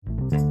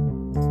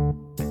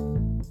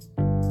Welcome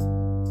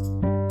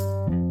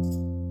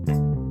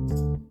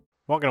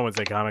to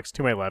Wednesday Comics.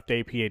 To my left,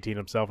 AP18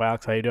 himself.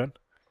 Alex, how you doing?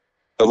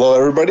 Hello,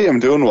 everybody.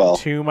 I'm doing well.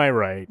 To my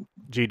right,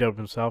 G-Dub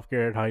himself.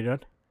 Garrett, how you doing?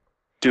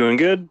 Doing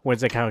good.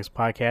 Wednesday Comics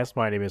Podcast.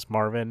 My name is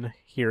Marvin.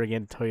 Here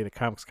again to tell you the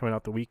comics coming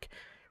out for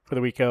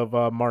the week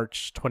of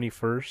March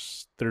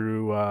 21st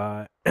through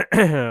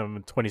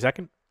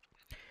 22nd.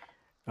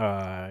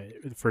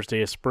 The first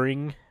day of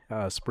spring.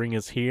 Spring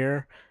is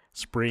here.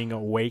 Spring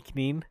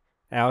awakening.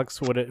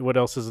 Alex, what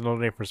else is another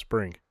name for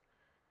spring?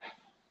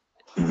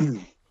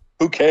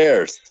 Who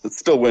cares? It's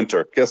still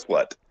winter. Guess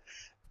what?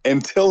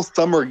 Until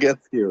summer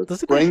gets here,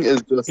 spring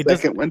is just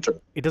second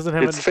winter. It doesn't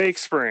have fake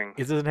spring.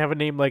 It doesn't have a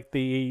name like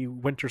the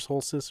winter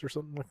solstice or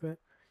something like that?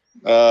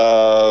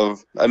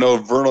 I know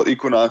vernal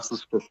equinox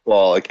is for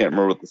fall. I can't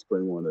remember what the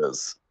spring one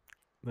is.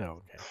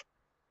 No, okay.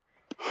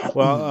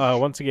 Well,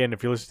 once again,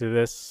 if you listen to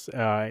this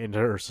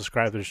or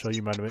subscribe to the show,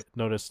 you might have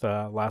noticed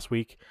last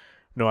week,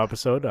 no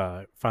episode.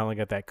 Finally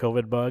got that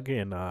COVID bug,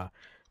 and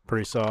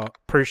pretty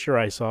sure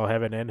I saw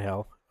Heaven and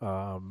Hell.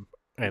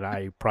 And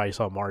I probably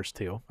saw Mars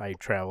too. I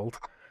traveled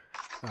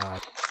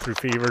through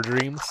fever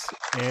dreams,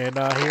 and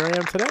here I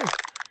am today.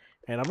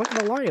 And I'm not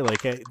gonna lie,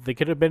 like they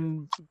could have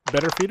been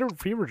better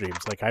fever dreams.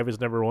 Like I was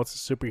never once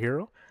a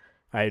superhero.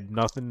 I had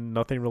nothing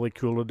really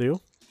cool to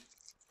do.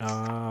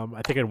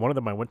 I think in one of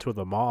them I went to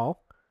the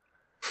mall.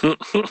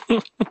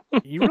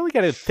 You really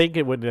got to think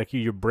it when like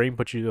your brain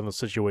puts you in those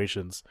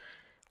situations,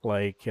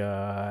 like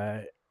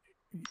that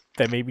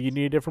maybe you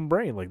need a different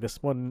brain. Like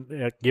this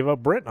one, give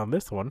up Brent on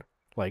this one.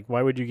 Like,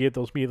 why would you give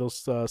those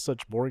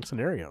such boring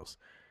scenarios?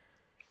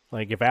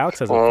 Like, if Alex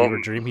has a fever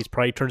dream, he's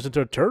probably turns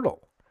into a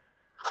turtle.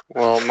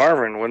 Well,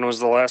 Marvin, when was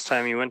the last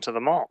time you went to the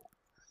mall?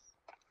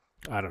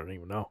 I don't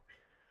even know.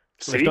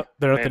 See,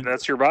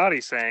 that's your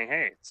body saying,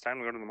 "Hey, it's time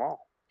to go to the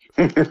mall."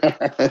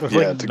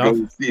 Yeah, to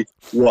go see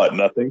what?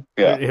 Nothing.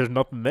 Yeah, there's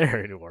nothing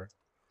there anymore.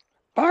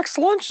 Box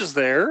lunch is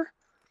there.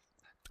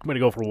 I'm gonna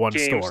go for one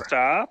store.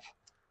 GameStop,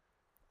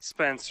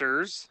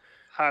 Spencer's,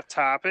 Hot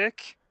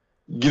Topic.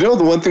 You know,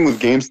 the one thing with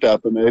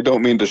GameStop, and I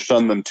don't mean to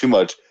shun them too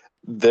much,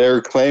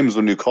 their claims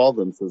when you call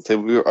them says, hey,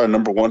 we are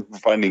number one for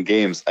finding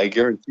games. I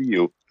guarantee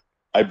you,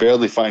 I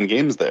barely find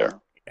games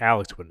there.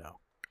 Alex would know.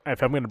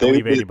 If I'm going to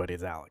believe anybody,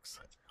 it's Alex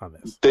on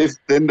this. They've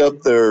thinned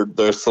up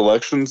their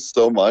selections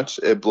so much,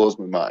 it blows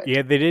my mind.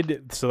 Yeah, they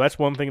did. So that's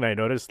one thing that I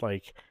noticed.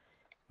 Like,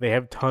 they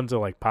have tons of,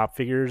 like, pop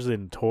figures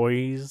and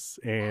toys,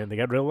 and they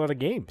got rid of a lot of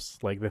games.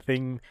 Like, the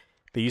thing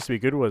they used to be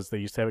good was they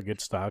used to have a good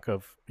stock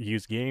of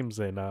used games,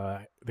 and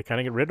they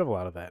kind of get rid of a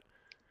lot of that.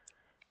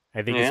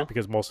 I think it's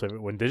because most of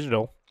it went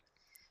digital,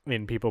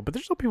 but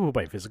there's still people who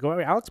buy physical. I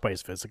mean, Alex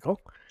buys physical.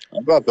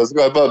 I bought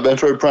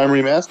Metroid Prime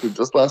Remastered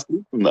just last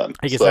week from them.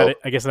 I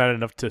guess not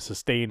enough to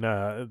sustain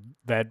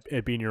that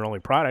it being your only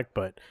product,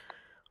 but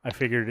I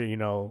figured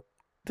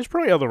there's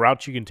probably other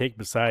routes you can take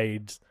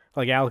besides,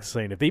 like Alex is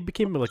saying, if they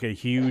became like a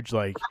huge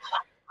like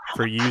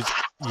for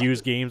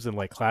used games and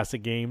like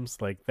classic games,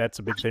 like that's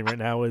a big thing right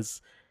now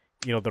is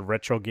the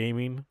retro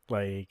gaming,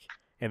 like,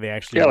 and they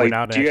actually went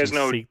out and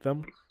actually seek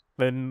them,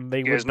 then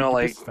they would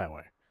like that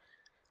way.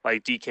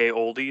 Like DK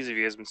Oldies, have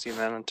you guys been seeing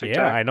that on TikTok?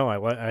 Yeah, I know.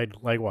 I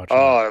like watching.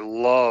 Oh, I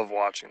love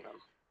watching them.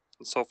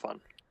 It's so fun.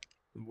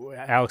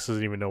 Alex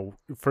doesn't even know.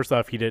 First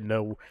off, he didn't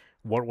know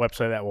what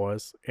website that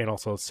was, and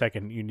also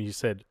second, you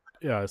said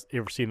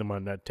ever seen them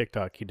on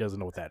TikTok? He doesn't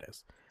know what that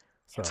is.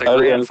 So. It's a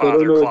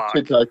grandfather clock.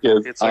 TikTok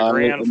is. It's a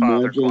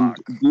grandfather clock.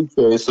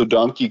 DK, so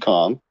Donkey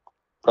Kong,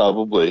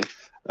 probably.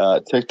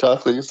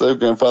 TikTok, like you said,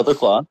 grandfather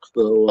clock.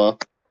 So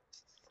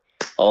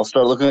I'll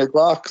start looking at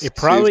clocks. It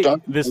probably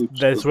this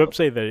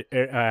website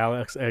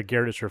that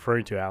Garrett is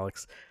referring to,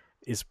 Alex,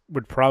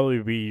 would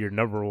probably be your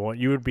number one.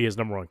 You would be his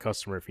number one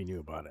customer if you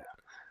knew about it.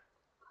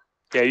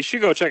 Yeah, you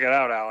should go check it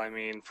out, Al. I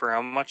mean, for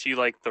how much you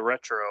like the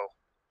retro.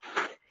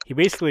 He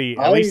basically,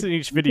 at least in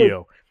each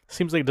video,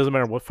 seems like it doesn't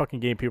matter what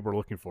fucking game people are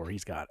looking for,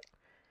 he's got it.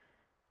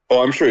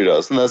 Oh, I'm sure he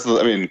does.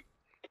 And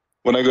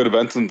when I go to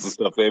Benson's and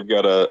stuff, they've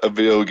got a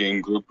video game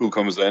group who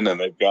comes in and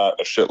they've got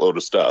a shitload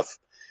of stuff.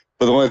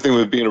 But the only thing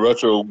with being a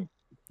retro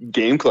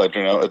game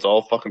collector now, it's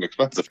all fucking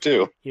expensive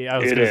too. Yeah, I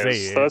was going to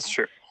say. That's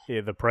true.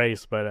 Yeah, the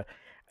price. But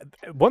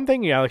one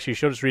thing, Alex, you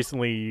showed us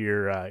recently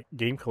your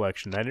game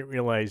collection. I didn't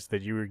realize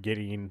that you were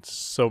getting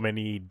so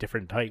many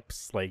different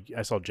types. Like,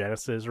 I saw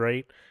Genesis,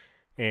 right?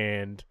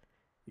 And,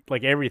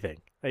 like,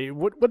 everything.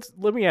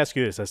 Let me ask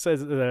you this. As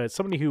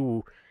somebody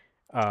who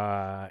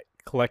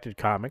collected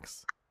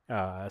comics,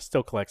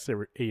 still collects,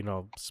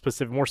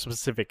 more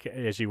specific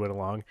as you went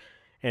along,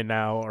 and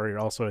now are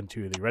also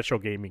into the retro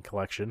gaming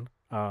collection.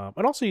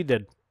 And also you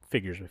did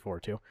figures before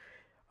too.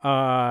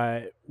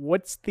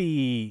 What's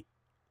the,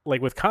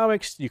 like with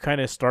comics, you kind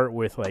of start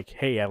with like,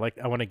 hey, I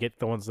want to get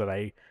the ones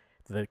the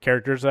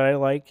characters that I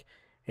like,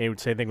 and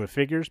same thing with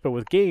figures. But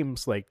with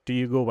games, like, do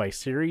you go by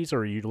series, or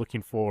are you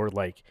looking for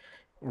like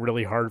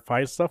really hard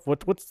find stuff?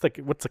 What's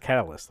the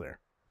catalyst there?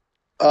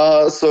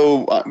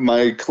 So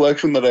my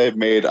collection that I've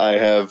made,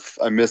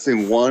 I'm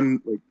missing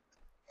one. Like,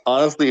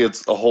 honestly,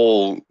 it's a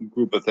whole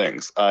group of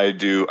things. I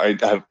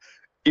have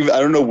even I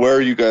don't know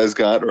where you guys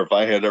got, or if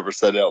I had ever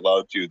said it out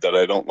loud to you that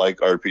I don't like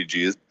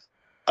RPGs.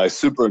 I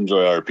super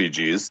enjoy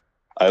RPGs.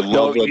 I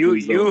No, love Legend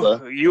of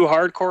Zelda. you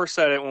hardcore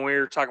said it when we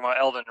were talking about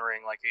Elden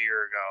Ring like a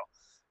year ago.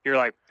 You're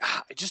like,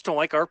 I just don't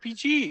like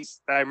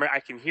RPGs.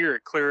 I can hear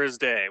it clear as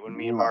day when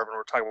me and Marvin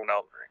were talking about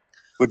Elden Ring.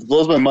 Which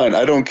blows my mind.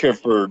 I don't care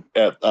for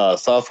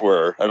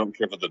software. I don't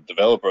care for the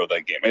developer of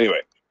that game.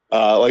 Anyway,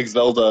 like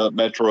Zelda,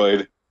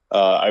 Metroid.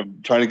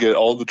 I'm trying to get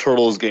all the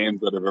Turtles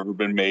games that have ever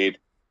been made,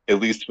 at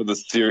least for the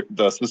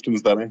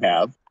systems that I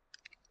have.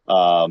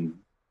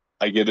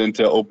 I get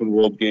into open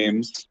world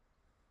games.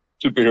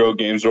 Superhero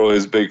games are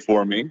always big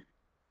for me.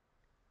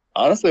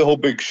 Honestly, a whole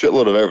big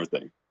shitload of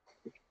everything.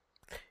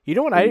 You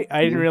know what? I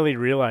didn't really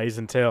realize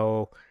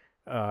until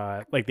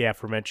like the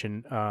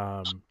aforementioned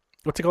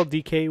what's it called?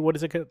 DK? What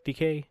is it called?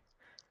 DK?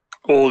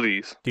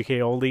 Oldies. DK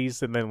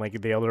Oldies, and then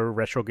like the other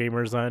retro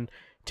gamers on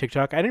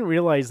TikTok. I didn't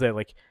realize that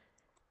like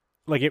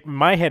in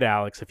my head,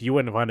 Alex, if you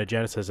wouldn't have found a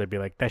Genesis, I'd be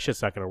like, that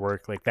shit's not gonna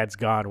work. Like that's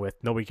gone with.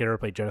 Nobody can ever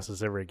play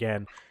Genesis ever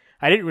again.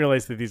 I didn't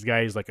realize that these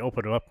guys like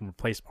open them up and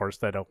replace parts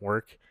that don't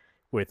work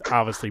with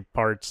obviously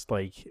parts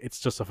like it's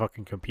just a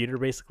fucking computer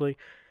basically,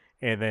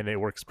 and then it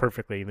works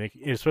perfectly. And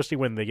especially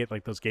when they get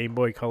like those Game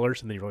Boy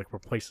colors and they like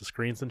replace the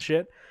screens and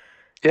shit.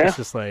 Yeah. It's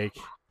just like,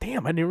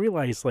 damn, I didn't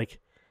realize like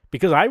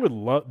because I would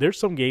love. There's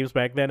some games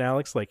back then,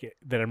 Alex, like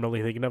that I'm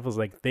really thinking of was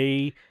like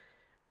they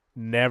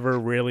never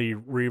really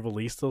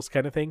re-released those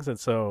kind of things, and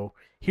so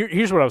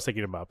here's what I was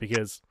thinking about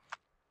because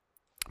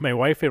my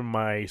wife and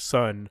my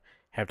son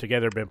have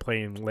together been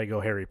playing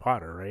Lego Harry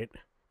Potter, right?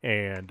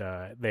 And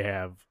they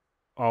have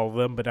all of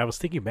them. But I was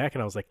thinking back,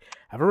 and I was like,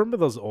 I remember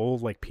those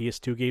old like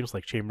PS2 games,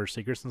 like Chamber of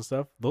Secrets and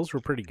stuff. Those were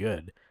pretty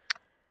good.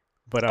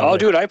 But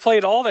dude, I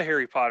played all the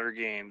Harry Potter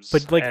games,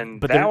 but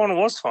that one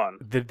was fun.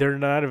 They're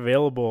not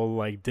available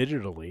like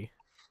digitally,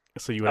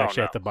 so you would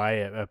actually have to buy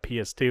a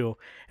PS2, and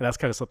that's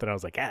kind of something I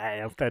was like,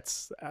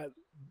 that's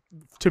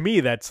to me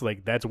that's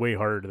way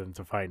harder than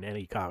to find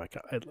any comic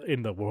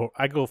in the world.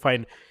 I go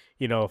find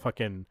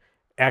fucking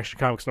Action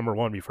Comics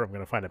 #1 before I'm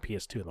gonna find a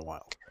PS2 in the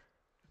wild.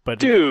 But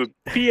dude,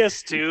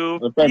 PS2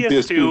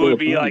 would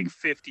be like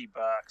 $50,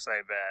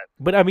 I bet.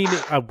 But I mean,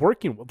 I'm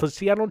working.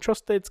 See, I don't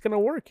trust that it's gonna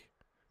work.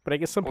 But I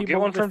guess some people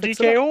get one from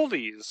DK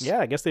Oldies.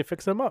 Yeah, I guess they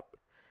fix them up.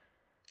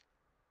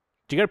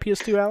 Do you got a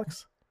PS2,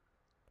 Alex?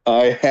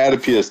 I had a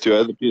PS2. I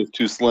had the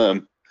PS2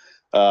 Slim,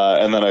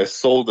 and then I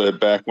sold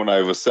it back when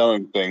I was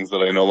selling things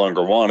that I no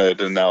longer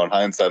wanted. And now in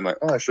hindsight, I'm like,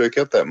 oh, I should have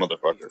kept that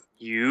motherfucker.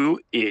 You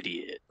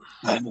idiot.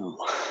 I know.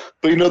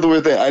 But you know the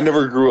weird thing? I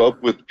never grew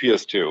up with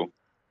PS2.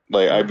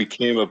 Like, I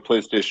became a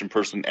PlayStation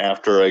person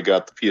after I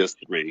got the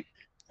PS3.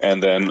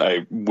 And then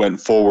I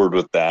went forward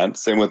with that.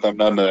 Same with I'm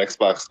not an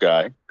Xbox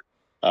guy.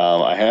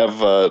 I have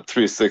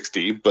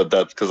 360, but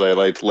that's because I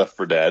liked Left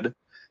 4 Dead.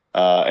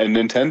 And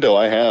Nintendo,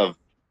 I have,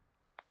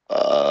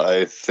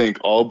 I think,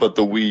 all but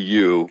the Wii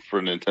U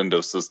for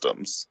Nintendo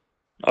systems.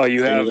 Oh,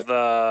 you have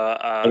the,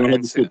 I don't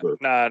have the Super.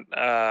 not,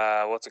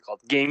 what's it called?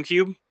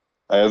 GameCube?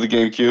 I have the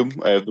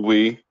GameCube. I have the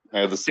Wii.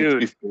 I have the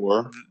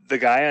 64. Dude, the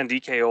guy on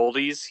DK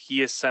Oldies,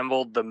 he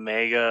assembled the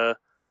Mega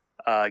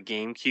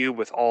GameCube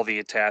with all the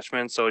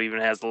attachments, so it even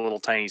has the little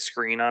tiny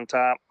screen on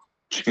top.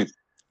 Jeez.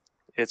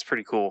 It's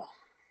pretty cool.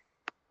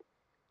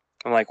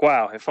 I'm like,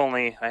 wow, if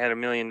only I had $1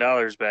 million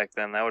back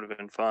then, that would have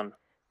been fun.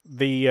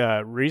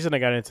 The reason I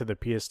got into the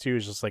PS2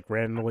 is just like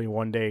randomly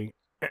one day,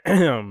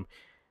 like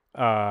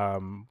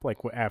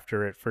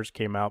after it first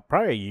came out,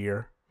 probably a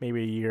year,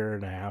 maybe a year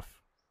and a half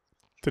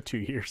to 2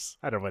 years.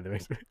 I don't know what that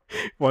makes me.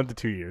 1 to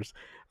 2 years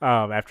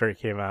after it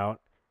came out.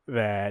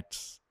 That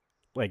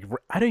like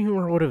I don't even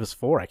remember what it was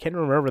for. I can't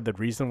remember the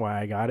reason why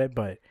I got it,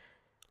 but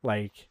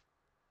like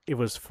it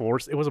was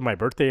forced. It wasn't my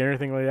birthday or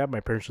anything like that.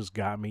 My parents just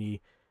got me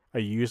a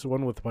used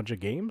one with a bunch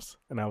of games,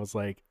 and I was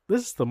like,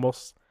 this is the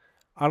most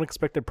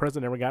unexpected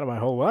present I ever got in my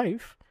whole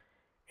life.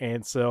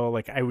 And so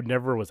like I would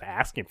never was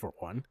asking for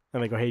one,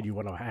 and they go, hey, do you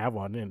want to have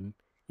one? And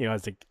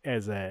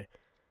as a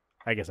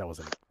I guess I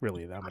wasn't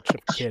really that much of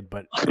a kid,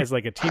 but as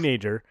like a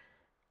teenager,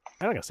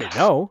 I'm not gonna say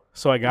no.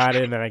 So I got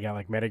it, and then I got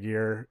like Metal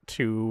Gear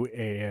 2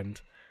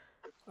 and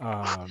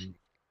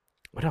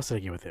what else did I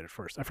get with it at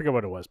first? I forget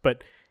what it was,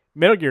 but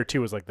Metal Gear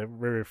 2 was like the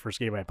very first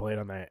game I played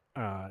on that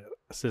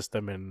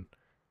system, and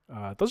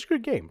those are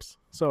good games.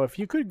 So if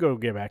you could go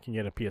get back and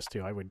get a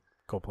PS2, I would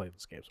go play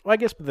those games. Well, I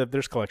guess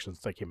there's collections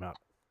that came out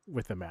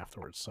with them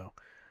afterwards. So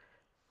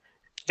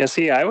yeah,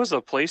 see, I was a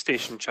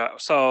PlayStation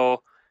child.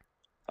 So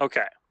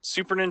okay,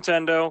 Super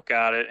Nintendo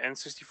got it,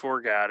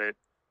 N64 got it,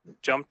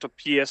 jumped to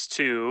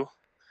PS2,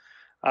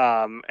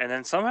 and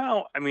then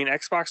somehow, I mean,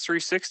 Xbox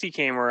 360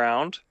 came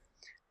around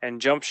and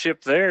jumped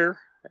ship there,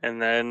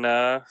 and then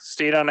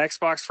stayed on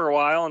Xbox for a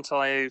while until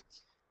I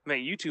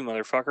met you two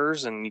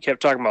motherfuckers, and you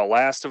kept talking about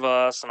Last of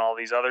Us and all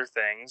these other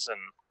things, and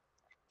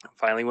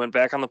finally went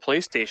back on the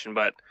PlayStation.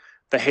 But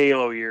the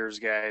Halo years,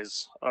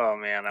 guys, oh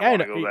man, I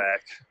want to go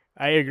back.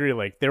 I agree.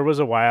 Like there was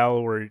a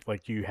while where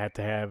like you had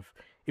to have,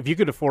 if you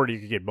could afford it, you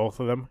could get both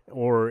of them,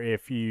 or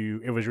it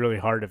was really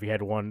hard if you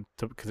had one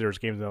because there was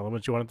games and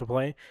elements you wanted to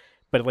play.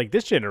 But like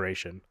this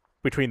generation,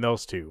 between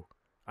those two,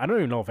 I don't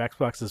even know if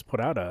Xbox has put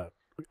out a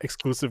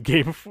exclusive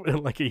game in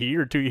like a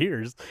year or 2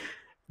 years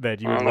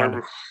that you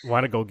would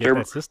want to go get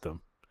that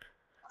system.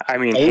 I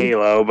mean,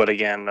 Halo, but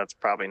again, that's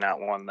probably not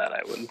one that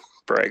I would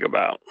brag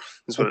about.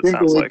 Is what I it think the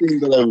sounds only like. thing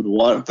that I would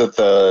want that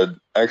the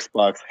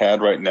Xbox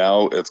had right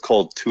now, it's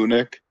called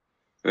Tunic.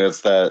 And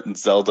it's that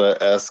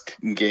Zelda-esque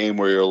game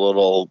where you're a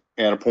little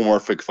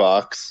anthropomorphic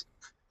fox,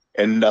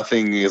 and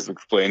nothing is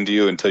explained to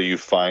you until you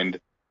find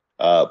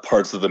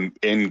parts of the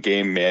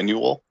in-game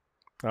manual.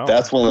 Oh.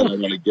 That's one that I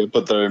want to get,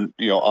 but they're,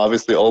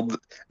 obviously all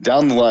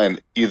down the line,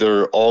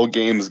 either all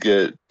games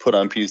get put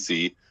on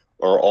PC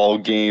or all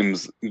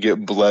games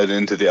get bled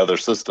into the other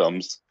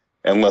systems,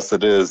 unless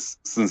it is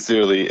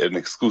sincerely an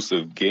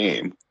exclusive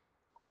game,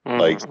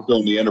 like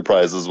Sony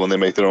Enterprises when they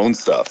make their own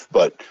stuff.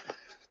 But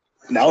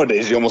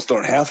nowadays, you almost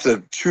don't have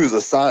to choose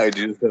a side.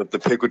 You just have to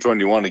pick which one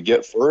you want to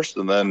get first,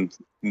 and then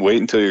wait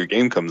until your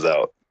game comes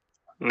out.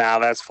 Now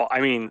that's I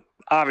mean,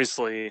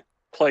 obviously,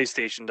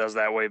 PlayStation does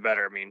that way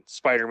better. I mean,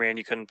 Spider-Man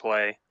you couldn't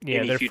play.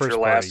 Any future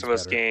Last of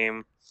Us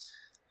game.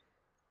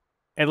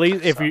 At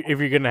least if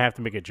you're gonna have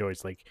to make a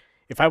choice, like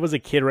if I was a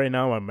kid right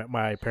now,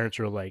 my parents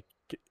were like,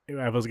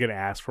 I was gonna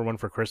ask for one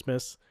for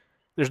Christmas.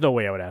 There's no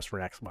way I would ask for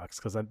an Xbox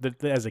because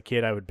as a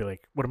kid I would be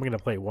like, what am I gonna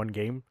play? One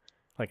game?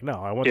 Like no,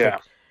 I want the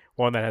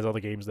one that has all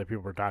the games that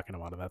people were talking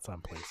about, and that's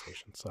on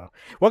PlayStation. So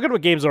welcome to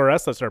Games R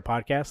Us. That's our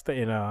podcast,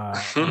 and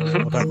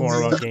we'll talk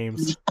more about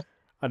games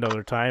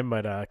another time.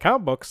 But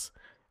comic books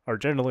are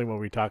generally what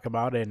we talk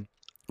about, and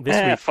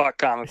this week, fuck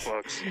comic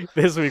books.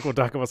 This week we'll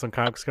talk about some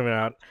comics coming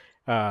out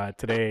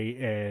today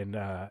and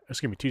it's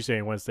gonna be Tuesday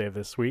and Wednesday of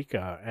this week.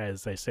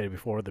 As I said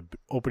before, the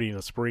opening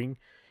of spring,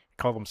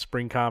 call them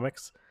spring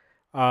comics,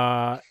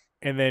 and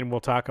then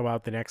we'll talk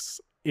about the next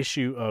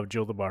issue of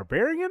Jill the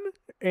Barbarian,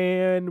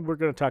 and we're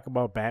gonna talk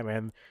about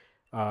Batman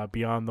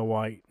Beyond the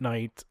White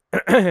Knight,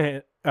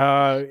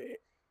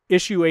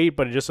 issue 8,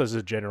 but just as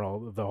a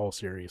general, the whole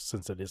series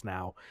since it is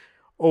now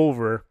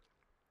over.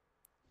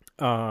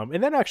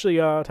 And then actually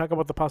talk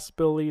about the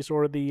possibilities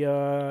or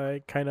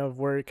the kind of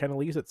where it kind of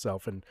leaves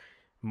itself and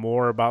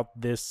more about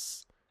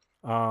this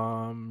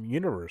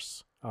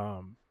universe.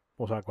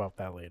 We'll talk about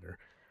that later.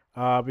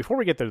 Before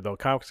we get there, though,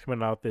 comics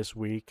coming out this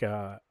week.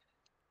 I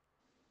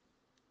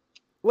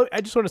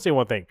just want to say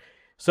one thing.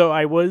 So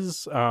I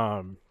was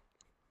kind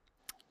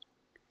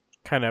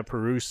of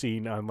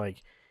perusing on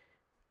like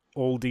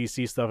old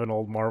DC stuff and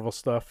old Marvel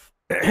stuff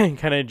and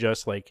kind of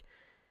just like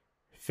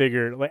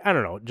figured, like, I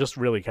don't know, just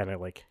really kind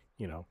of like,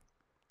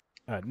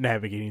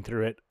 navigating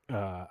through it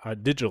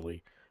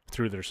digitally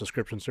through their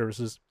subscription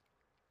services.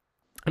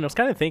 And I was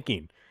kind of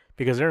thinking,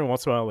 because every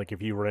once in a while, like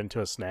if you run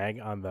into a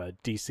snag on the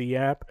DC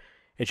app,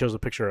 it shows a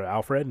picture of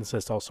Alfred and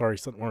says, "Oh, sorry,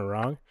 something went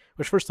wrong."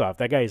 Which, first off,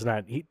 that guy is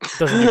not, he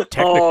doesn't do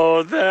technical.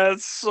 Oh,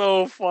 that's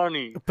so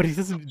funny. But he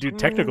doesn't do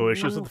technical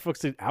issues. What the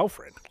fuck's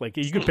Alfred? Like,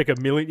 you could pick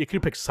you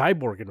could pick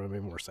Cyborg and it would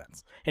make more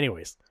sense.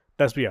 Anyways,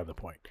 that's beyond the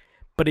point.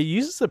 But it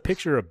uses a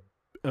picture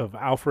of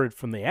Alfred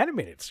from the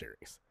animated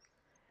series.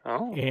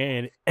 Oh.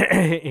 And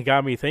it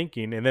got me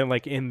thinking. And then,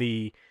 like, in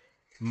the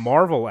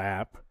Marvel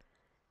app,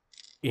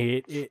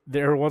 it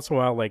there once in a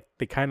while, like,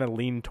 they kind of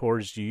lean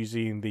towards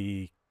using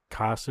the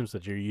costumes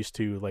that you're used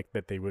to, like,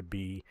 that they would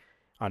be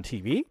on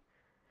TV.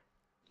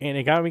 And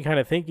it got me kind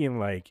of thinking,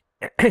 like,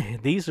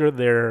 these are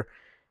their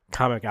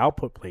comic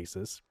output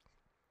places.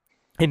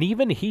 And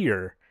even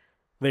here,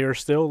 they are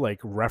still,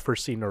 like,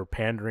 referencing or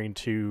pandering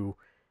to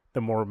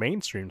the more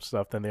mainstream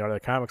stuff than they are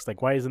the comics.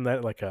 Like, why isn't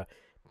that, like, a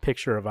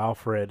picture of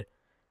Alfred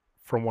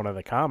from one of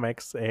the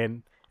comics?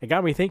 And it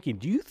got me thinking,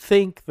 do you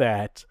think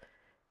that,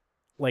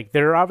 like,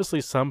 there are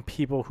obviously some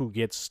people who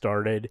get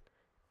started,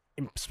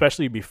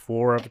 especially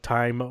before of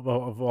time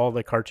of all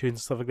the cartoons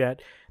and stuff like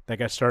that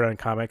got started on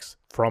comics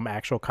from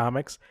actual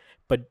comics.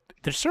 But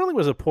there certainly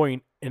was a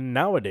point, and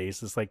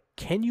nowadays it's like,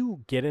 can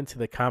you get into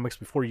the comics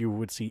before you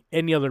would see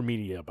any other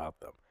media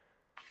about them?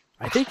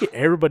 I think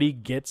everybody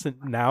gets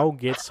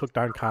hooked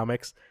on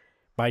comics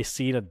by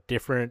seeing a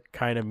different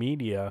kind of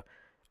media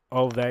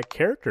of that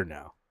character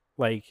now.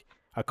 Like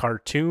a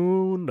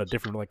cartoon, a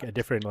different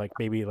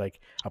maybe like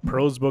a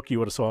prose book you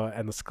would have saw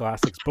in the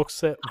Scholastics book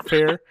set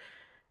fair,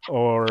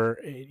 or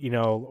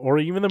or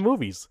even the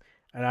movies.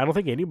 And I don't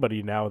think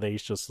anybody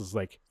nowadays just is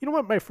like, you know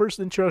what, my first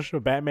introduction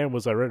of Batman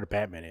was I read a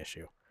Batman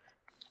issue.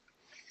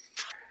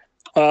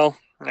 Well,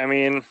 I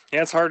mean,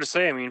 yeah, it's hard to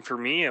say. I mean, for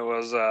me, it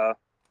was a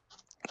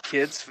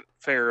kids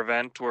fair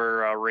event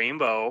where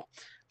Rainbow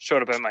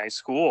showed up at my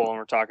school and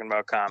we're talking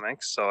about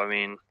comimes. So, I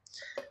mean,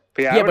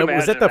 but yeah, but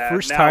was that the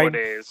first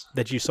nowadays, time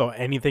that you saw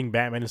anything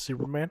Batman and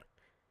Superman?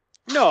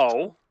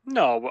 No,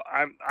 but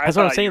that's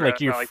what I'm saying. Like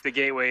the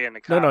gateway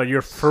into comics. No,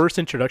 your first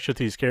introduction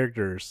to these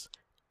characters.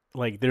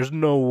 Like, there's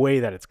no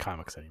way that it's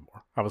comics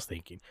anymore. I was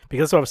thinking,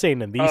 because that's what I'm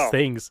saying. And these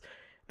things,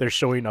 they're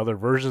showing other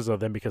versions of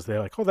them because they're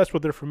like, oh, that's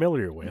what they're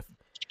familiar with.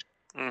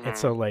 Mm-hmm. And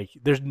so, like,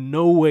 there's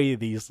no way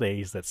these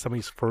days that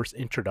somebody's first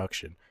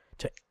introduction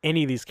to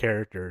any of these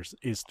characters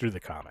is through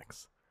the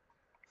comics.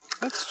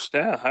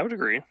 I would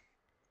agree.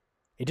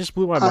 It just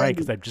blew my mind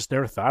because I've just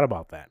never thought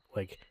about that.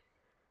 Like,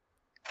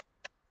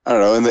 I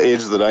don't know, in the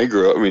age that I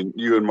grew up, I mean,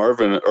 you and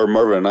Marvin, or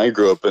Marvin and I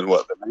grew up in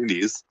what, the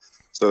 90s?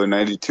 So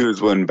 92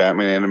 is when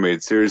Batman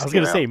animated series I was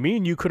came gonna out. say, me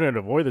and you couldn't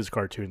avoid those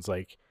cartoons.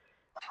 Like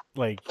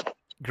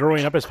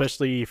growing up,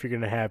 especially if you're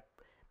gonna have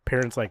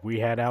parents like we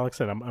had, Alex.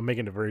 And I'm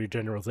making a very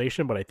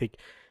generalization, but I think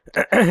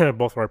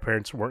both of our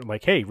parents weren't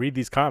like, "Hey, read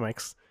these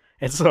comics,"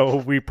 and so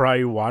we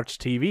probably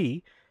watched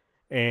TV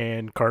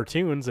and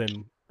cartoons.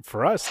 And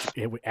for us,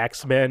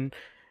 X-Men.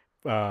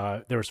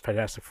 There was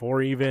Fantastic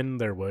Four. Even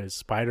there was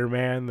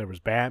Spider-Man. There was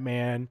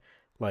Batman.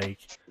 Like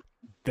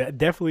that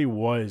definitely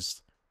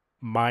was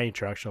my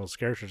introduction to those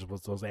characters,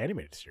 was those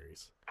animated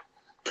series.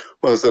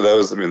 Well, so that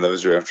was, I mean, that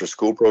was your after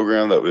school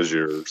program. That was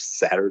your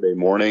Saturday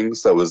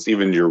mornings. That was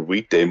even your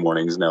weekday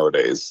mornings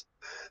nowadays.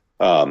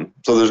 So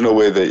there's no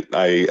way that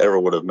I ever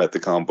would have met the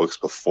comic books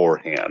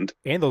beforehand.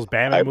 And those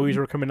Batman movies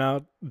were coming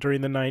out during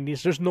the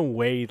 90s. There's no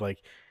way,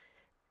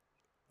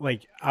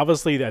 like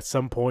obviously at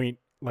some point,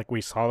 like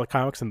we saw the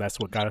comics and that's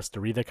what got us to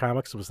read the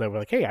comics, was that we're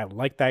like, hey, I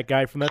like that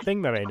guy from that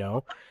thing that I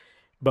know.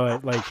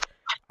 But like,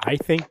 I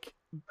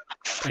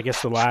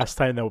guess the last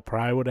time that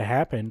probably would have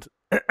happened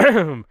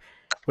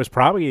was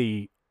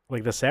probably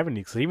like the 70s.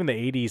 Because even the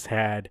 80s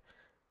had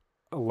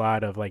a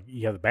lot of, like,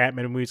 you have the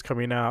Batman movies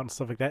coming out and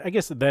stuff like that. I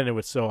guess then it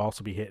would still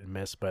also be hit and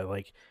miss. But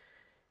like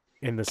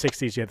in the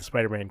 60s, you had the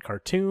Spider-Man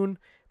cartoon.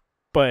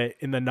 But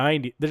in the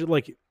 90s, there's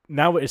like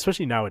now,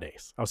 especially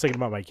nowadays, I was thinking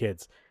about my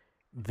kids.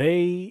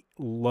 They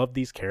love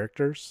these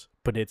characters,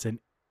 but it's in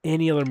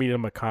any other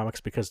medium of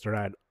comics because they're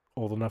not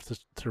old enough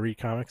to read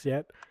comics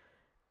yet.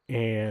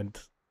 And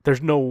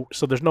there's no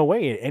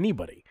way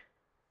anybody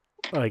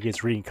like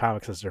is reading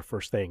comics as their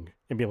first thing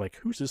and be like,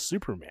 who's this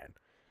Superman?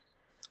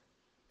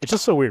 It's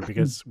just so weird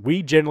because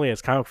we generally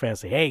as comic fans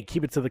say, hey,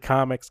 keep it to the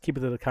comics,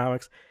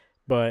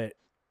 but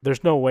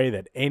there's no way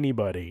that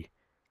anybody,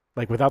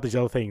 like, without these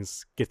other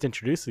things, gets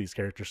introduced to these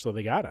characters. So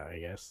they gotta, I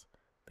guess,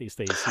 these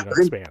days,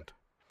 expand.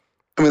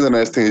 I mean, the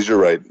nice thing is you're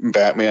right.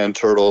 Batman,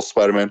 Turtles,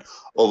 Spider-Man,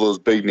 all those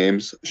big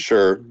names,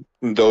 sure,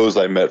 those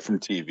I met from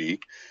TV.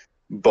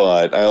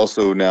 But I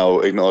also now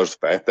acknowledge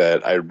the fact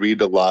that I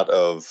read a lot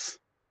of,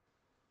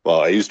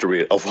 well, I used to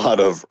read a lot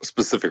of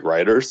specific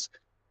writers,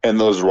 and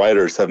those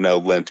writers have now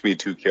lent me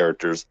to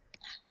characters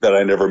that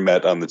I never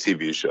met on the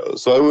TV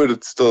shows. So I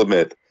would still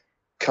admit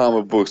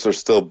comic books are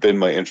still been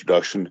my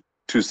introduction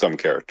to some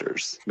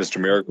characters. Mr.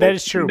 Miracle. That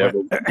is true, but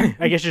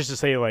I guess just to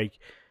say, like,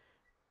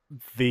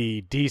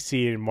 the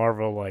DC and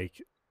Marvel,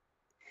 like,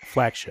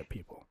 flagship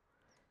people.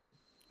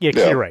 Yeah,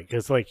 you're right.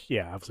 Because, like,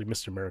 yeah, obviously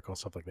Mr. Miracle,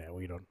 stuff like that.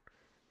 We don't.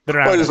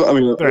 I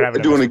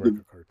do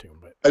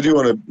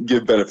want to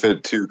give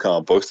benefit to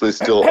comic books. They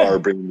still are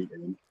bringing me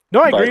in.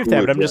 No, I agree with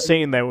that, but I'm just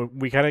saying that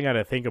we kind of got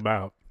to think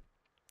about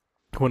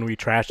when we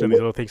trash on these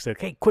little things.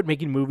 Like, hey, quit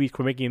making movies,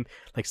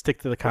 like,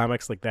 stick to the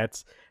comics. Like,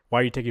 that's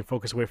why are you taking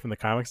focus away from the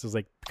comics? Is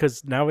like,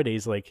 because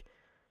nowadays, like,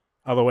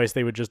 otherwise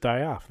they would just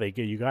die off.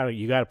 You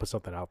gotta put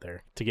something out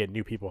there to get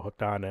new people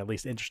hooked on, at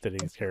least interested in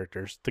these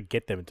characters, to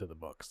get them into the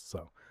books.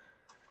 So,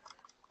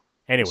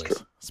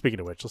 anyways, speaking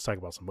of which, let's talk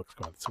about some books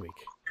going on this week.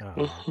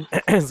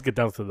 Let's get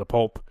down to the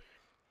pulp.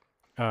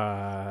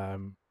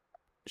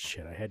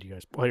 Shit, I had you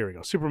guys. Oh, here we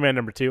go. Superman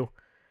 #2.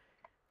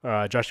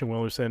 Joshua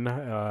Williamson,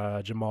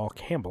 Jamal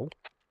Campbell.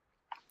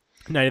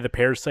 Night of the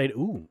Parasite.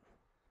 Ooh,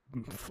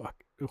 fuck.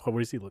 What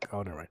does he look?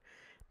 Oh, never mind.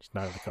 He's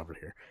not on the cover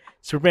here.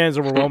 Superman is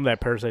overwhelmed that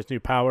Parasite's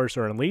new powers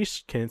are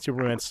unleashed. Can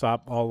Superman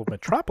stop all of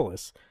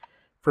Metropolis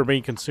from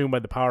being consumed by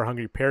the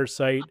power-hungry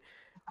Parasite?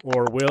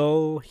 Or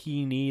will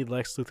he need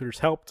Lex Luthor's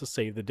help to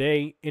save the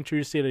day?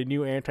 Introducing a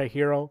new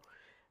anti-hero,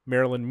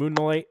 Marilyn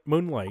Moonlight,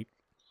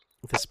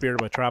 with the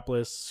spirit of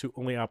Metropolis, who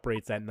only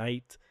operates at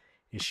night.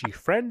 Is she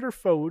friend or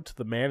foe to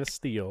the Man of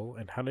Steel?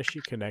 And how does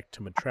she connect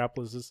to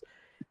Metropolis's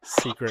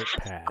secret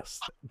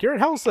past?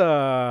 Garrett, how's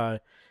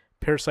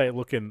Parasite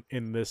looking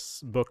in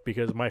this book?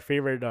 Because my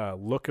favorite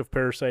look of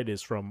Parasite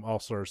is from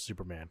All-Star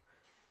Superman.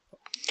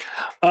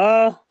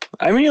 I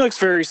mean, he looks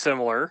very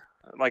similar,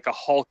 like a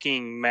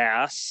hulking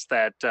mass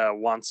that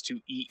wants to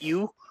eat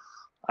you.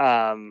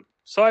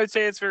 So I would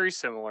say it's very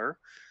similar.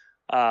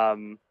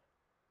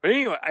 But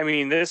anyway, I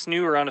mean, this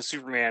new run of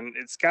Superman,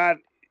 it's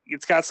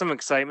got some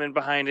excitement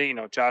behind it. You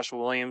know, Joshua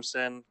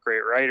Williamson,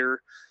 great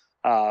writer.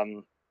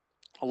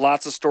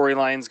 Lots of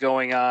storylines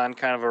going on.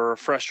 Kind of a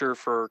refresher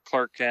for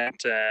Clark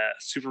Kent.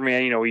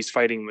 Superman, you know, he's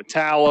fighting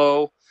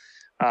Metallo.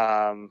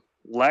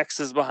 Lex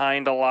is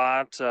behind a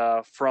lot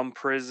from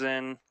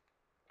prison.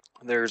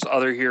 There's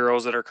other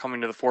heroes that are coming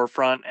to the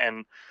forefront,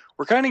 and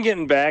we're kind of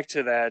getting back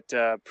to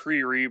that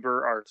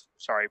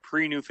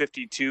pre-New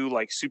 52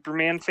 like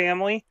Superman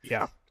family.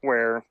 Yeah.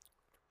 Where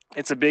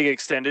it's a big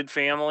extended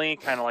family,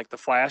 kind of like the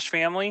Flash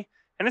family,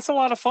 and it's a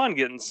lot of fun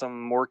getting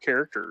some more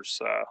characters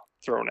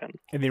thrown in.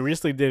 And they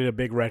recently did a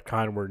big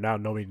retcon where now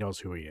nobody knows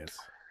who he is.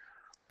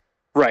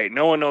 Right,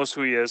 no one knows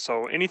who he is.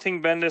 So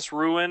anything Bendis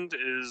ruined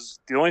is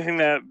the only thing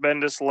that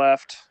Bendis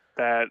left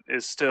that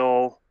is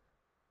still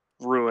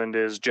ruined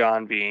is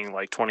John being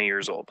like 20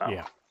 years old now.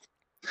 Yeah.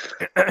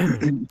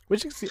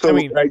 Which is, so, I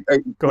mean,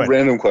 go ahead.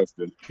 Random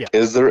question. Yeah.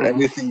 Is there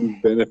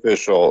anything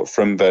beneficial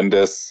from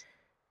Bendis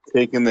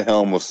taken the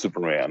helm of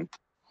Superman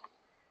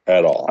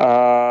at all.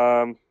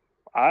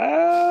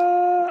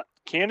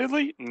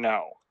 Candidly,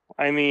 no.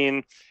 I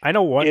mean, I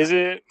know what is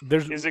it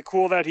there's. is it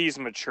cool that he's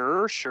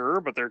mature? Sure,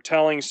 but they're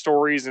telling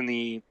stories in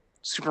the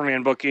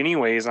Superman book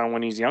anyways on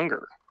when he's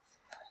younger.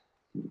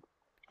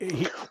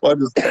 Well, I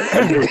just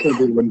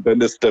remember when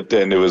Bendis stepped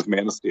in, it was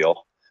Man of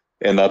Steel,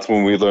 and that's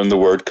when we learned the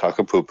word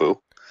cockapoo.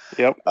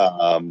 Yep.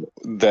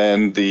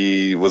 Then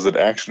was it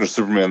Action or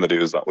Superman that he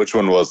was on? Which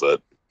one was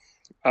it?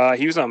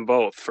 He was on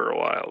both for a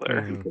while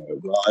there. Mhm. Okay,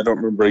 well, I don't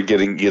remember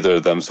getting either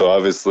of them. So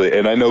obviously,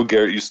 and I know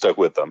Garrett, you stuck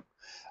with them.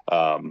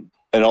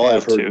 And all Yeah,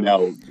 I've heard too.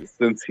 now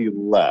since he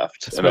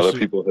left and other Especially-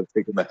 people have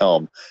taken the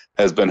helm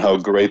has been how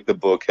great the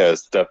book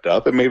has stepped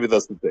up. And maybe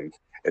that's the thing.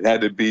 It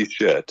had to be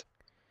shit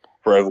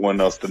for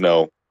everyone else to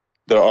know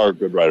there are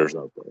good writers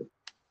out there.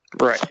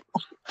 Right.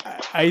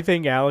 I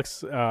think,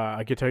 Alex,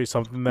 I could tell you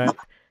something that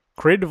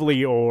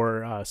creatively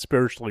or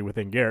spiritually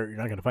within Garrett, you're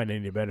not going to find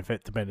any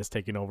benefit to Bendis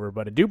taking over.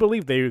 But I do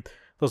believe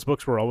those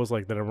books were always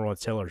like the number one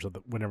sellers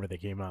whenever they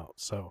came out.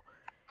 So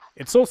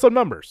it sold some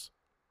numbers.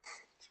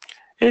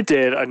 It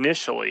did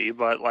initially,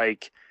 but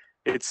like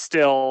it's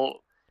still.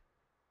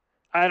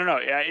 I don't know.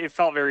 It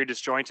felt very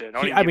disjointed.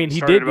 Don't He- even I get mean, me he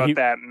started did- about he-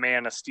 that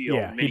Man of Steel.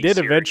 Yeah, he did miniseries.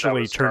 That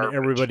eventually was turn garbage.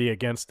 everybody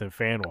against him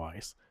fan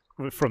wise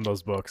from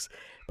those books.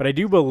 But I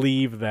do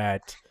believe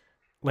that,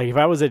 like, if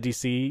I was at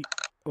DC,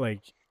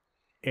 like,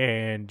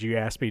 and you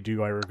asked me,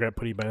 do I regret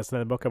putting Bendis in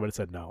that book? I would have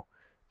said no,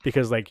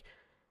 because like,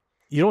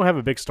 you don't have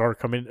a big star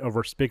come in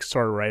over big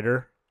star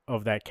writer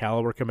of that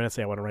caliber come in and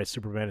say I want to write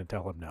Superman and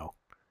tell him no,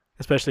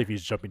 especially if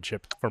he's jumping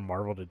ship from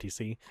Marvel to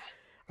DC.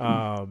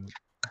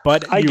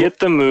 But I get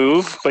the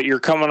move, but you're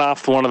coming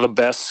off one of the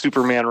best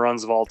Superman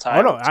runs of all time.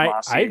 Oh no, with I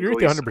Tomasi agree and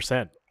with you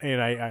Gleason. 100%,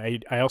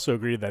 and I also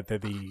agree that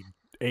the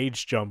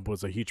age jump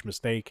was a huge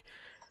mistake,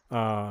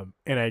 and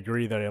I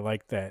agree that I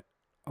like that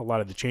a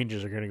lot of the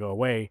changes are going to go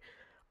away.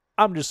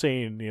 I'm just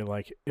saying,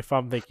 like, if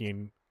I'm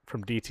thinking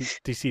from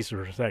DC's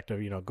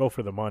perspective, go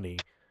for the money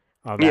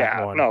on that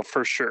Yeah, one, no,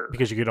 for sure.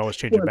 because you can always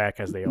change it back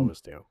as they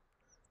always do.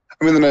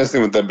 I mean, the nice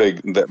thing with that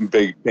big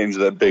change,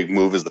 that big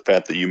move, is the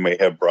fact that you may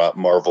have brought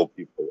Marvel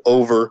people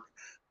over.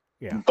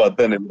 Yeah. But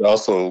then it would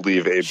also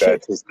leave a Shit.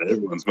 bad taste in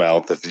everyone's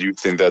mouth if you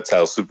think that's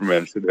how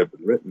Superman should have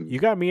been written. You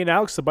got me and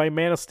Alex to buy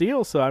Man of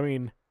Steel, so I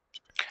mean,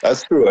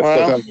 That's true. I Well-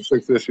 stuck on for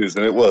 6 issues,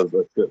 and it was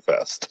a shit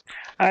fest.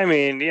 I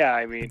mean, yeah,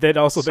 I mean, then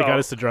also they got so-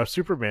 us to drop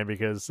Superman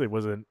because it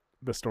wasn't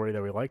the story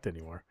that we liked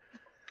anymore.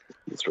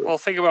 That's true. well,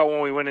 think about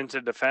when we went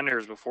into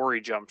Defenders before he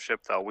jumped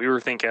ship, though. We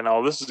were thinking,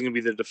 oh, this is going to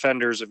be the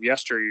Defenders of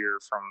yesteryear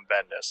from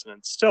Bendis, and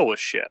it still was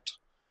shit.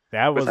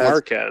 That was With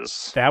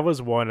Marquez. That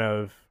was one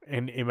of,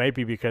 and it might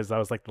be because that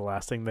was like the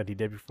last thing that he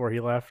did before he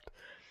left.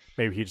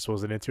 Maybe he just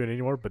wasn't into it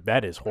anymore. But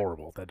that is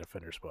horrible. That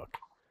Defenders book.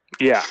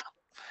 Yeah.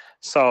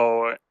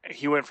 So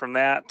he went from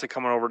that to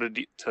coming over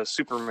to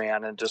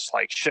Superman and just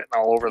like shitting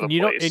all over the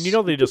And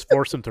place. they just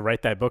forced him to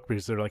write that book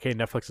because they're like, hey,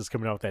 Netflix is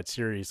coming out with that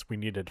series. We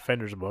need a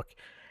Defenders book.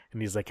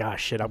 And he's like, ah,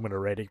 shit, I'm gonna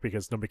write it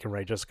because nobody can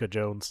write Jessica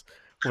Jones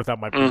without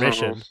my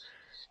permission.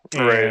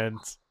 Right.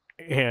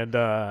 And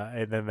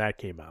then that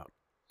came out.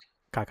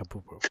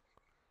 Cockapoo.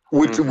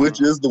 Which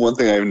is the one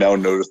thing I'm now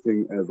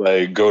noticing as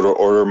I go to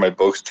order my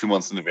books 2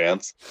 months in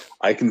advance.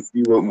 I can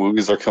see what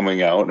movies are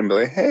coming out and be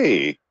like,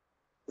 hey,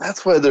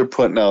 that's why they're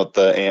putting out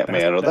the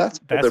Ant-Man, or that's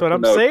That's why what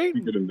I'm they're putting out saying.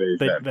 Secret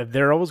Invasion.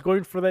 They're always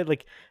going for that.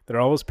 Like, they're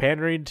always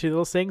pandering to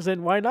those things,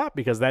 and why not?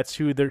 Because that's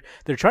who they're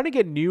trying to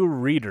get new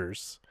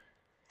readers.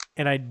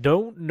 And I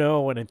don't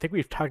know, and I think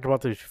we've talked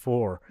about this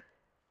before,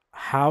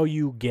 how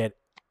you get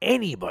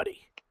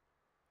anybody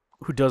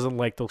who doesn't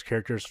like those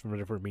characters from a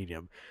different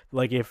medium.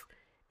 Like, if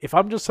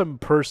I'm just some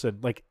person,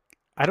 like,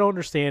 I don't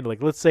understand,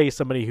 like, let's say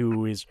somebody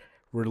who is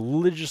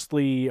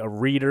religiously a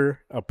reader,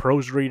 a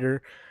prose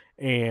reader,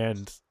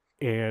 and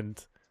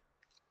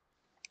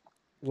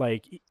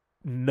like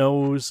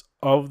knows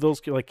of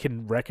those, like,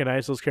 can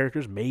recognize those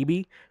characters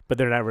maybe, but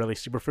they're not really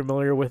super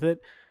familiar with it.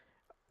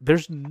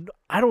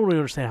 I don't really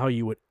understand how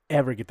you would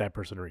ever get that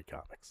person to read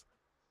comics.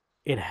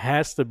 It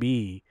has to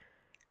be,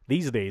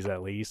 these days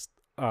at least,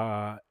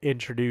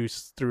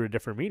 introduced through a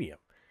different medium.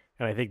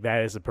 And I think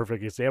that is a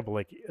perfect example.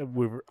 Like,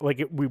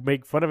 we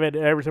make fun of it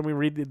every time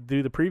we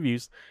do the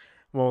previews.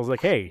 Well, I was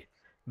like, hey,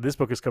 this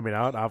book is coming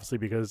out, obviously,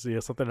 because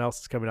something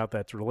else is coming out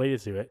that's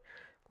related to it.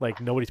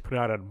 Like, nobody's putting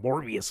out a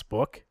Morbius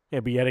book,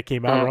 and but yet it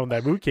came out around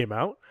that movie came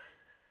out.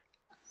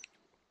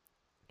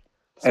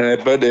 And I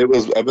bet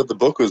the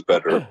book was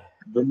better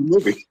than the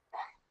movie.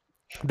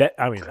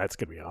 That's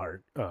gonna be a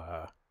hard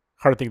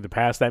thing to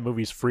pass. That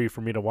movie's free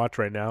for me to watch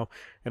right now,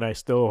 and I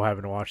still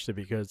haven't watched it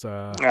because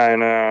I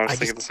know. I was I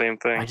thinking the same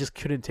thing. I just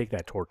couldn't take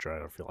that torture. I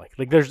don't feel like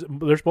there's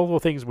multiple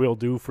things we'll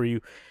do for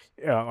you,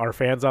 our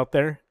fans out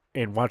there,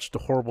 and watch the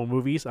horrible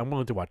movies. I'm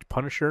willing to watch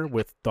Punisher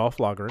with Dolph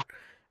Lundgren,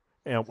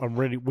 and I'm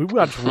ready. We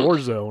watch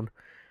Warzone.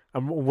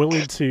 I'm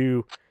willing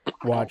to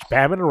watch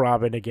Batman and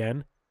Robin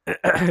again.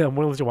 I'm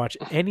willing to watch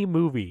any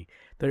movie.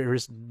 There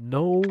is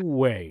no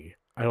way.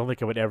 I don't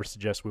think I would ever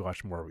suggest we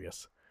watch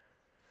Morbius.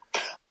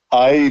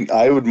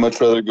 I would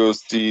much rather go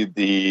see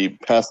the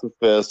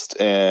pacifist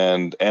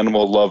and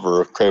animal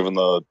lover of Craven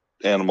the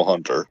Animal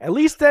Hunter. At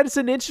least that's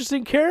an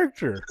interesting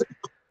character.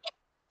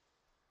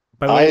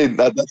 By the way,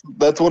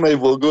 That's one I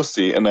will go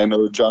see, and I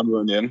know John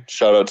Runyon,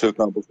 shout out to a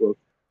comic book,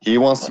 he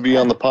wants to be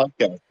on the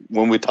podcast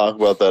when we talk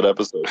about that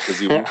episode because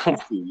he wants to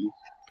see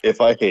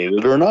if I hate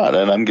it or not,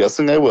 and I'm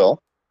guessing I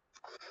will.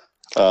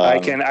 I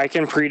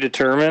can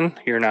predetermine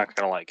you're not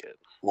gonna like it.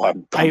 Well,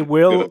 I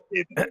will.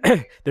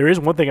 There is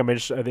one thing I'm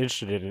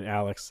interested in,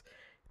 Alex.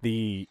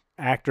 The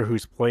actor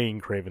who's playing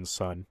Craven's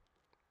son,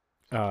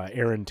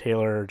 Aaron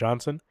Taylor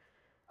Johnson.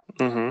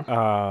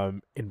 Mm-hmm.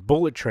 In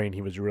Bullet Train,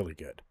 he was really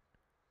good.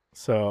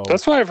 So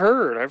That's what I've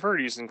heard. I've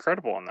heard he's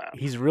incredible in that.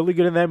 he's really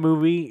good in that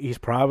movie. He's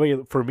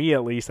probably, for me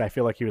at least, I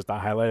feel like he was the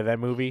highlight of that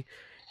movie.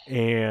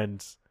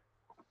 And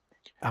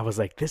I was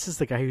like, this is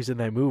the guy who's in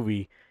that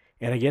movie.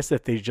 And I guess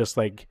that they just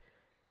like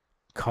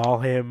call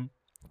him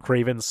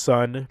Craven's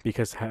son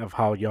because of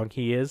how young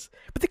he is.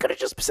 But they could have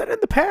just said it in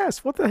the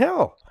past. What the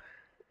hell?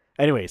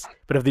 Anyways,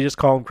 but if they just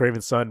call him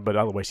Craven's son, but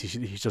otherwise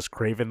he's just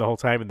Craven the whole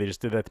time, and they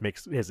just did that to make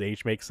his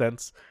age make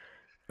sense,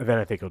 then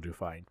I think he'll do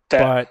fine.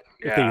 But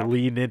if they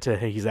lean into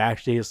hey, he's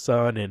actually his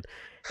son, and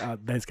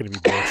that's going to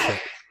be bullshit.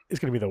 It's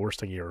going to be the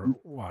worst thing you ever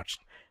watched.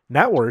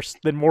 Not worse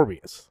than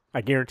Morbius.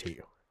 I guarantee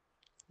you.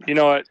 You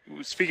know what?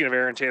 Speaking of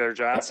Aaron Taylor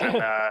Johnson,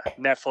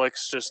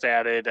 Netflix just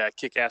added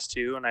Kick-Ass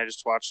 2, and I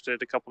just watched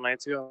it a couple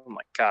nights ago. I'm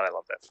like, God, I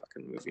love that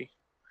fucking movie.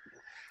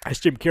 That's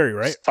Jim Carrey,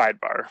 right?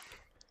 Sidebar.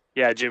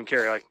 Yeah, Jim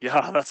Carrey. Like,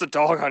 yeah, that's a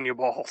dog on your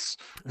balls.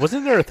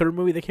 Wasn't there a third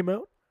movie that came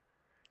out?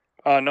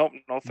 Nope,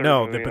 no third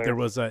movie. But there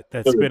was that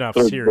spin-off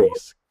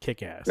series,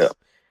 Kick-Ass.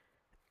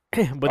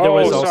 Yeah. But there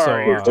was also...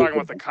 sorry, you're talking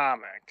about the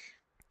comic.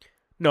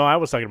 No, I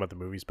was talking about the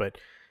movies, but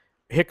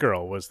Hit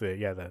Girl was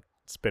the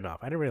spin-off.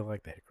 I didn't really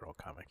like the Hit Girl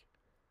comic.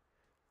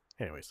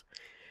 Anyways.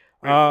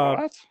 Wait,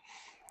 what?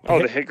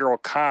 The Hit Girl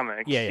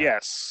comic. Yeah.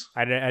 Yes.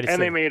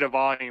 They made a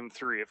volume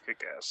 3 of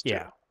Kick-Ass.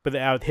 Yeah, but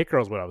Hit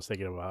Girl is what I was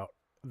thinking about.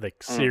 The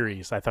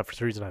series. I thought for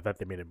some reason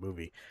they made a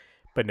movie.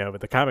 But no, but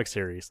the comic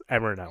series, I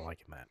remember not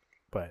liking that.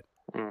 But,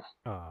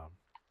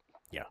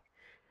 yeah.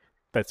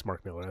 That's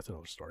Mark Miller. That's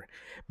another story.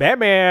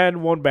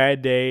 Batman, One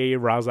Bad Day,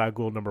 Ra's al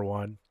Ghul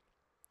 #1.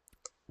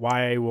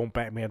 Why won't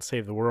Batman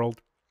save the world?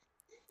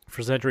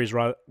 For centuries,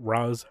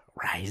 Ra's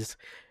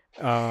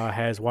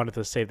has wanted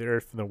to save the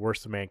Earth from the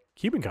worst of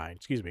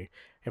humankind,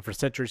 and for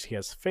centuries he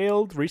has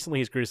failed. Recently,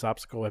 his greatest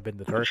obstacle had been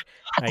the Dark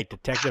Knight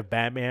detective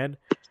Batman.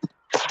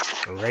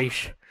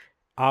 Ra's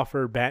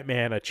offered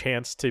Batman a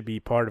chance to be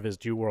part of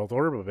his new world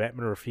order, but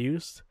Batman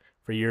refused.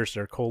 For years,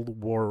 their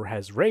Cold War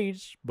has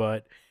raged,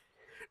 but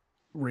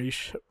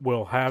Ra's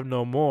will have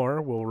no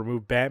more, will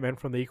remove Batman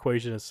from the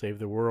equation and save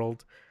the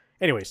world.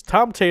 Anyways,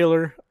 Tom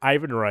Taylor,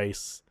 Ivan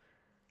Rice.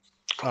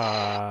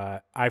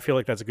 I feel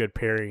like that's a good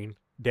pairing.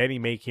 Danny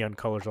Mackey on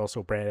colors,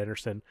 also Brad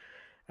Anderson.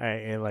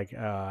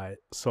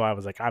 So I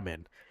was like, I'm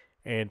in.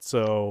 And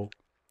so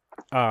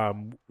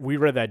we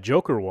read that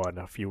Joker one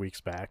a few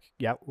weeks back.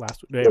 Yeah, a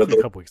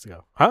couple weeks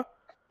ago. Huh?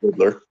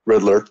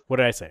 Riddler. What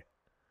did I say?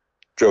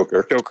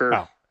 Joker.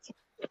 Oh.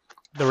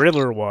 The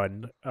Riddler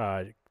one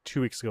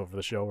 2 weeks ago for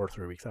the show, or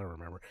 3 weeks, I don't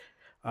remember.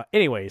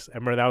 Anyways, I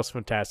remember that was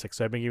fantastic,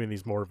 so I've been giving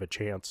these more of a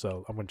chance,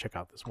 so I'm going to check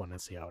out this one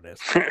and see how it is.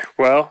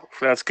 Well,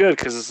 that's good,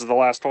 because this is the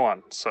last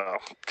one, so...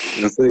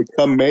 If they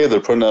come May, they're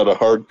putting out a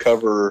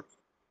hardcover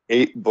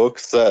 8-book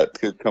set.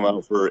 Could come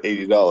out for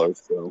 $80,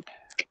 so...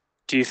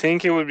 Do you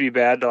think it would be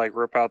bad to, like,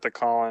 rip out the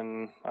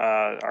Colin,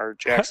 or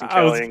Jackson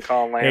Kelly and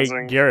Colin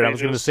Lansing? Hey, Garrett, I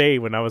was going to say,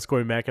 when I was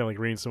going back and, like,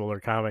 reading some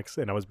older comics,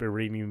 and I was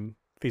reading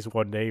these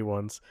one-day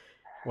ones,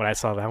 when I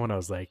saw that one, I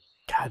was like,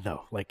 God,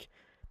 though, like...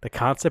 The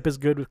concept is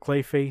good with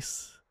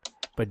Clayface,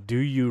 but do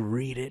you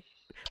read it?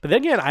 But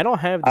then again, I don't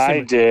have the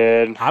same... I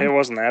did. It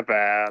wasn't that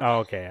bad. Oh,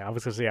 okay. I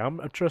was going to say, I'm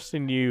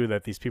trusting you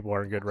that these people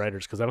aren't good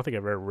writers, because I don't think I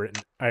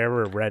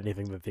ever read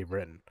anything that they've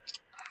written.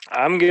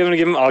 I'll give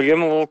them a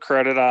little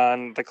credit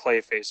on the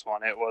Clayface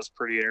one. It was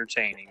pretty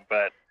entertaining,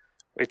 but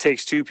it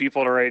takes two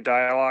people to write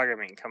dialogue. I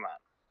mean, come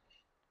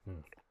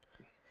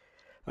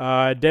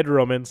on. Dead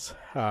Romans,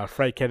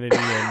 Fred Kennedy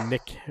and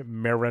Nick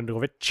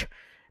Marendovich.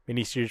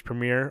 Miniseries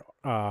premiere,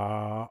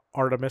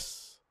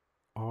 Arminus,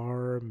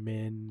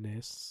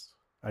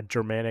 a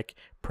Germanic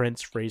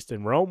prince raised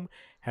in Rome,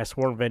 has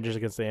sworn vengeance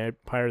against the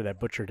empire that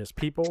butchered his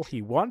people.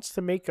 He wants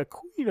to make a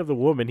queen of the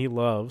woman he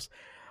loves,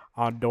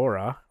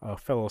 Andorra, a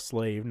fellow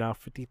slave. Now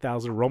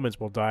 50,000 Romans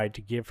will die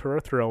to give her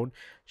a throne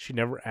she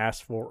never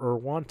asked for or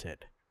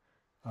wanted.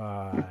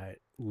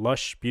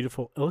 Lush,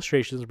 beautiful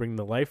illustrations bring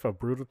the life of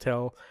brutal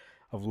tale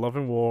of love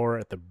and war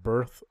at the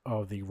birth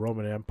of the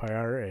Roman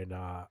Empire, and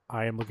I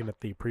am looking at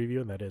the preview,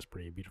 and that is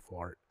pretty beautiful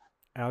art.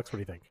 Alex, what do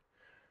you think?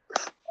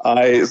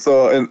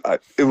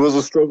 It was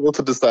a struggle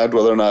to decide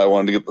whether or not I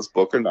wanted to get this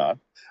book or not,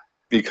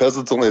 because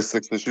it's only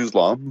 6 issues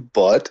long,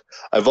 but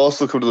I've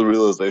also come to the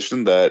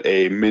realization that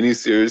a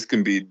miniseries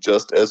can be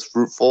just as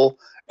fruitful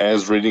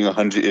as reading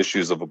 100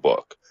 issues of a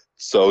book.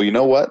 So you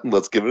know what?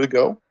 Let's give it a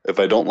go. If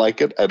I don't like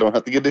it, I don't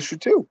have to get issue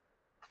 2.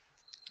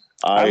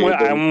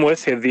 I'm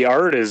with you. The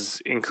art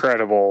is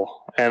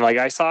incredible. And like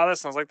I saw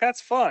this and I was like,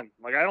 that's fun.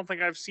 Like I don't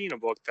think I've seen a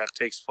book that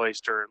takes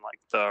place during like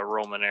the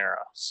Roman era.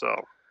 So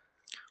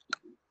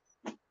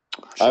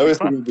I always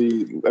think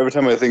of every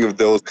time I think of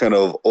those kind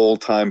of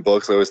old time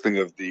books, I always think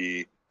of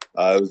it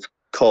was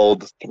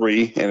called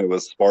Three, and it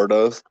was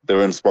Sparta. They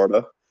were in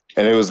Sparta,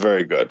 and it was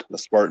very good. The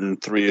Spartan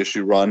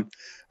 3-issue run,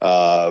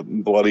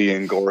 bloody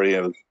and gory.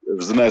 And it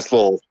was a nice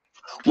little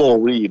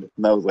read,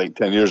 and that was like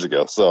 10 years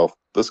ago. So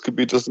this could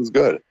be just as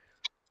good.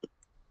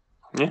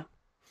 Yeah.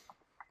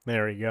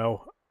 There we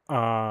go.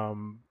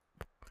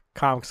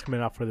 Comics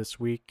coming out for this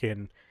week,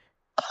 and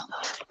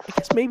I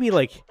guess maybe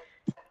like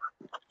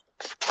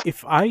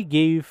if I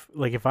gave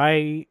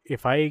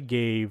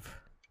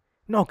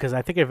no, because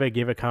I think if I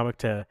gave a comic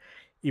to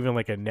even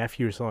like a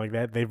nephew or something like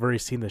that, they've already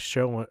seen the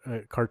show,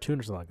 cartoon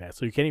or something like that,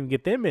 so you can't even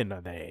get them in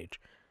at that age.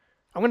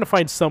 I'm gonna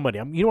find somebody.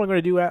 You know what I'm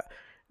gonna do?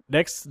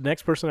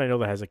 Next person I know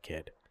that has a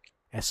kid.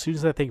 As soon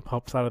as that thing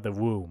pops out of the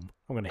womb,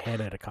 I'm gonna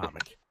hand it a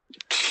comic.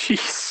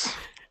 Jeez.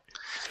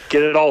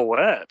 Get it all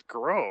wet.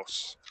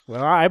 Gross.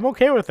 Well, I'm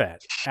okay with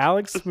that.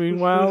 Alex,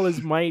 meanwhile,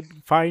 might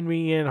find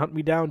me and hunt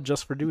me down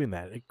just for doing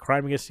that. A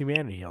crime against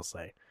humanity, he'll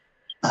say.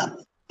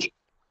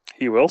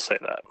 He will say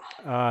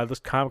that. This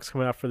comic's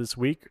coming out for this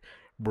week.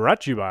 Brought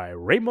to you by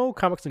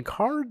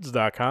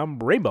RainbowComicsAndCards.com.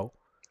 Rainbow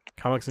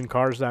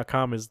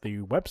ComicsAndCards.com is the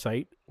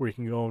website where you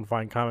can go and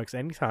find comics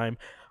anytime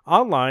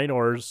online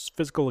or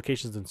physical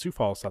locations in Sioux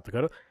Falls, South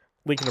Dakota.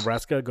 Lincoln,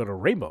 Nebraska. Go to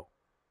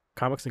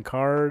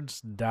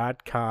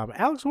RainbowComicsAndCards.com.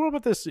 Alex, what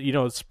about this?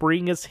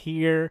 Spring is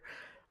here.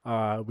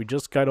 We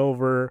just got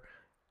over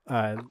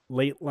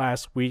late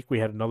last week. We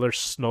had another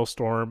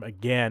snowstorm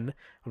again.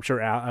 I'm sure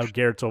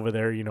Garrett's over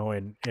there,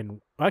 and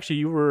actually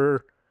you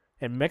were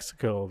in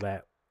Mexico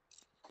that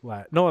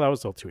was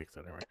still 2 weeks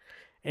ago. Right?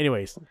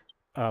 Anyways,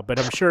 but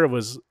I'm sure it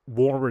was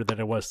warmer than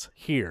it was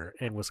here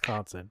in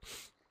Wisconsin.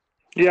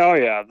 Yeah, oh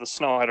yeah, the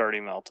snow had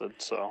already melted.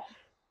 So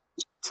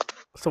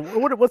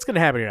what's going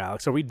to happen here,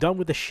 Alex? Are we done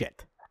with the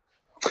shit?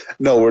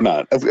 No, we're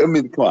not. I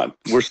mean, come on.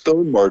 We're still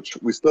in March.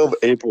 We still have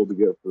April to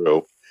get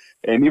through.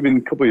 And even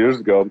a couple of years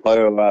ago,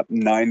 probably about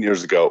 9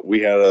 years ago,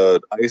 we had an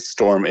ice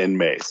storm in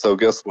May. So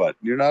guess what?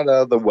 You're not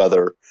out of the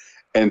weather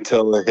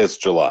until it hits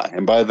July.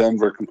 And by then,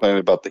 we're complaining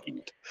about the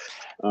heat.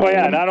 Well,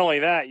 yeah, not only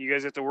that, you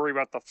guys have to worry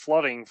about the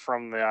flooding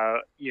from the,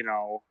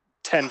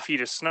 10 feet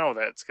of snow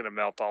that's going to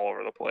melt all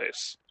over the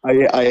place.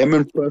 I am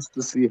impressed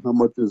to see how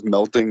much is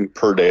melting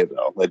per day,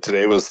 though. Like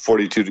today was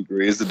 42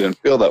 degrees. It didn't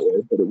feel that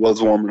way, but it was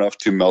warm enough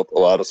to melt a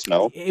lot of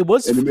snow. It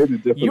was. And it made a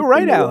difference. You're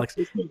right, Alex.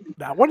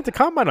 I wanted to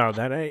comment on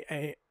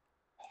that.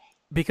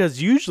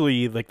 Because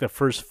usually, like the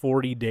first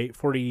 40 to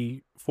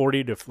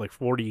like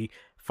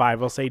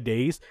 45, I'll say,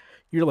 days,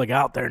 you're like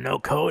out there, no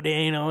coat,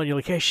 and you're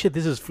like, hey, shit,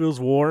 feels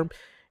warm.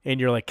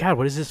 And you're like, God,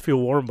 what does this feel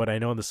warm? But I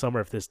know in the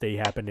summer, if this day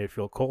happened, it'd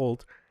feel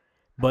cold.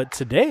 But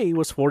today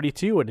was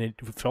 42, and it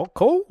felt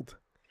cold.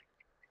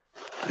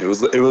 It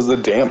was a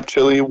damp,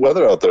 chilly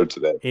weather out there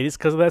today. It is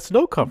because of that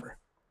snow cover.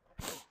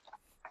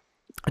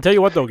 I tell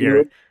you what, though,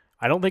 Garrett,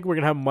 I don't think we're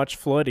gonna have much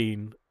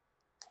flooding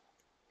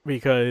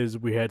because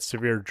we had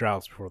severe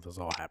droughts before this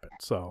all happened.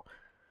 So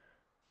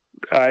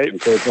I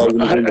don't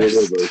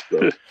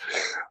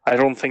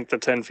think the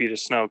 10 feet of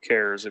snow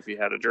cares if you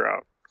had a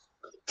drought.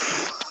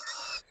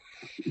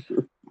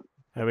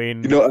 I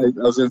mean, I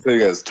was going to tell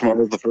you guys,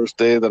 tomorrow's the first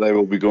day that I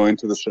will be going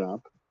to the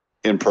shop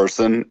in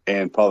person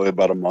in probably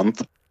about a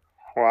month.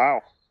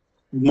 Wow.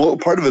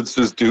 Part of it's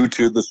just due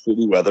to the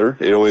shitty weather.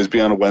 It'd always be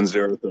on a Wednesday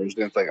or a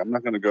Thursday. It's like, I'm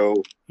not going to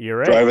go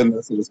driving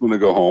this. I'm just going to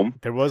go home.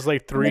 There was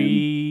like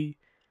 3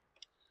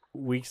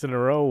 weeks in a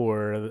row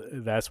where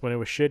that's when it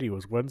was shitty. It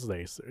was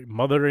Wednesdays.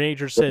 Mother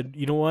Nature said,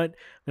 you know what? I'm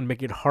going to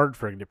make it hard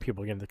for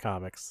people to get into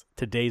comics.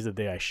 Today's the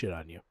day I shit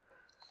on you.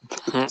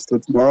 So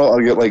tomorrow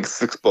I'll get like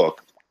 6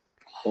 books.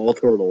 All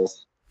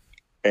turtles.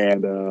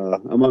 And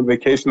I'm on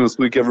vacation this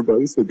week,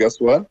 everybody. So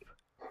guess what?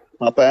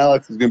 Papa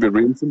Alex is going to be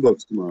reading some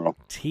books tomorrow.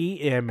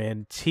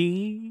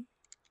 TMNT.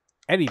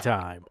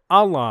 Anytime.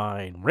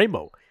 Online.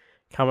 Rainbow.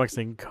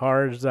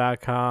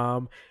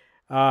 ComicsAndCards.com.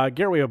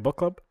 Garrett, we have a book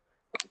club.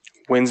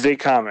 Wednesday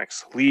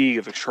Comics, League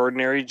of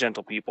Extraordinary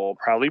Gentle People,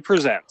 proudly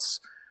presents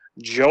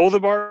Joe the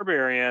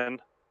Barbarian.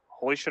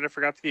 Holy shit, I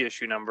forgot the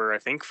issue number. I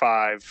think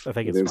 5. I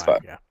think it's 5,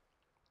 yeah.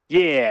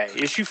 Yeah,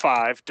 issue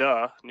 5.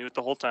 Duh. Knew it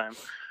the whole time.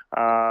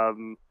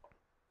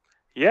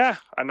 Yeah,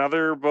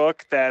 another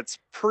book that's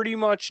pretty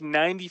much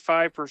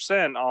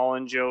 95% all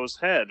in Joe's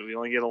head. We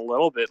only get a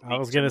little bit. I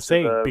was going to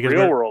say, the because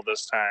real world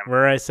this time.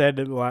 Where I said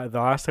the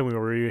last time we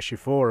were reading issue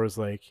 4, it was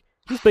like,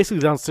 he's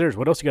basically downstairs.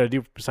 What else you got to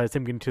do besides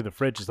him getting to the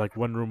fridge? Is like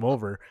one room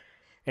over.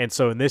 And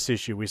so in this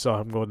issue, we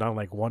saw him go down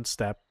like one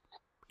step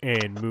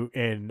and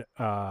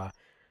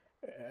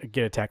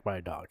get attacked by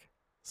a dog.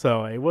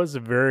 So it was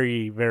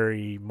very,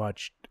 very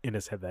much in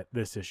his head,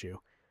 this issue.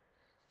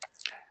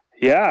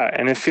 Yeah,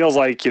 and it feels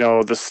like,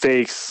 the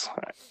stakes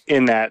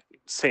in that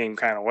same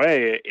kind of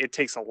way, it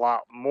takes a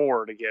lot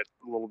more to get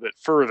a little bit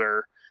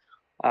further.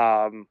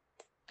 I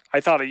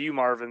thought of you,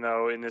 Marvin,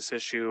 though, in this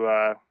issue.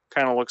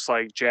 Kind of looks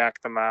like Jack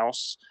the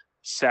Mouse.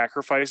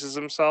 sacrifices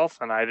himself,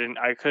 and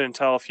I couldn't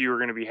tell if you were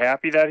going to be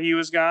happy that he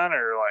was gone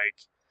or like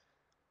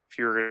if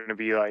you were going to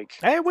be like,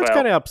 I was well,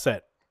 kind of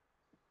upset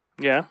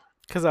yeah,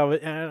 because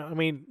I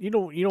mean, you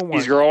don't want.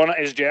 he's growing.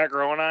 Is Jack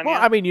growing on Well,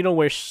 you? I mean, you don't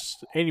wish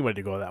anyone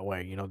to go that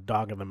way.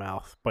 Dog in the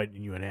mouth,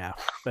 biting you in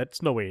half.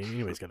 That's no way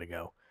anybody's gonna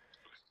go.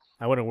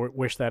 I wouldn't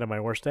wish that on my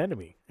worst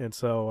enemy. And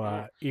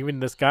so, even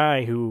this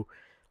guy who,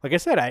 like I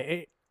said,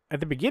 at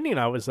the beginning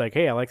I was like,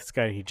 hey, I like this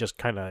guy. He just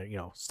kind of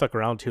stuck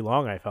around too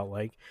long. I felt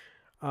like,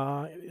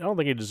 I don't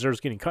think he deserves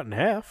getting cut in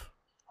half.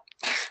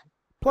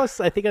 Plus,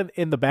 I think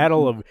in the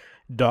battle of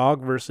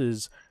dog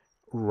versus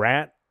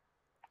rat,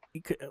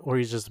 or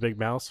he's just a big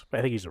mouse.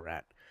 I think he's a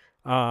rat.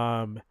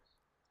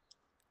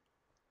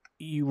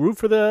 You root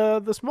for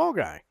the small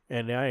guy,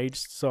 and I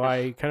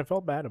kind of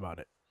felt bad about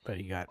it that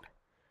he got.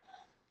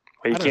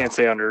 Well, you can't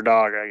say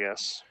underdog, I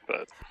guess,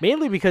 but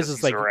mainly because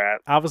it's like a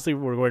rat. Obviously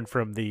we're going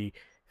from the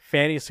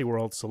fantasy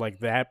world, so like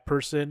that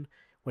person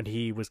when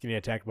he was getting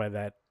attacked by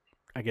that,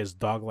 I guess,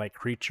 dog-like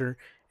creature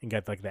and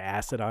got like the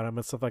acid on him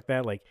and stuff like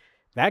that. Like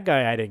that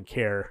guy, I didn't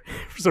care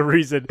for some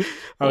reason.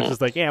 I was just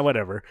like, yeah,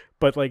 whatever.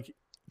 But like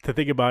to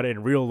think about it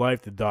in real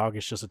life, the dog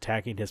is just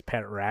attacking his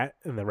pet rat,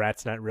 and the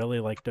rat's not really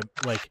like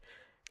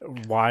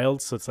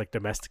wild, so it's like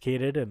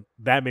domesticated, and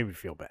that made me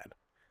feel bad.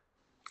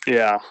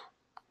 Yeah,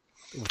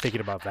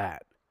 thinking about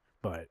that.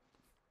 But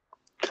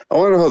I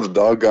wonder how the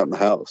dog got in the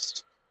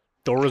house.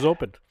 Door was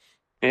open.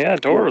 Yeah,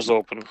 door was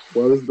open.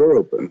 Why was the door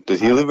open?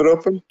 Did he leave it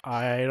open?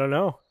 I don't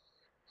know.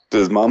 Did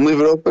his mom leave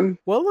it open?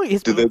 Well, look,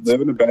 do they live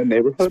in a bad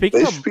neighborhood?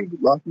 They should be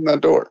locking that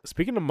door.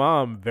 Speaking of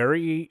mom,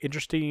 very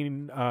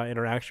interesting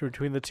interaction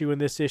between the two in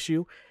this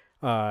issue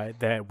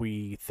that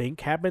we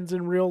think happens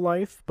in real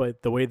life,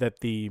 but the way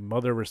that the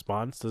mother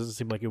responds doesn't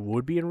seem like it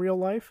would be in real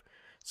life.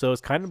 So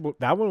it's kind of,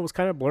 that one was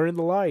kind of blurring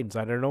the lines.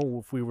 I don't know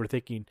if we were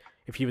thinking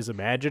if he was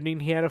imagining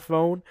he had a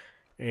phone,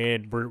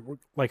 and we're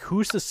like,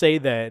 who's to say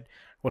that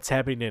what's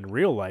happening in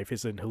real life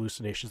isn't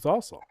hallucinations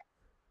also?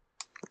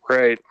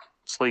 Right.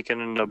 It's leaking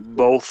into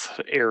both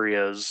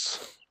areas.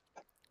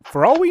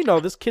 For all we know,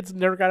 this kid's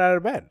never got out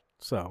of bed.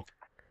 So,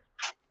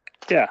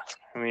 yeah,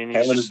 I mean,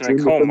 he's just in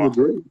a coma.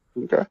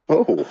 Okay.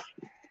 Oh,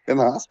 in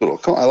the hospital.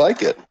 Come on, I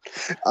like it.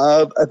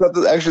 I thought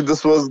that actually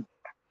this was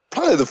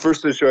probably the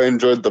first issue I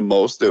enjoyed the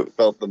most. It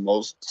felt the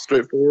most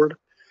straightforward,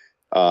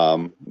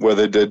 where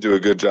they did do a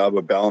good job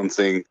of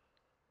balancing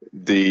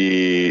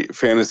the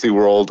fantasy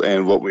world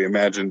and what we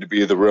imagined to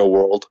be the real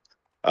world,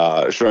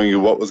 showing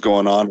you what was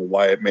going on and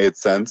why it made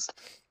sense.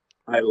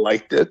 I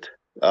liked it.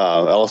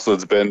 Also,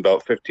 it's been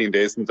about 15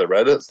 days since I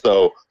read it,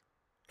 so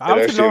I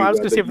was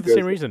going to say it for the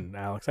same reason,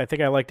 Alex. I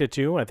think I liked it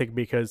too. I think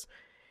because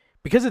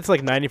it's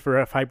like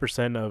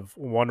 95% of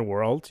one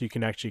world, you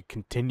can actually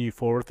continue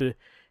forward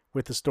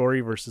with the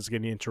story versus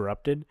getting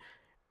interrupted.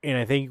 And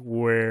I think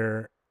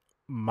where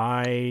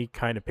my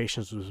kind of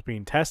patience was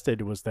being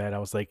tested was that I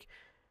was like,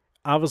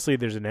 obviously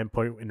there's an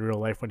endpoint in real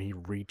life when he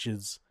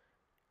reaches,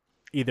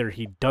 either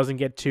he doesn't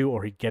get to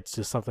or he gets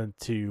to something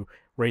to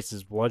raise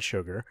his blood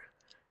sugar.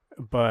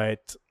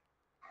 But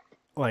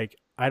like,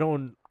 I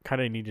don't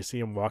kind of need to see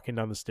him walking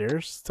down the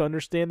stairs to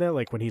understand that.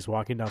 Like when he's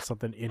walking down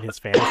something in his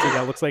fantasy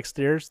that looks like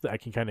stairs, that I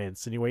can kind of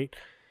insinuate,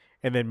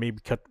 and then maybe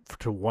cut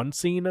to one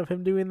scene of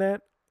him doing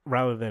that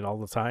rather than all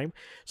the time.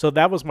 So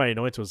that was my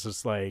annoyance, was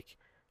just like,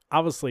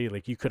 obviously,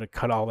 like, you could have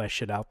cut all that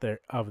shit out there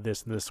of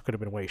this, and this could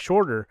have been way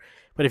shorter.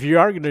 But if you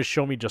are going to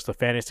show me just a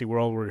fantasy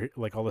world where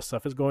like all this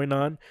stuff is going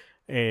on,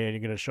 and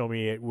you're going to show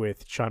me it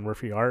with Sean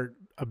Murphy art,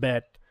 I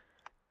bet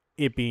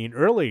it being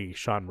early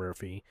Sean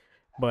Murphy,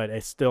 but I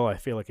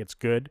feel like it's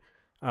good.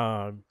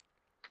 But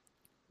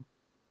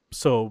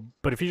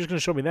if you're just going to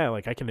show me that,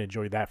 like, I can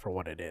enjoy that for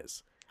what it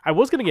is. I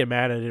was going to get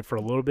mad at it for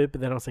a little bit,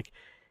 but then I was like,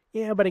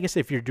 yeah, but I guess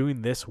if you're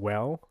doing this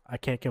well, I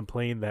can't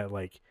complain that,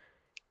 like,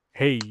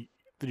 hey,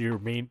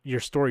 your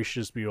story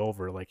should just be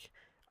over. Like,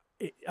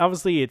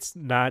 obviously it's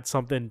not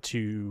something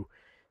to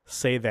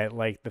say that,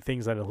 like, the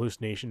things that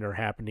hallucination are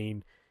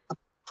happening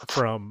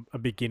from a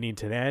beginning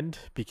to an end,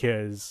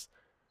 because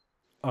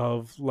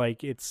of,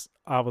 like, it's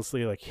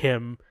obviously like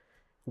him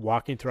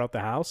walking throughout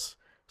the house.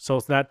 So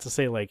it's not to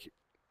say like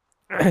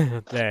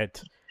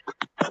that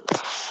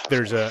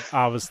there's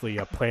obviously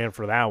a plan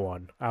for that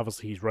one.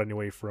 Obviously he's running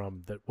away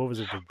from the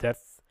Dead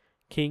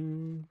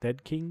King,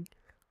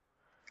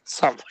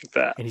 something like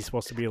that, and he's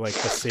supposed to be like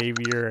the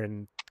savior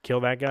and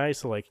kill that guy.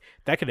 So like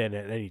that could end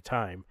at any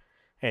time,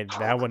 and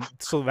that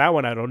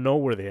one I don't know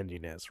where the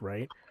ending is,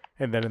 right?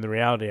 And then in the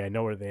reality I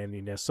know where the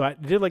ending is. So I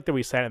did like that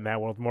we sat in that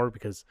world more,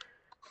 because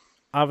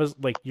obviously,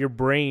 like, your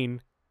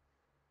brain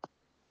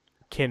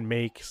can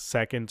make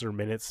seconds or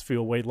minutes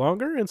feel way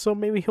longer, and so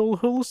maybe he'll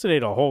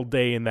hallucinate a whole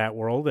day in that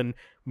world and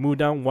move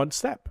down one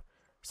step.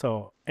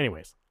 So,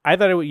 anyways, I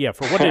thought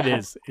for what it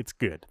is, it's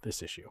good,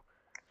 this issue.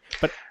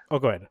 But,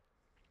 go ahead.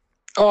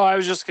 Oh, I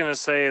was just gonna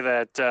say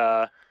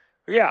that,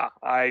 yeah,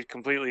 I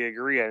completely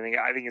agree. I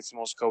think it's the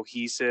most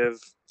cohesive,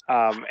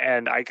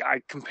 and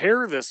I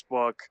compare this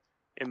book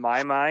in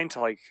my mind to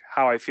like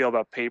how I feel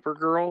about Paper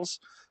Girls,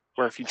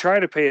 where if you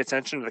try to pay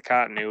attention to the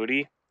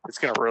continuity, it's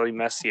gonna really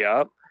mess you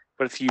up.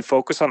 but if you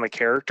focus on the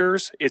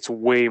characters, it's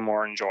way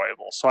more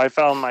enjoyable. So I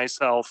found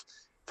myself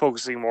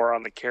focusing more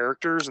on the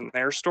characters and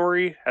their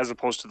story as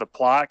opposed to the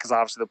plot, because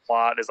obviously the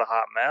plot is a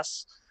hot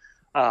mess.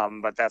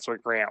 But that's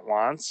what Grant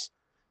wants.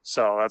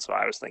 So that's what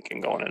I was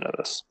thinking going into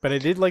this. But I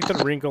did like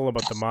the wrinkle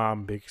about the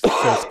mom because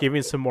it's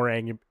giving some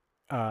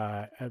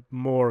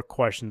more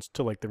questions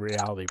to like the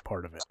reality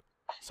part of it.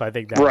 So I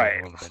think that was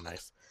a little bit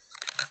nice.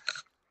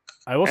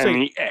 I will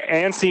say,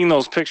 and seeing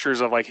those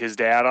pictures of like his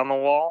dad on the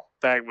wall,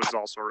 that was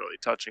also really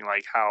touching.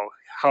 Like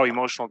how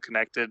emotional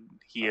connected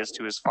he is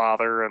to his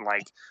father, and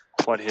like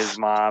what his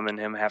mom and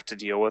him have to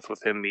deal with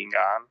him being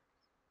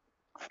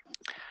gone.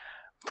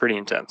 Pretty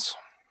intense.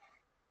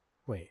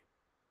 Wait.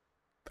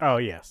 Oh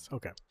yes.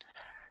 Okay.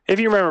 If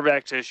you remember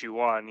back to issue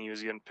 1, he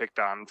was getting picked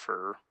on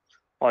for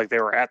like they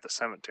were at the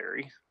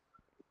cemetery.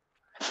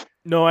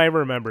 No, I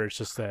remember. It's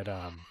just that.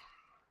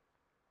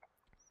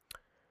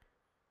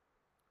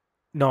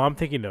 No, I'm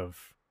thinking of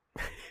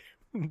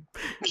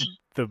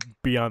the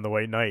Beyond the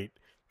White Knight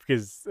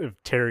because of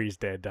Terry's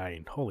dad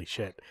dying. Holy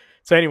shit.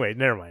 So anyway,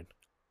 never mind.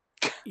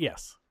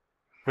 Yes.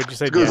 Would you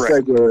say Good yes?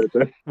 segue right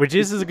there. Which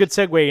is a good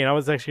segue, and I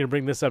was actually going to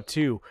bring this up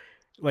too.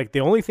 Like, the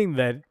only thing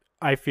that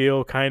I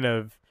feel kind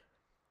of,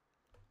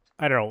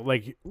 I don't know,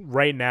 like,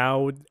 right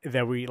now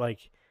that we,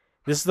 like,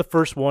 this is the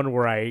first one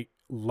where I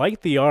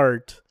like the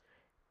art,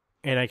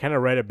 and I kind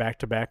of read it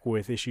back-to-back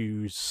with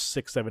issues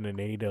 6, 7, and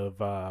 8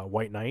 of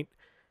White Knight.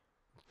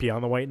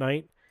 Beyond the White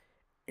Knight,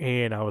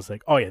 and I was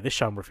like, oh yeah, this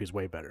Sean Murphy is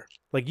way better.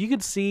 Like, you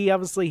could see,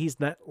 obviously, he's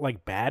not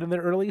like bad in the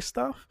early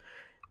stuff,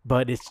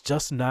 but it's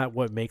just not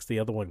what makes the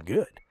other one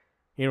good.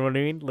 You know what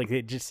I mean? Like,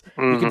 it just,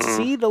 you can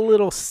see the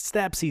little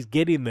steps he's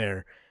getting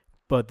there,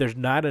 but there's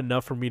not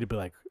enough for me to be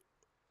like,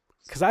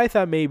 because I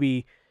thought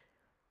maybe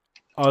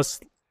us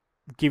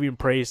giving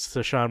praise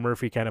to Sean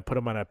Murphy kind of put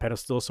him on a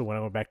pedestal, so when I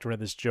went back to read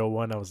this Joe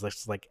one, I was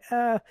just like,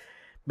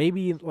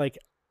 maybe, like,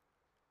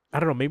 I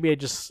don't know, maybe I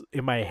just,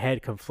 in my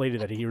head, conflated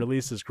that he really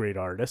is this great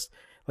artist.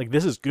 Like,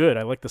 this is good.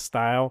 I like the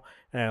style,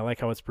 and I like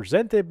how it's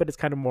presented, but it's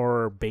kind of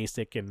more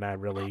basic and not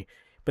really.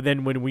 But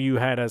then when you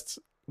had us,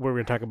 we're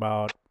going to talk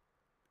about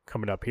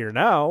coming up here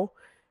now,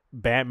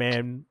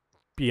 Batman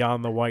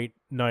Beyond the White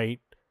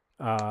Knight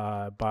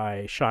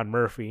by Sean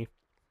Murphy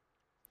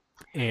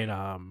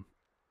and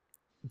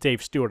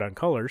Dave Stewart on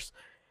colors.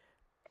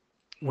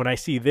 When I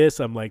see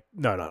this, I'm like,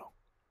 no.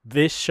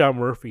 This Sean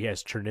Murphy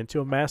has turned into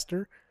a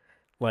master.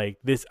 Like,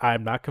 this,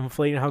 I'm not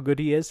conflating how good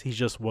he is. He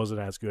just wasn't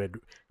as good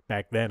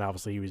back then.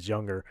 Obviously, he was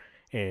younger,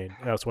 and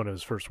that was one of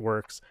his first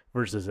works,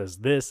 versus as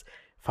this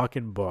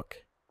fucking book.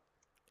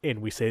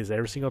 And we say this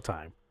every single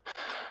time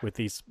with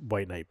these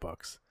White Knight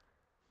books.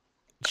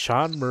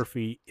 Sean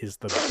Murphy is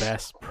the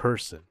best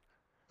person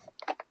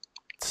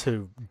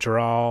to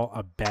draw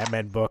a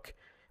Batman book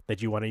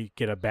that you want to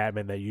get a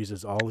Batman that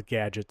uses all the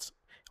gadgets,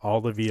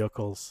 all the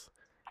vehicles.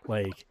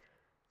 Like,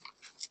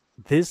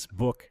 this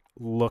book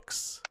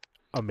looks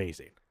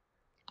amazing.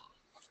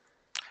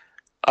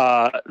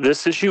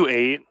 This issue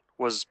 8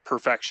 was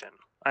perfection.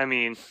 I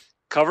mean,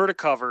 cover to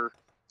cover,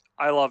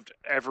 I loved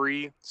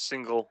every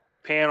single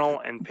panel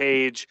and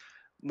page,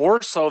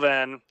 more so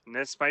than, and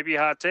this might be a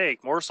hot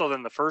take, more so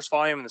than the first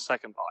volume and the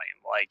second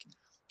volume. Like,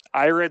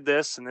 I read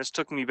this, and this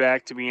took me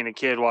back to being a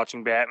kid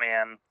watching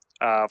Batman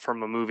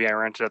from a movie I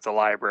rented at the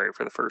library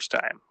for the first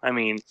time. I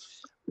mean,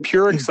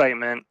 pure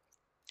excitement,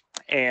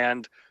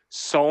 and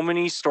so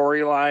many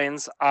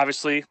storylines.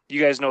 Obviously, you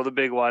guys know the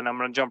big one. I'm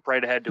going to jump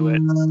right ahead to it.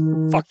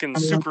 Fucking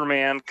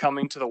Superman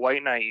coming to the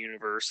White Knight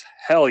universe.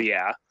 Hell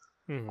yeah.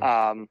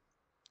 Mm-hmm.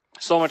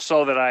 So much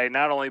so that I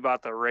not only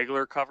bought the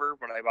regular cover,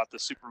 but I bought the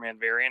Superman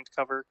variant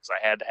cover because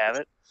I had to have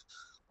it.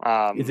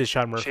 Is it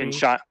Sean Murphy?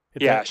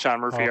 Sean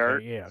Murphy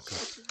art. Yeah.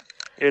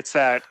 It's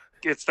that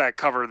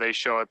cover they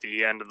show at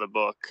the end of the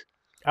book.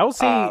 I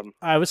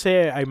would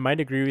say I might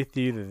agree with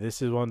you that this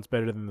one's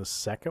better than the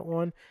second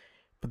one.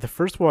 But the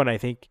first one, I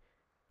think...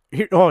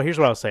 here's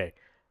what I'll say.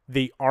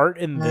 The art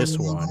in this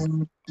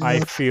one, I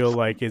feel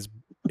like, is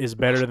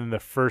better than the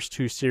first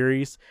two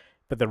series,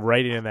 but the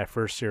writing in that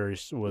first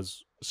series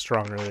was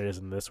stronger than it is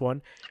in this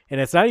one.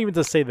 And it's not even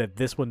to say that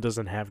this one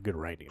doesn't have good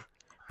writing,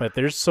 but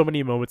there's so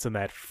many moments in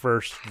that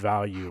first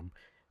volume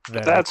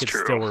that I can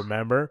still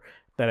remember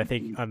that I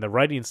think on the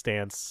writing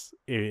stance,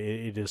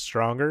 it is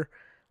stronger.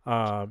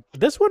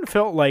 This one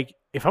felt like,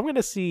 if I'm going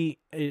to see,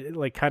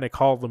 like, kind of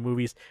call the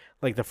movies,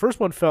 like, the first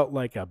one felt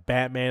like a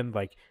Batman,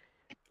 like,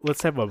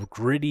 let's have a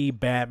gritty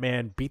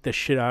Batman beat the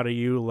shit out of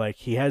you. Like,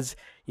 he has,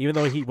 even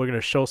though we're going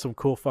to show some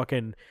cool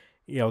fucking,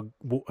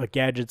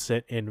 gadgets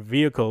and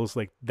vehicles,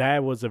 like,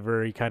 that was a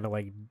very kind of,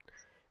 like,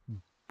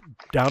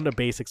 down to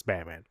basics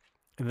Batman.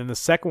 And then the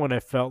second one I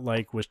felt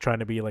like was trying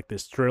to be like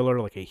this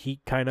thriller, like a Heat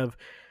kind of,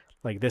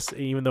 like this,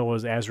 even though it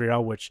was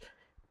Azrael, which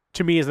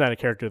to me is not a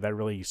character that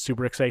really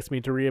super excites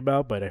me to read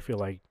about, but I feel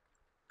like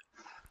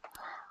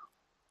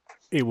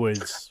it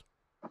was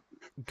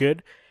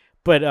good.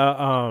 But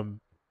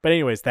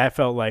anyways, that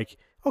felt like,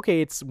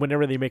 okay, it's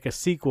whenever they make a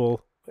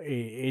sequel,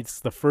 it's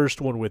the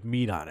first one with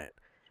meat on it,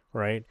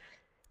 right?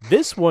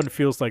 This one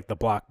feels like the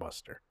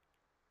blockbuster.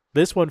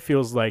 This one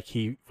feels like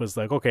he was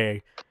like,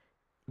 okay,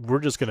 we're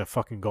just gonna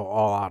fucking go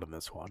all out on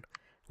this one.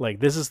 Like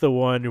this is the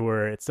one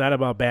where it's not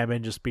about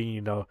Batman just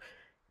being,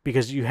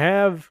 because you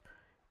have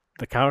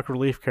the comic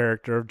relief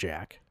character of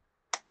Jack,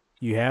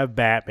 you have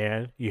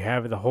Batman, you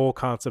have the whole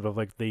concept of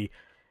like the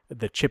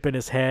chip in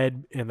his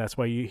head, and that's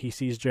why he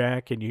sees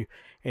Jack, and you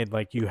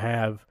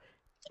have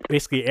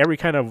basically every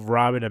kind of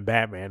Robin and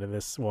Batman in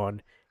this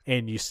one,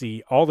 and you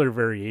see all their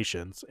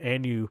variations,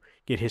 and you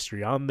get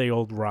history on the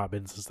old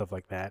Robins and stuff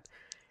like that.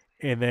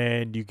 And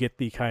then you get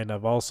the kind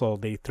of also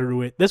they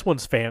threw it. This one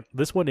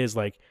is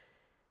like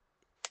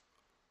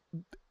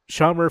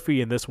Sean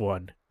Murphy in this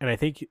one, and I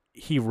think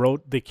he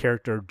wrote the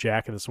character of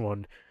Jack in this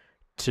one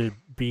to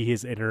be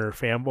his inner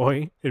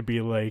fanboy and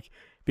be like,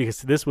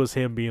 because this was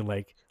him being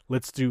like,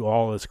 let's do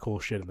all this cool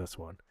shit in this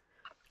one.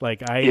 Like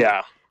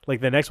the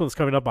next one's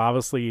coming up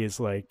obviously is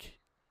like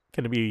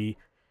going to be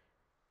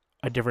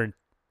a different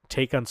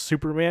take on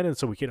Superman, and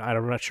so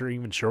I'm not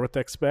even sure what to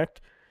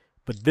expect.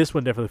 But this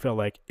one definitely felt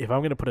like if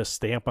I'm going to put a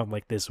stamp on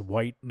like this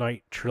White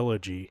Knight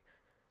trilogy,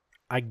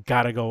 I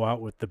gotta go out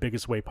with the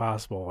biggest way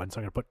possible, and so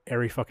I'm gonna put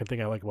every fucking thing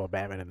I like about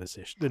Batman in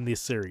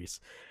this series,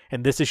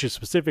 and this issue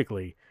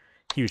specifically.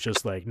 He was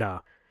just like, nah,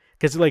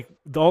 because like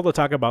all the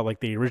talk about like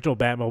the original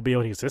Batmobile,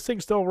 and he's this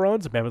thing still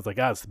runs, and Batman's like,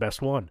 it's the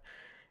best one,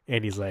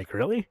 and he's like,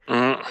 really?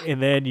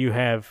 And then you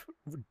have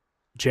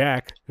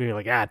Jack, who you're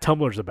like,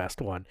 Tumblr's the best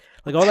one,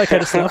 like all that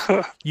kind of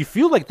stuff. You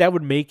feel like that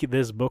would make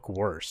this book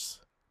worse,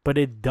 but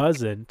it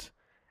doesn't,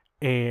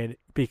 and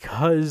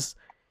because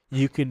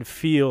you can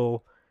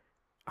feel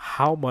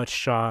how much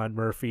Sean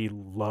Murphy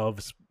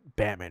loves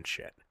Batman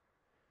shit.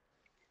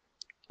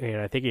 And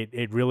I think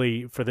it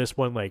really, for this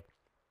one, like,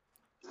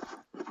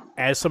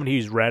 as somebody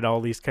who's read all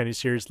these kind of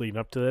series leading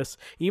up to this,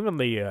 even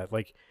the,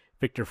 like,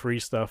 Victor Free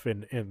stuff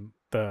and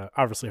the,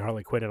 obviously,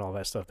 Harley Quinn and all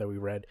that stuff that we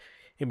read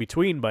in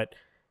between, but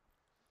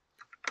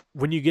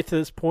when you get to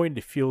this point,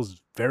 it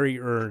feels very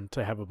earned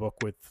to have a book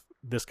with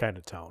this kind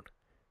of tone.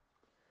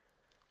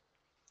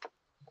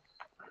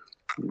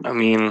 I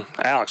mean,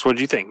 Alex, what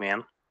do you think,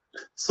 man?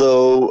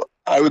 So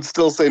I would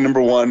still say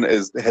number one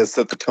has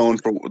set the tone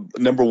for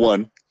number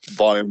one,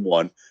 volume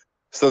one,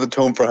 set the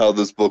tone for how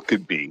this book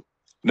could be.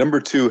 Number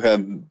two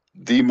had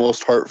the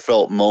most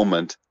heartfelt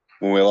moment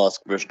when we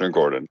lost Commissioner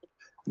Gordon.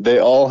 They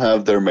all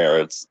have their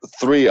merits.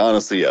 Three,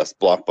 honestly, yes,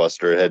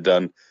 Blockbuster had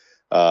done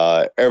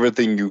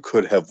everything you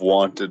could have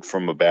wanted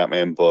from a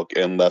Batman book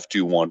and left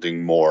you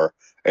wanting more.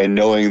 And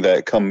knowing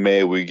that come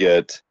May we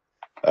get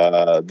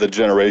the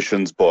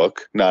Generations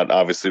book, not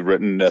obviously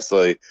written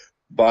necessarily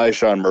by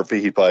Sean Murphy.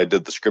 He probably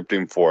did the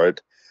scripting for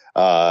it.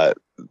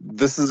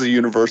 This is a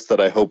universe that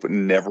I hope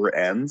never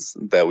ends,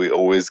 that we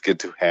always get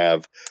to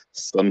have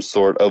some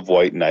sort of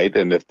White Knight.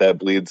 And if that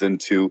bleeds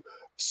into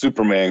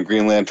Superman,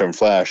 Green Lantern,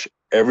 Flash,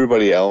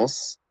 everybody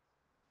else,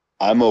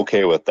 I'm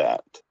okay with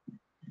that.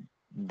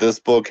 This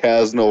book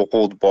has no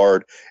hold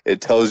barred.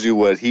 It tells you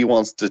what he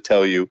wants to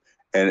tell you,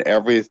 and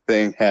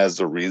everything has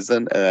a reason.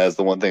 And that's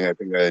the one thing I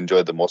think I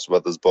enjoyed the most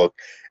about this book,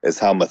 is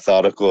how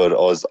methodical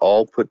it is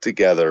all put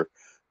together,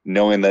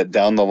 knowing that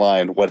down the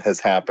line what has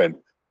happened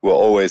will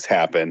always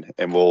happen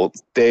and will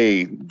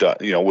stay done.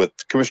 You know, with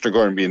Commissioner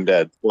Gordon being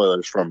dead,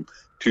 spoilers from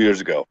 2 years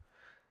ago,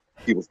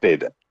 he will stay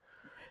dead.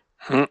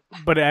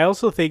 But I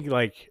also think,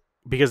 like,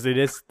 because they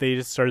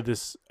just started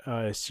this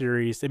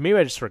series, and maybe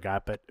I just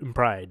forgot, but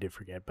probably I did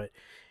forget, but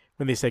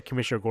when they said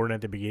Commissioner Gordon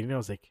at the beginning, I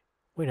was like,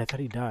 wait, I thought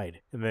he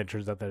died. And then it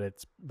turns out that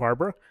it's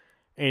Barbara.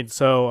 And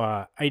so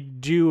I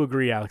do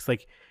agree, Alex.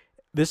 Like,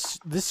 this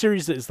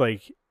series is,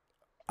 like,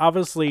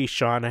 obviously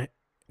Sean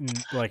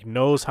like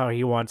knows how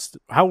he wants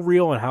how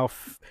real and how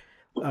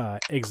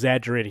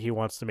exaggerated he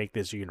wants to make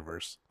this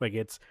universe. Like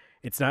it's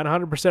not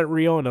 100%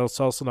 real, and it's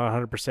also not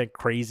 100%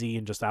 crazy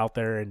and just out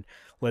there and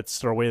let's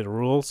throw away the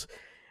rules.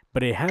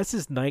 But it has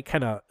this nice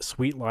kind of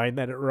sweet line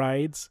that it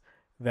rides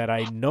that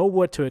I know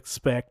what to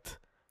expect,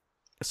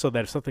 so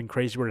that if something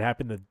crazy were to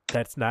happen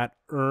that's not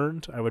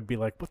earned, I would be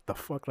like, what the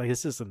fuck? Like,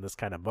 this isn't this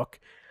kind of book.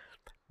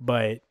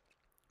 But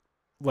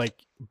when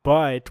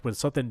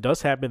something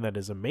does happen that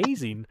is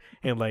amazing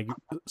and like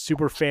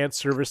super fan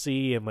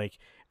servicey and like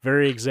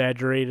very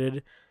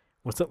exaggerated,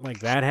 when something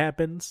like that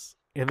happens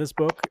in this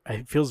book,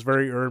 it feels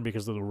very earned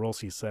because of the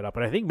rules he set up.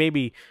 And I think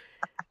maybe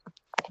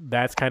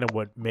that's kind of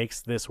what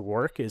makes this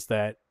work, is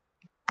that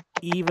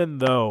even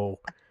though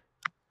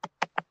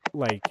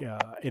like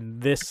in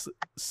this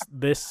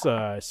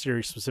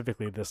series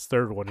specifically, this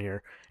third one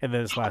here, and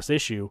then this last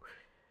issue,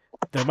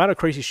 the amount of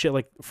crazy shit,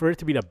 like for it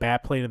to be the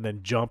bat plane and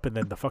then jump and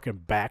then the fucking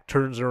back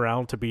turns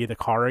around to be the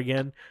car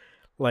again,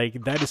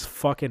 like that is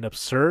fucking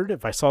absurd.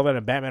 If I saw that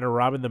in Batman or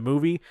Robin the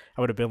movie,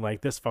 I would have been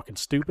like, this fucking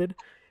stupid.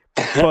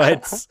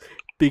 But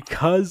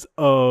because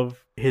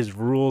of his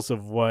rules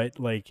of what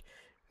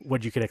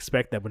you can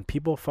expect, that when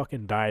people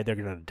fucking die, they're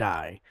gonna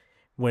die.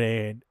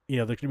 When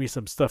there's gonna be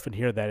some stuff in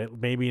here that it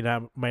maybe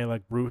not might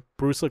like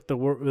Bruce look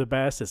the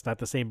best. It's not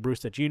the same Bruce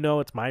that you know.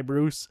 It's my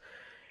Bruce.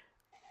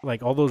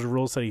 Like all those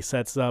rules that he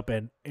sets up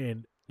and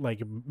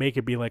like make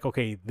it be like,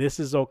 okay, this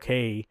is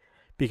okay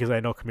because I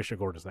know Commissioner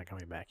Gordon's not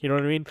coming back. You know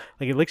what I mean?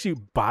 Like it lets you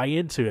buy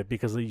into it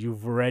because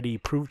you've already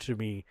proved to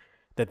me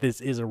that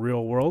this is a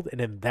real world,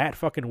 and in that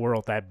fucking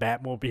world, that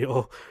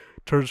Batmobile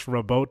turns from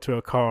a boat to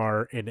a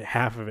car, and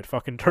half of it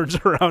fucking turns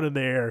around in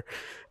the air.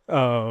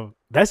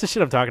 That's the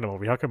shit I'm talking about.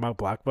 We're talking about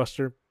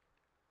Blockbuster,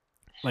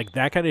 like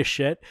that kind of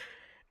shit.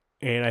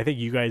 And I think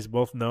you guys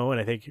both know,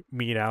 and I think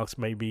me and Alex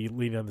might be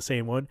leaning on the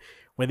same one.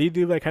 When they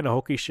do that kind of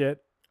hokey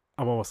shit,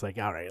 I'm almost like,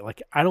 all right,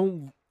 like I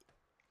don't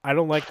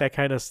like that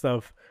kind of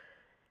stuff,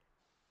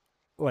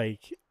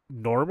 like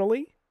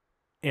normally,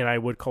 and I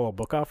would call a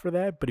book out for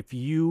that. But if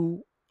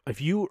you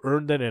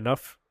earned it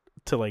enough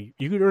to like,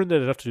 you could earn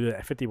that enough to do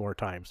that 50 more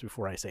times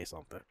before I say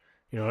something.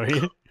 You know what I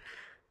mean?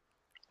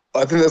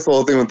 I think that's the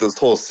whole thing with this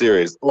whole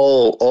series,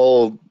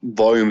 all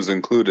volumes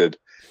included.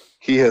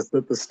 He has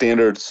set the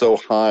standard so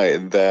high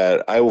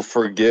that I will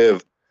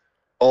forgive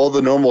all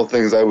the normal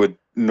things I would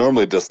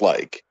normally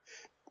dislike.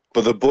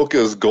 But the book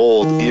is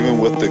gold, even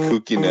with the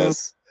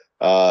kookiness.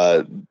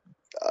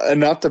 And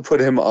not to put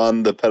him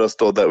on the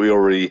pedestal that we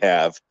already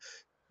have,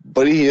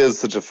 but he is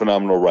such a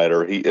phenomenal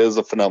writer. He is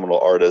a phenomenal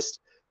artist.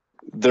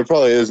 There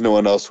probably is no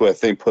one else who I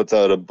think puts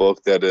out a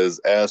book that is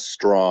as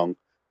strong,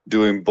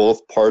 doing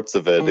both parts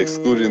of it,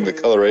 excluding the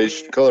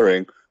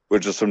coloring,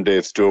 which is from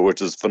Dave Stewart,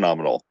 which is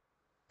phenomenal.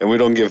 And we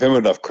don't give him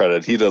enough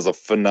credit. He does a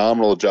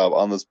phenomenal job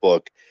on this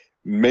book,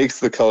 makes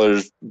the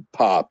colors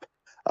pop.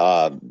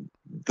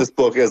 This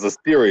book as a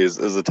series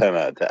is a 10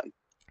 out of 10.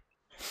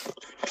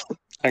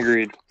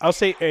 Agreed. I'll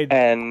say,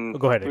 And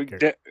go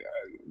ahead.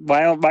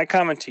 My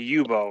comment to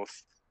you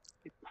both: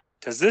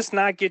 does this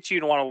not get you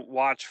to want to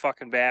watch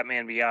fucking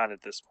Batman Beyond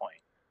at this point?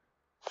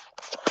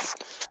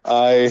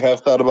 I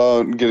have thought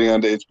about getting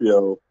onto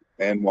HBO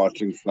and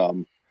watching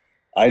some.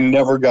 I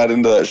never got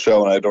into that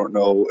show, and I don't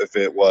know if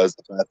it was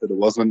the fact that it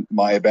wasn't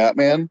my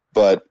Batman,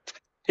 but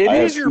it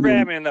is your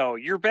Batman, though.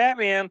 Your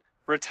Batman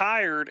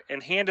retired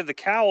and handed the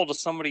cowl to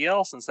somebody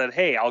else and said,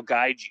 "Hey, I'll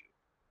guide you."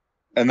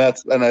 And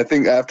I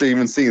think after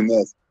even seeing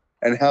this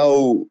and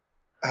how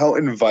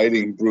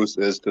inviting Bruce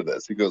is to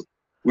this, he goes,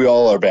 "We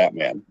all are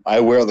Batman.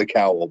 I wear the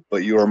cowl,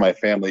 but you are my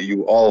family.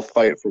 You all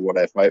fight for what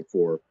I fight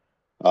for."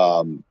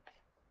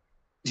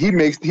 He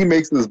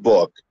makes this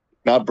book,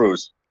 not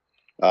Bruce.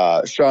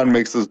 Sean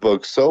makes this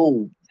book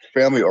so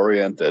family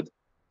oriented.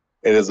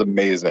 It is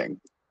amazing.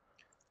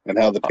 And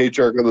how the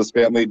patriarch of this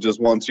family just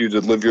wants you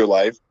to live your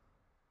life.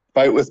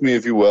 Fight with me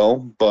if you will,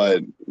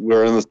 but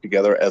we're in this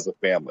together as a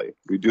family.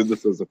 We do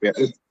this as a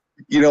family.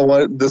 You know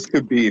what? This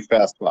could be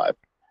Fast Five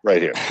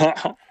right here.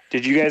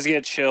 Did you guys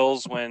get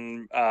chills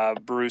when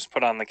Bruce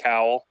put on the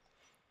cowl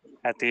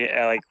at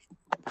the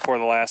before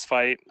the last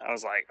fight? I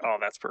was like, "Oh,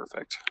 that's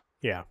perfect."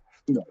 Yeah.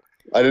 No,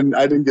 I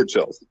didn't get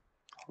chills.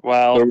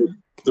 Well,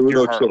 there were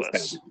no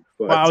heartless. chills.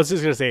 Well, I was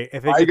just gonna say,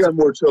 I got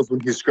more chills when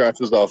he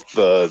scratches off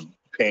the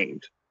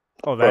paint.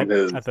 Oh, I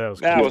thought that was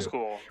cool. That was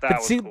cool.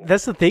 Cool.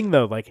 That's the thing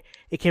though. Like,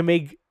 it can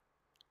make.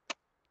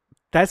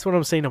 That's what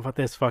I'm saying about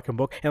this fucking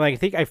book, and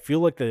like, I feel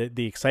like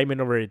the excitement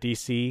over at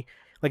DC.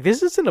 Like,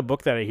 this isn't a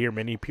book that I hear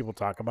many people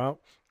talk about,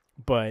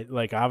 but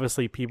like,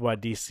 obviously, people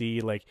at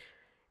DC, like,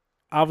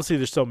 obviously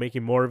they're still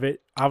making more of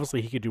it.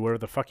 Obviously, he could do whatever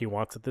the fuck he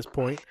wants at this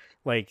point.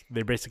 Like,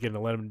 they're basically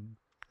gonna let him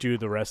do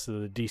the rest of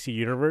the DC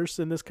universe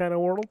in this kind of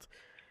world,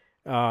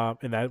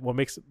 and that what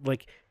makes it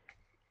like.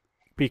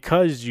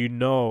 Because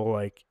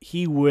like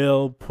he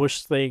will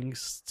push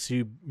things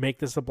to make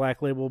this a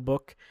Black Label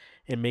book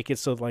and make it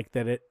so like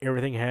that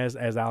everything has,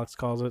 as Alex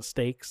calls it,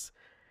 stakes,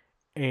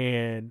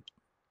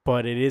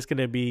 but it is going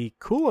to be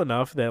cool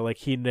enough that like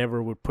he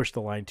never would push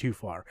the line too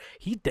far.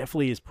 He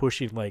definitely is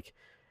pushing like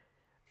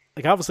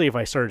obviously if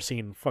I started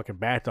seeing fucking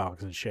bat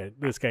dogs and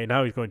shit, this guy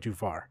now he's going too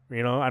far.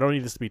 You know, I don't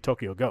need this to be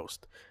Tokyo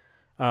Ghost,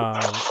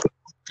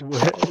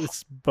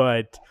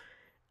 but.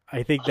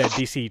 I think that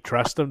DC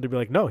trusts him to be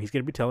like, no, he's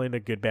going to be telling a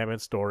good Batman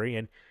story.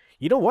 And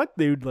you know what,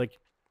 dude? Like,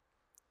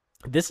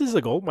 this is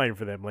a goldmine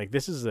for them. Like,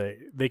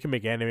 they can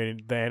make the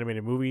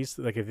animated movies.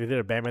 Like, if they did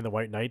a Batman the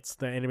White Knights,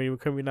 the animated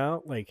coming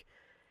out, like,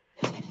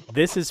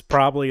 this is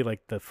probably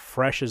like the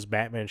freshest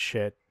Batman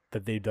shit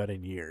that they've done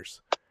in years.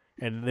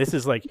 And this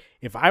is like,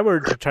 if I were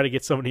to try to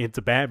get somebody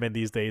into Batman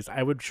these days,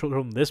 I would show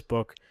them this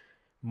book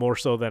more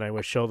so than I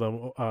would show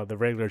them the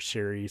regular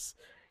series.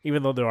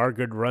 Even though there are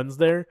good runs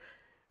there,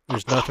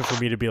 there's nothing for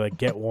me to be like,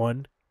 get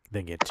one,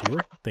 then get two,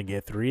 then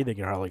get three, then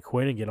get Harley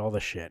Quinn and get all the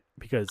shit.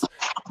 Because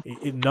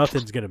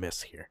nothing's going to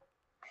miss here.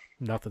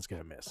 Nothing's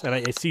going to miss. And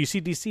I see you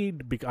see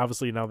DC,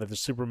 obviously now that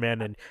there's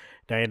Superman and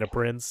Diana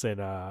Prince and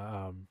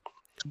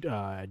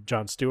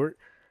Jon Stewart.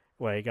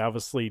 Like,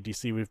 obviously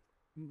DC, we've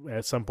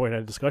at some point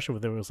had a discussion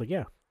with them. It was like,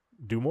 yeah,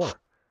 do more.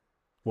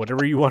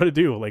 Whatever you want to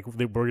do. Like,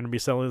 we're going to be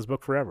selling this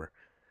book forever.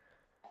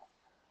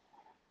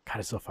 God,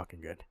 it's so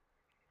fucking good.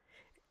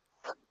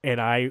 And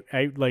I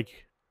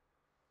like...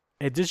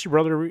 Did your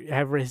brother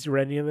has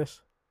read any of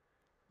this?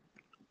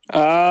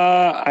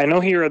 I know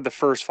he read the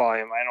first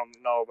volume. I don't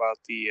know about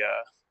the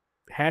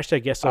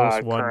hashtag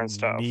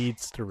SOS1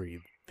 needs to read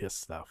this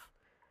stuff.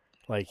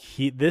 Like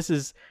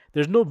there's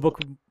no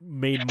book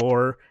made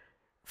more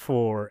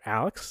for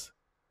Alex,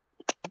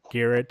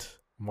 Garrett,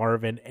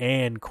 Marvin,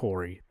 and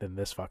Corey than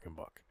this fucking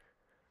book.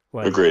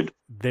 Like, agreed.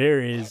 There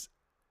is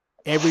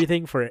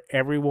everything for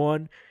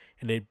everyone.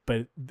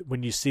 But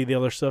when you see the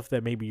other stuff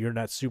that maybe you're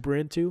not super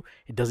into,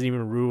 it doesn't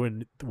even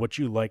ruin what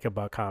you like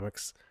about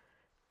comics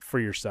for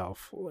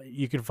yourself.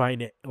 You can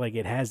find it, like,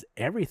 it has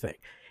everything.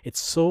 It's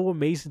so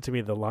amazing to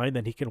me, the line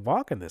that he can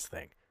walk in this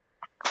thing.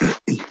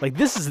 Like,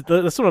 that's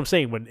what I'm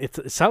saying. When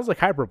it sounds like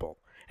hyperbole,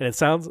 and it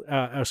sounds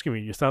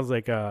it sounds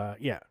like hyperbole,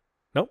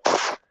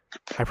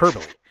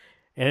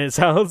 and it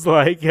sounds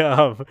like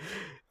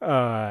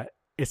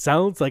it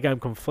sounds like I'm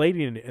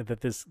conflating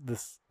that this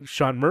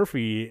Sean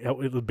Murphy,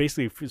 it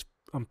basically,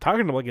 I'm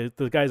talking to like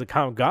the guy's a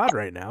comic god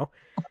right now.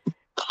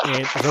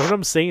 And that's what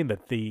I'm saying,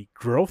 that the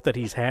growth that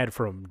he's had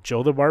from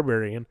Joe the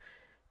Barbarian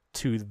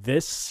to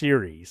this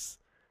series,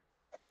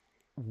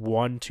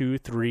 1, 2,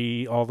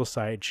 3, all the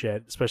side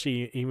shit,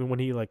 especially even when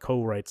he like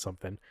co-writes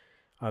something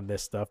on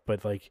this stuff.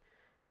 But like,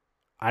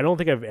 I don't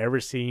think I've ever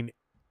seen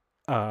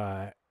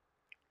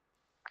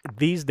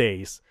these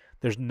days,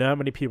 there's not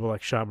many people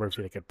like Sean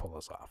Murphy that could pull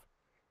this off.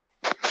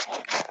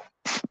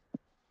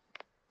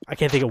 I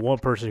can't think of one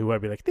person who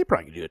I'd be like, they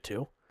probably could do it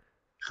too.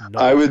 No.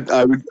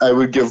 I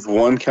would give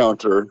one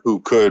counter who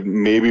could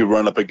maybe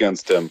run up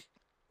against him,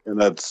 and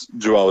that's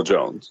Joel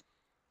Jones.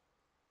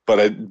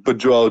 But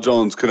Joel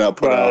Jones could not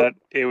put out.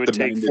 It would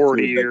take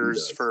 40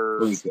 years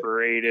for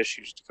 8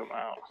 issues to come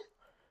out.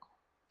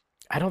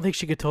 I don't think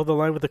she could toe the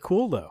line with the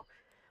cool though.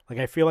 Like,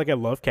 I feel like I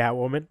love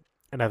Catwoman,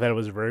 and I thought it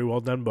was a very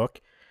well done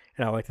book,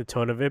 and I like the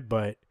tone of it.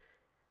 But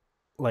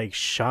like,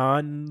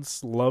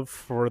 Sean's love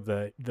for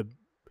the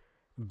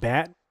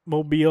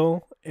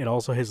Batmobile, and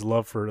also his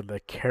love for the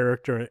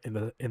character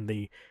in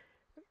the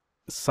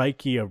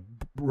psyche of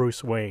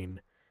Bruce Wayne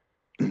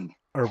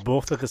are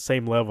both at the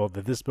same level,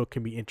 that this book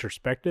can be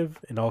introspective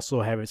and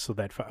also have it so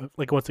that,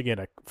 like, once again,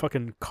 a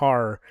fucking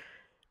car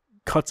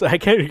cuts. I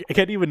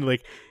can't even,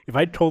 like, if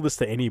I told this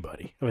to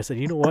anybody, if I said,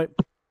 you know what,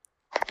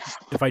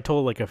 if I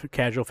told like a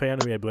casual fan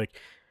of me, I'd be like,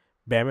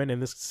 Batman in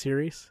this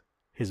series,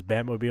 his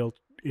Batmobile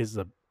is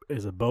a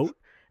boat,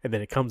 and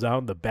then it comes out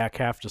and the back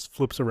half just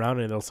flips around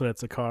and all of a sudden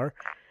it's a car.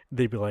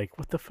 They'd be like,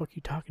 what the fuck are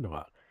you talking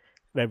about?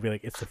 And I'd be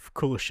like, it's the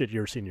coolest shit you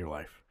ever seen in your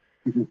life.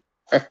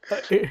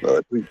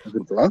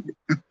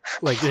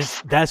 Like,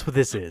 that's what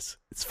this is.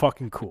 It's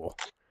fucking cool.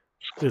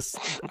 There's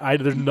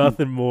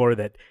nothing more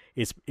that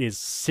is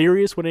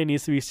serious when it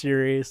needs to be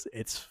serious.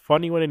 It's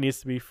funny when it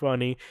needs to be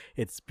funny.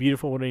 It's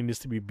beautiful when it needs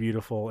to be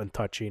beautiful and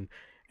touching.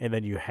 And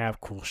then you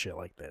have cool shit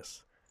like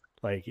this.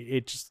 Like,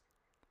 it just,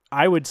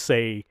 I would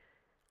say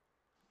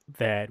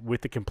that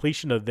with the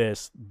completion of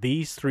this,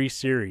 these 3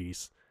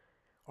 series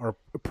are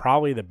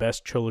probably the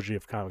best trilogy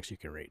of comics you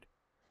can read.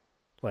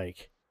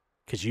 Like,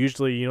 because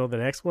usually, you know, the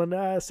next one,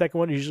 second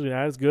one, usually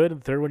not as good,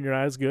 and the third one, you're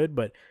not as good.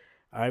 But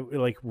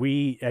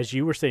as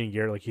you were saying,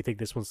 Garrett, like, you think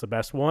this one's the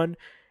best one,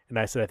 and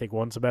I said I think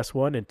 1's the best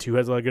one, and 2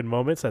 has a lot of good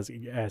moments,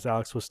 as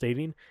Alex was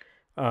stating.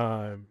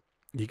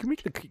 You can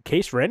make the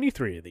case for any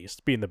 3 of these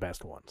being the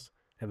best ones,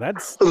 and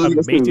that's an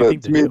amazing thing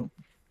to do.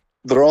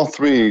 They're all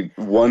 3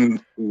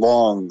 one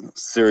long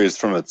series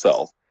from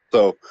itself.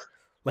 So,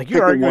 like,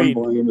 you're arguing,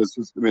 one volume is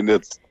just, I mean,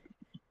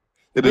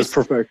 it is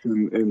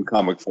perfection in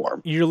comic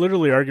form. You're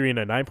literally arguing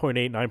a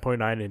 9.8,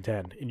 9.9, and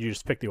 10, and you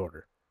just pick the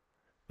order.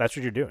 That's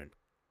what you're doing.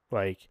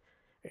 Like,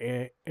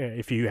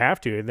 if you have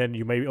to, and then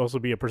you may also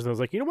be a person that's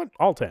like, you know what,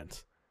 all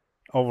 10s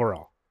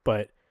overall.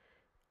 But,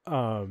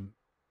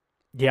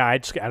 yeah, I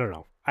don't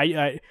know.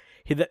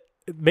 It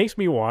makes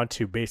me want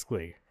to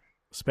basically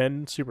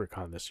spend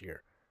SuperCon this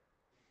year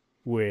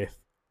with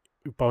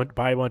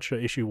buy a bunch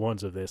of issue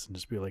 1s of this and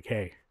just be like,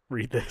 hey,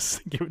 read this,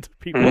 give it to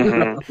people.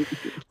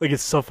 Like,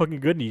 it's so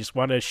fucking good, and you just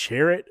want to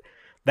share it.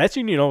 That's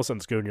when you know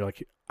something's good, and you're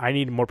like, I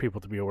need more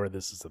people to be aware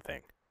this is a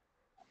thing.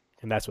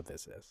 And that's what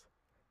this is.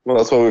 Well,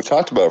 that's what we've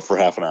talked about for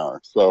half an hour.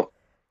 So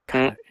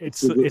God, it's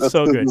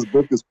so good.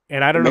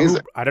 And I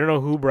don't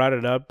know who brought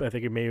it up. I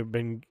think it may have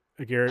been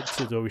Garrett,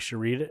 said that we should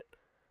read it.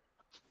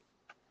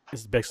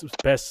 It's the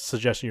best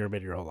suggestion you ever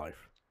made in your whole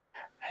life.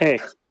 Hey,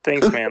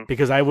 thanks, man.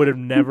 Because I would have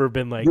never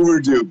been like, you were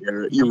due,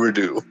 Garrett. You were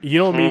due. You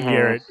know me,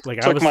 Garrett.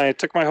 Like,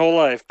 took my whole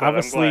life. But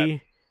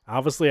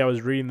obviously, I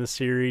was reading the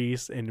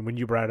series, and when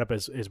you brought it up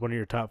as one of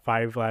your top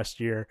 5 last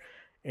year,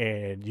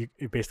 and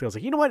I was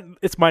like, you know what?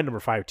 It's my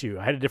number 5 too.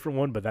 I had a different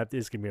one, but that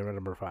is gonna be my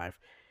number 5.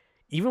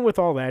 Even with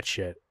all that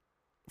shit,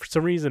 for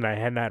some reason, I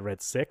had not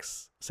read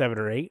 6, 7,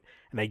 or 8,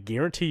 and I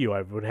guarantee you,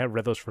 I would have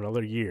read those for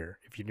another year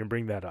if you didn't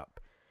bring that up.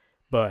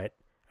 But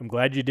I'm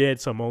glad you did.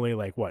 So I'm only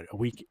like, what, a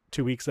week,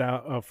 2 weeks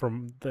out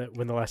from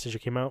when the last issue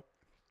came out.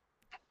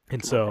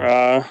 And so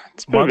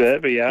it's been a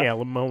bit, but yeah,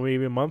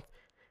 maybe a month.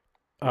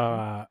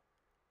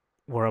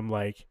 Where I'm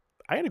like,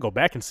 I got to go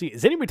back and see,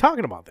 is anybody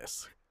talking about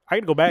this? I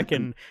got to go back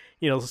and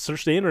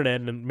search the internet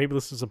and maybe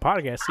listen to some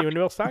podcasts, see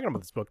anyone else talking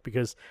about this book,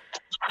 because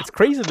it's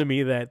crazy to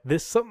me that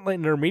something like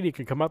intermediate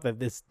can come out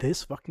that is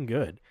this fucking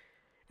good,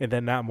 and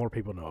then not more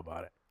people know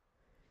about it.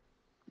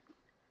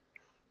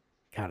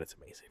 God, it's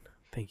amazing.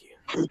 Thank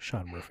you,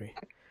 Sean Murphy.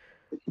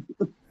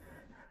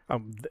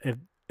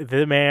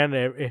 The man,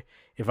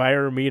 if I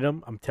ever meet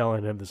him, I'm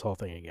telling him this whole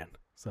thing again.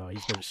 So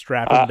he's going to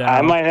strap him down.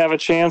 I might have a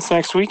chance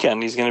next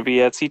weekend. He's going to be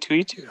at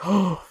C2E2.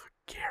 Oh,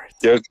 Garrett.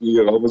 Yes,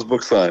 you get all those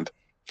books signed.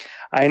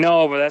 I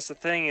know, but that's the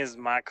thing is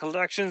my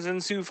collection's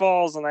in Sioux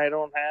Falls, and I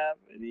don't have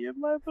any of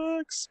my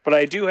books. But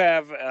I do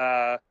have.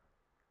 I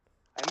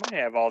might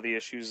have all the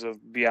issues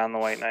of Beyond the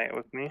White Knight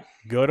with me.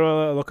 Go to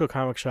a local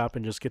comic shop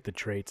and just get the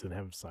traits and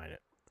have them sign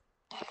it.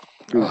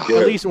 Dude,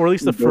 Or at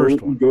least the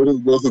first one. Go to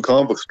the local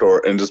comic book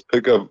store and just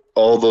pick up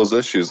all those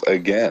issues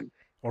again.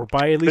 Or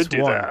buy at least Could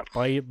do one. that.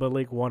 But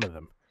like one of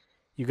them.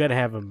 You got to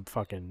have him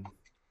fucking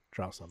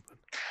draw something.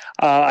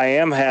 I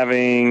am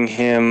having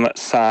him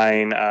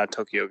sign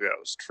Tokyo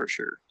Ghost for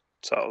sure.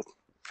 So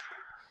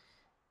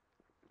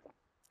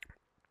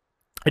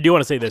I do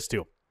want to say this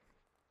too.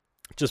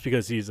 Just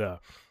because he's a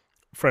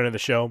friend of the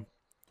show,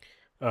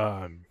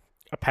 a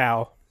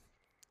pal,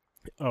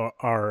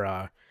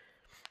 our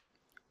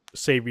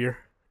savior,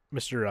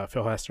 Mr.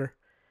 Phil Hester.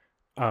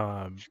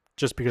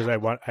 Just because I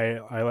want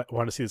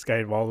to see this guy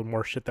involved in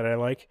more shit that I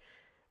like.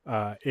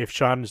 If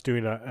Sean is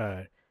doing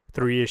a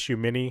 3-issue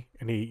mini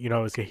and he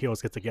always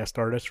gets a guest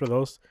artist for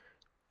those,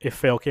 if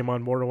Phil came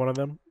on board to one of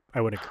them,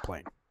 I wouldn't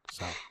complain.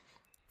 So,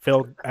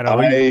 Phil, I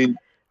don't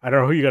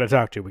know who you got to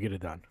talk to. We get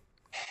it done.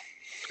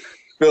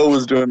 Phil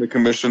was doing a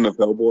commission of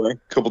Hellboy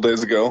a couple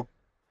days ago,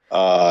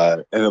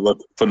 and it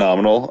looked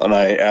phenomenal. And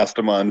I asked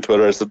him on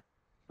Twitter. I said,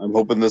 "I'm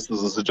hoping this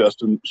is a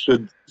suggestion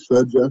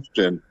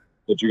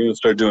that you're going to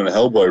start doing a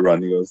Hellboy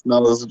run." He goes,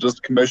 "No, this is just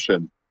a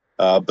commission,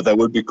 but that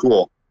would be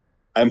cool."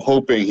 I'm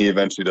hoping he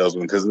eventually does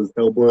one because this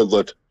Hellboy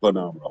looked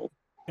phenomenal,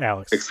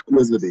 Alex,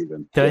 exquisite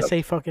even. did I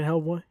say fucking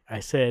Hellboy? I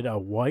said a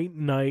White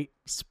Knight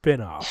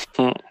spinoff.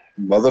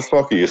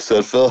 Motherfucker, you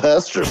said Phil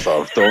Hester,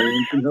 so I'm throwing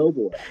in some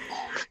Hellboy.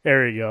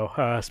 There you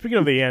go. Speaking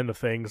of the end of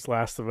things,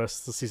 Last of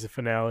Us, the season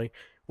finale.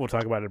 We'll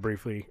talk about it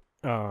briefly.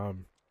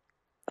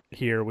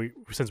 Here,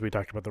 since we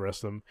talked about the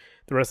rest of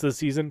the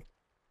season.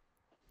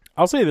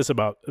 I'll say this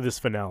about this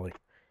finale.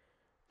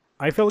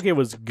 I felt like it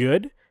was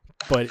good,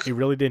 but it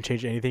really didn't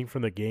change anything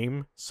from the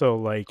game. So,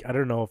 like, I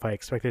don't know if I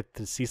expected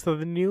to see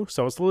something new.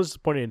 So I was a little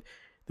disappointed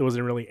there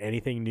wasn't really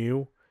anything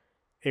new.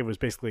 It was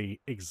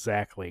basically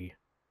exactly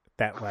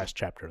that last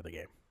chapter of the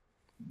game.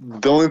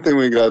 The only thing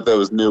we got that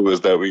was new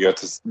was that we got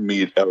to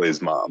meet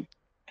Ellie's mom.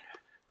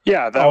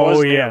 Yeah, that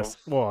was new. Yes.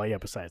 Well, yeah.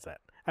 Besides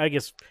that, I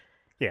guess.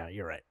 Yeah,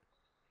 you're right.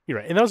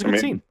 And that was a good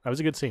scene. That was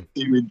a good scene.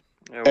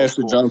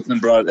 Ashley Johnson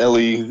brought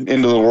Ellie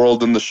into the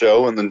world in the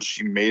show, and then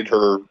she made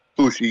her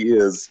who she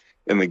is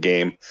in the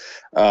game.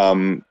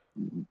 My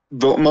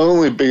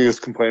only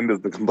biggest complaint is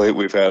the complaint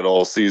we've had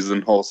all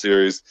season, whole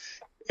series,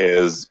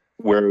 is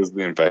where is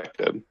the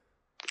infected?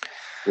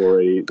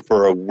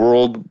 For a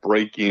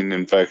world-breaking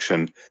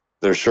infection,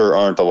 there sure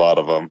aren't a lot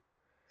of them.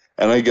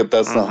 And I get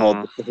that's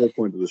not the whole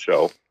point of the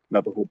show,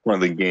 not the whole point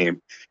of the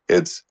game.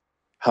 It's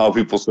how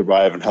people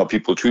survive and how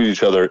people treat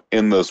each other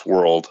in this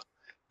world.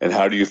 And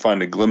how do you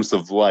find a glimpse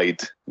of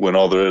light when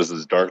all there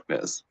is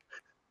darkness?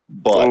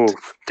 But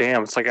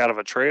damn, it's like out of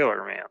a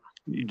trailer, man.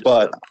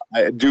 But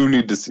I do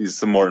need to see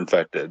some more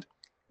infected,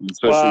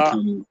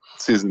 especially in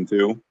season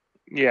 2.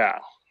 Yeah.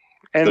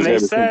 And they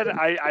said,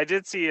 I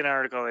did see an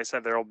article, they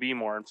said there will be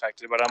more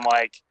infected, but I'm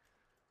like,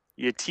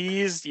 you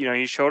teased,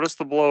 you showed us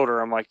the bloater.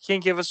 I'm like,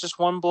 can't give us just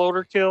one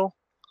bloater kill?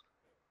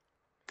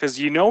 Because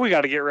we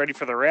got to get ready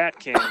for the Rat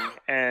King.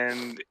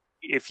 And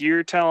if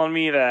you're telling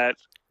me that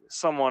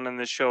someone in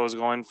this show is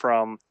going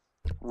from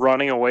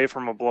running away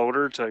from a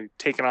bloater to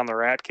taking on the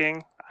Rat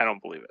King, I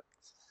don't believe it.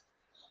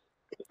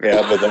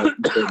 Yeah,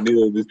 but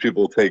neither of these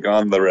people take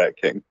on the Rat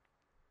King.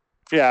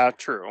 Yeah,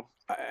 true.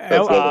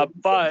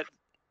 But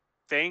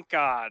thank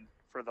God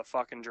for the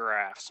fucking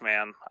giraffes,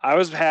 man. I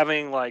was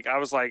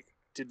like,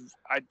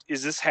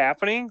 is this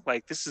happening?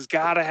 Like, this has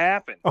got to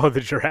happen. Oh,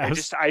 the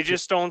giraffes. I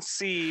just don't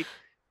see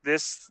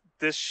this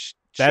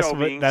show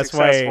being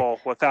successful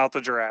without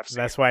the giraffes.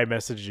 That's why I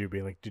messaged you,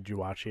 being like, "Did you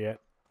watch it yet?"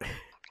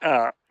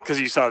 Because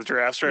you saw the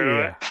giraffes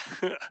right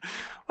away.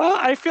 Well,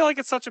 I feel like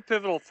it's such a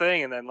pivotal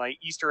thing, and then like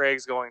Easter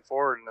eggs going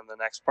forward, and then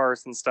the next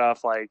parts and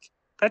stuff. Like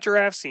that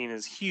giraffe scene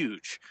is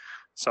huge.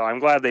 So I'm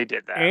glad they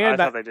did that. And I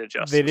thought they did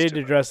justice. They did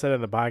address that in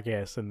the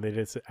podcast, and they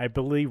did. I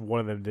believe one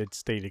of them did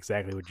state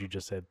exactly what you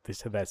just said. They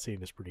said that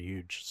scene is pretty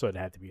huge, so it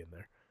had to be in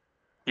there.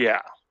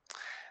 Yeah.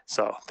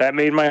 So that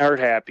made my heart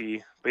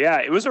happy. But yeah,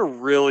 it was a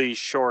really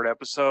short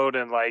episode,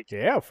 and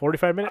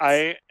 45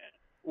 minutes.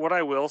 What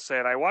I will say,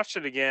 and I watched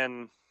it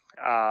again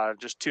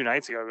just 2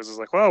 nights ago because I was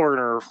like, well, we're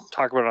gonna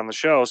talk about it on the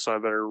show, so I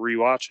better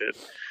rewatch it.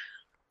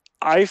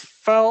 I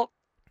felt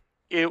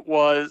it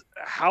was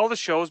how the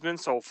show's been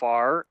so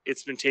far.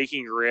 It's been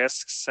taking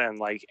risks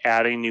and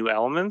adding new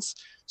elements.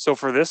 So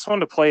for this one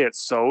to play it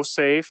so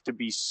safe, to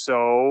be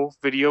so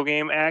video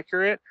game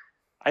accurate,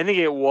 I think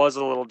it was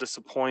a little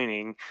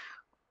disappointing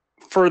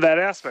for that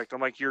aspect. I'm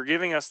like, you're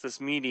giving us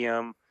this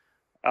medium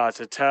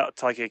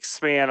to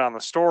expand on the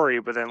story,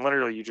 but then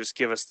literally you just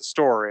give us the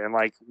story. And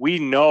we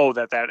know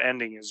that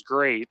ending is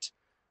great,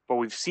 but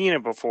we've seen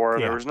it before.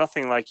 Yeah. There was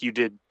nothing you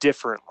did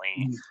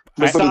differently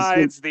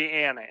besides the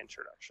Anna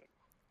introduction.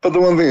 But the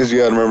one thing is, you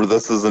got to remember,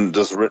 this isn't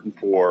just written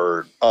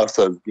for us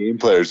as game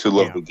players who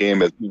love the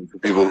game. It's for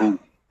people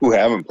who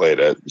haven't played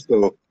it.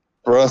 So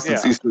For us,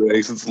 it's Yeah. Easter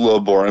eggs. It's a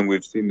little boring.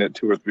 We've seen it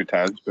 2 or 3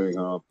 times, depending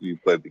on if you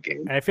played the game.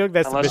 And I feel like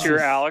that's Unless the you're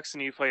business. Alex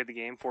and you play the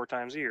game 4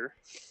 times a year.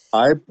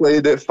 I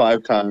played it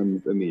 5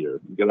 times in the year.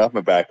 Get off my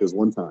back is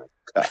 1 time.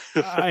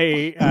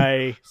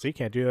 I see,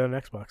 can't do that on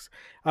Xbox.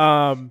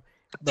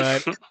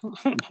 But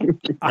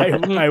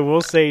I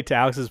will say, to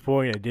Alex's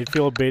point, I did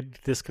feel a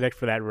bit disconnect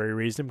for that very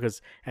reason,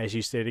 because as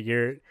you stated,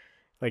 Garrett,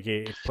 like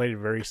it played it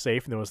very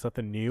safe and there was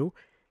nothing new.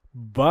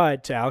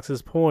 But to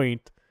Alex's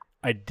point,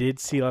 I did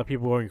see a lot of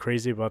people going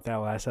crazy about that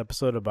last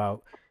episode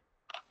about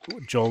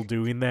Joel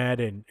doing that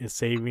and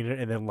saving her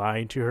and then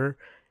lying to her.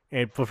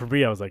 But for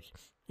me, I was like,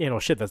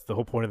 shit, that's the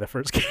whole point of the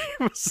first game.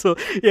 So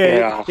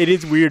Yeah. it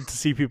is weird to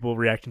see people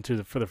reacting to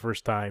it for the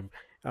first time,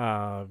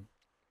 in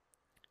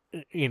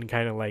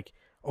kind of like,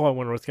 oh, I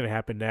wonder what's going to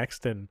happen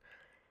next. And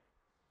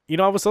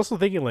I was also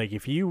thinking, like,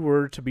 if you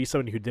were to be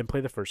somebody who didn't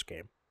play the first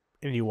game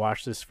and you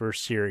watch this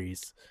first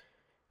series,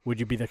 would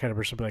you be that kind of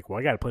person to be like, well,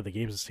 I got to play the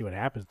games and see what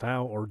happens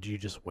now, or do you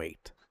just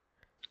wait?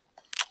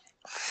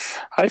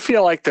 I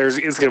feel like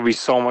it's going to be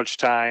so much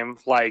time.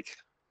 Like,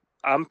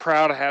 I'm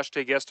proud of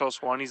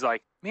 #GuestHost1. He's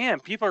like, man,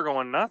 people are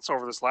going nuts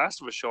over this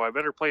Last of Us show. I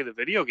better play the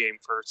video game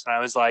first. And I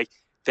was like,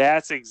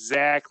 that's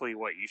exactly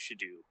what you should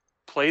do.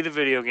 Play the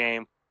video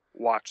game,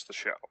 watch the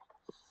show.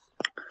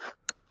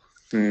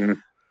 I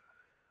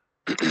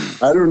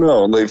don't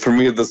know. Like, for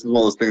me, this is one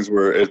of those things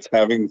where it's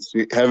having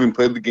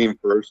played the game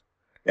first,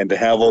 and to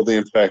have all the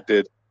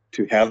infected,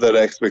 to have that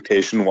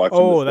expectation watching.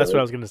 Oh, that's what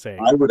I was going to say.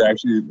 I would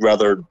actually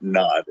rather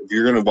not. If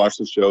you're going to watch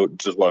the show,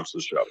 just watch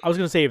the show. I was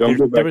going to say,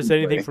 if there was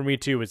anything for me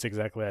too, it's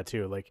exactly that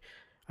too. Like,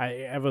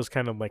 I was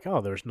kind of like,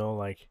 oh, there's no,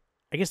 like,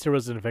 I guess there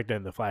was an infected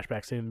in the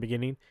flashbacks in the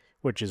beginning,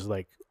 which is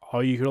like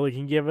all you really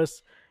can give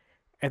us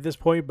at this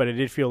point. But it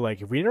did feel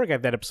like if we never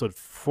got that episode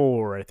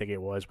 4, I think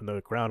it was, when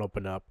the ground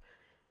opened up,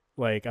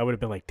 like, I would have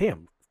been like,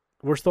 damn,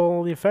 we're still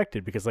only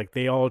affected, because like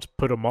they all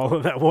put them all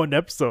in that one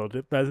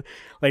episode. That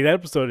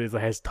episode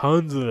has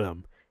tons of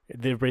them.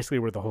 They basically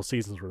were the whole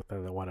season's worth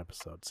in that one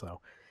episode. So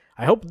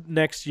I hope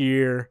next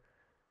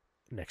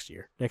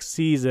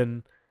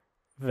season,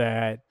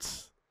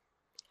 that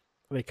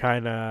they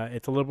kind of,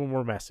 it's a little bit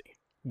more messy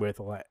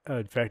with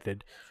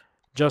infected,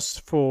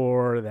 just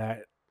for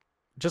that,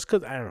 just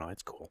because, I don't know,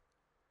 it's cool.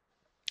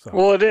 So.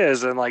 Well, it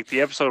is, and like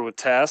the episode with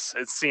Tess,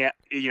 it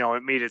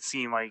made it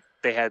seem like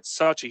they had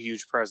such a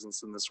huge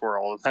presence in this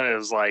world, and then it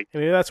was like,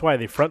 that's why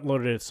they front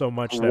loaded it so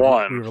much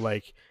that we were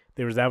like,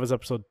 that was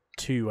episode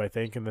 2, I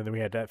think, and then we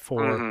had that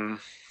 4. Mm-hmm.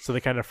 So they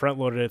kind of front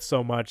loaded it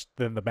so much.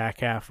 Then the back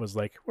half was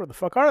like, where the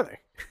fuck are they?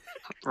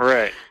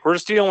 Right, we're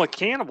just dealing with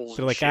cannibals.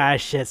 They're like,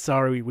 shit,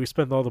 sorry, we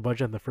spent all the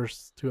budget on the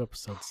first 2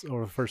 episodes,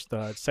 or the first,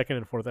 second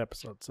and fourth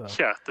episode. So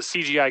yeah, the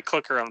CGI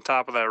clicker on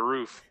top of that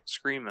roof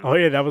screaming. Oh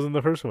yeah, that was in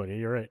the first one. Yeah,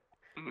 you're right.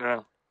 Yeah.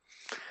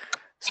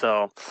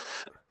 So,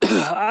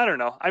 I don't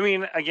know. I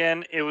mean,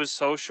 again, it was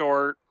so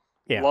short.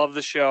 Yeah. Love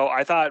the show.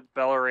 I thought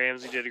Bella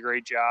Ramsey did a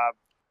great job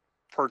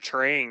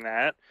portraying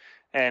that.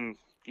 And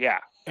yeah,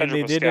 and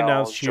they did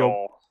announce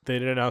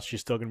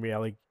she's still gonna be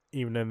Ellie,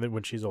 even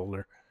when she's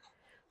older.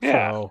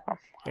 Yeah, so,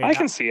 I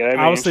can see it. I mean,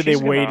 obviously they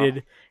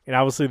waited, and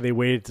obviously they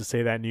waited to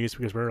say that news,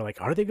 because we were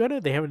like, are they gonna?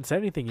 They haven't said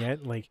anything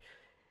yet. Like,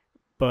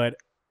 but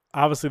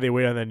obviously they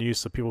wait on that news,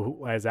 so people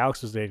who, as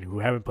Alex was saying, who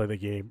haven't played the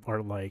game,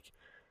 are like,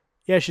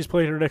 yeah, she's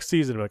playing her next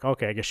season. I'm like,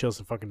 okay, I guess she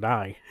doesn't fucking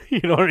die.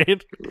 You know what I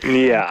mean?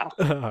 Yeah.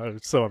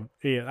 So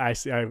yeah, I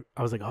see. I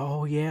was like,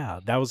 oh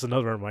yeah, that was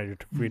another reminder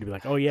for me to be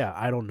like, oh yeah,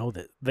 I don't know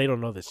that. They don't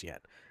know this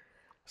yet.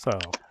 So,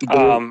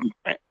 I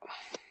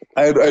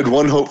had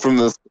one hope from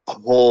this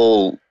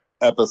whole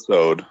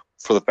episode,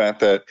 for the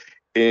fact that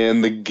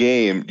in the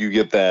game you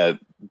get the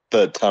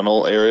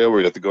tunnel area where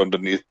you have to go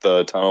underneath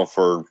the tunnel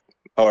for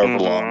however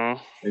long,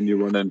 and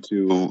you run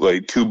into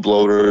like 2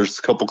 bloaters,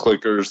 a couple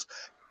clickers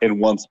in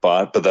one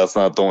spot, but that's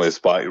not the only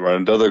spot. You run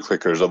into other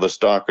clickers, other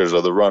stalkers,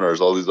 other runners,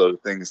 all these other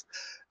things.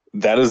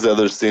 That is the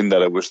other scene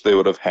that I wish they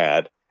would have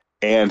had,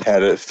 and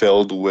had it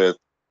filled with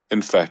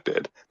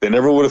infected. They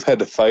never would have had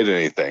to fight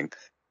anything,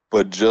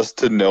 but just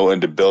to know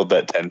and to build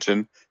that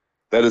tension,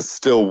 that is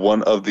still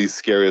one of the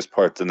scariest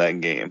parts in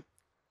that game.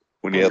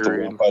 When you have to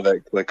walk by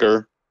that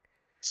clicker.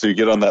 So you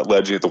get on that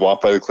ledge, you have to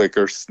walk by the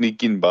clicker,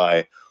 sneaking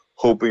by,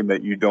 hoping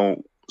that you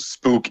don't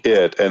spook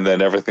it, and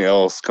then everything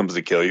else comes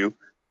to kill you.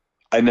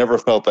 I never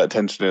felt that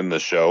tension in the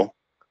show,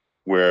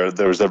 where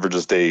there was ever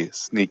just a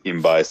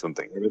sneaking by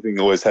something. Everything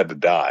always had to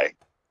die.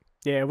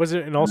 Yeah, it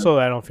wasn't, and also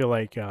I don't feel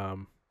like it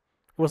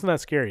wasn't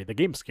that scary. The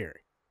game's scary.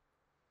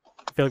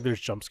 I feel like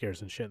there's jump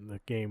scares and shit in the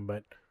game,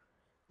 but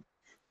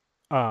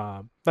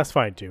that's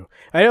fine too.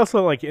 I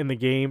also like in the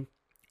game,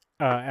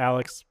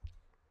 Alex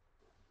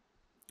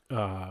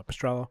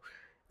Pastrello.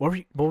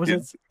 What was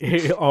it?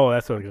 Oh,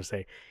 that's what I was gonna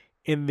say.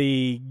 In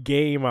the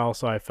game,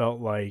 also, I felt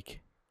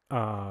like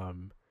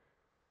the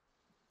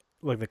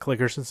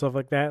clickers and stuff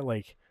like that,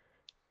 like,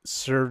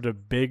 served a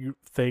big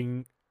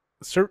thing.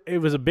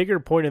 It was a bigger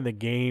point in the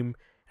game,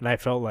 and I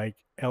felt like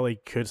Ellie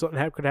could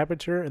happen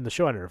to her. In the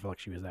show, I never felt like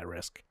she was at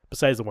risk.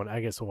 Besides the one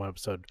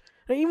episode.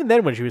 And even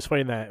then, when she was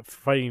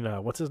fighting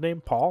what's his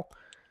name, Paul.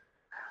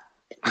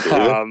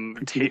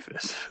 David.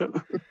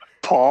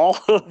 Paul.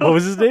 What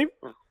was his name?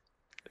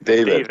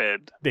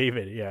 David.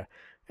 David, yeah.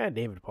 And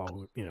David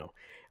Paul,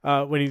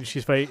 when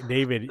she's fighting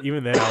David,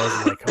 even then I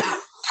was like,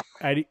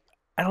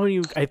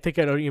 I think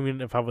I don't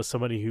even, if I was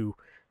somebody who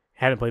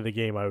hadn't played the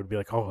game, I would be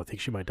like, oh, I think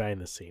she might die in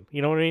this scene.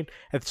 You know what I mean?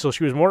 And so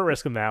she was more at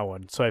risk in that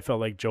one. So I felt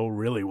like Joe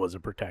really was a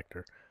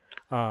protector.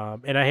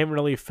 And I haven't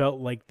really felt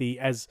like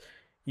as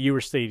you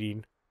were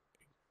stating,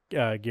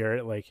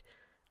 Garrett, like,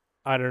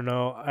 I don't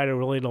know. I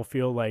don't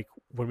feel like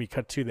when we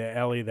cut to the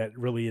Ellie that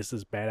really is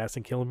this badass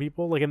and killing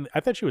people. Like, and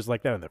I thought she was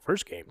like that in the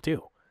first game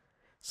too.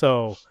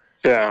 So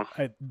yeah,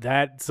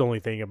 that's the only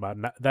thing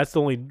that's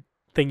the only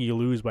thing you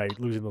lose by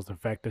losing those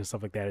effects and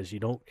stuff like that is you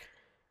don't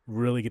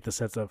really get the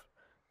sense of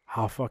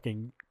how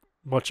fucking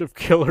much of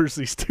killers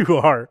these two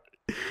are.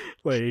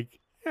 Like,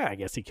 yeah, I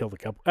guess he killed a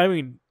couple. I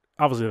mean,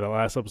 obviously the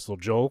last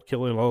episode, Joel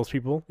killing all those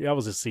people. Yeah, I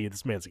was just seeing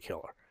this man's a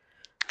killer.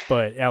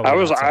 But Ellie,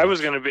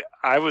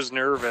 I was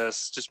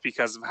nervous just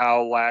because of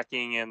how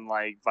lacking in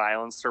like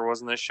violence there was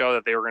in this show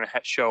that they were gonna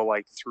show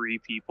like 3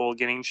 people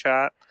getting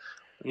shot,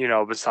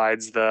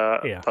 besides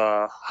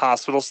the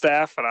hospital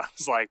staff, and I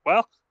was like,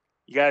 well,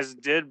 you guys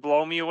did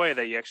blow me away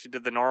that you actually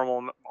did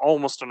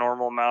almost a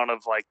normal amount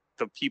of like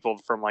the people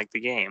from like the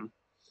game.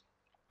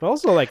 But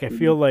also, like, I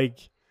feel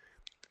like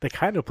they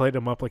kind of played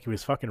him up like he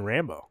was fucking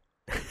Rambo.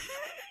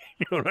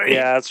 You know what I mean?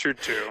 Yeah, that's true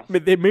too.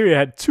 They maybe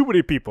had too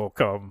many people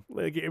come.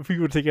 Like, if we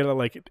would take it at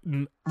like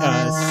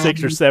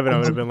 6 or 7, I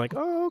would have been like,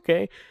 oh,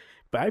 okay.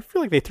 But I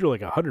feel like they threw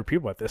like 100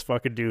 people at this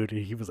fucking dude,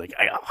 and he was like,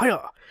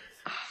 hiya.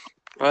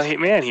 Well,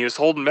 he was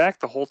holding back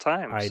the whole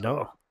time. I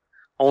know.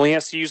 Only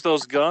has to use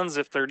those guns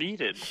if they're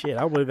needed. Shit,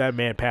 I believe that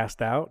man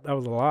passed out. That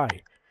was a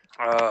lie.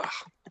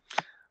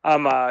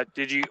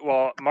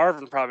 Well,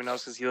 Marvin probably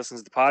knows because he listens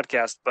to the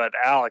podcast, but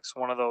Alex,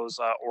 one of those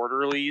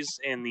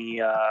orderlies in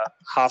the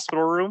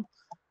hospital room,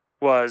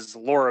 was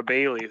Laura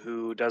Bailey,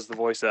 who does the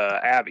voice of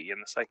Abby in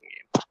the second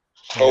game.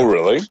 Oh,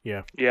 really?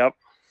 Yeah. Yep.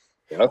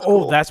 Yeah, that's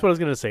cool. That's what I was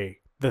going to say.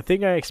 The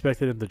thing I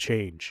expected him to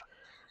change,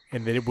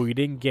 and that we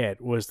didn't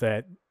get, was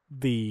that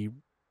the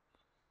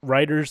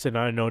writers, and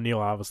I know Neil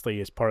obviously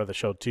is part of the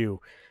show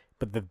too,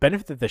 but the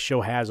benefit that the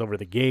show has over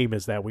the game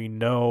is that we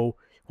know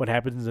what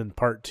happens in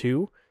part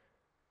 2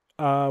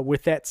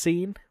 with that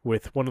scene,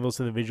 with one of those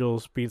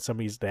individuals being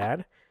somebody's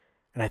dad,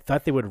 and I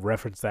thought they would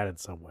reference that in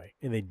some way,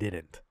 and they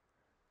didn't.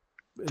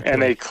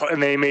 And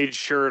they made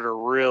sure to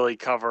really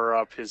cover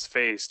up his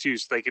face too,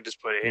 so they could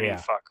just put any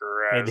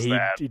fucker as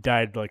that. He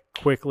died like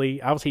quickly.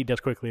 Obviously, he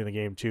does quickly in the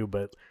game too,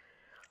 but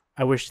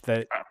I wish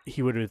that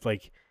he would have,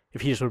 like,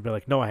 if he just would have been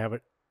like, "No, I have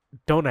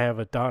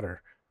a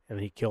daughter," and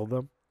he killed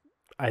them.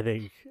 I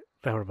think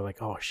that would have been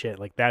like, "Oh shit!"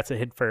 Like, that's a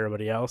hint for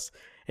everybody else,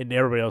 and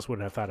everybody else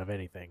wouldn't have thought of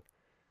anything.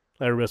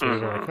 Everybody else would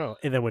have been like, "Oh,"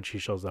 and then when she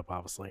shows up,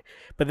 obviously.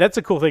 But that's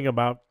a cool thing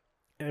about,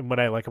 and what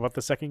I like about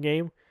the second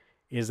game,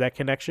 is that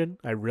connection.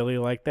 I really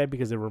like that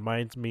because it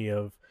reminds me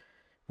of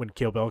when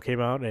Kill Bill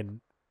came out, and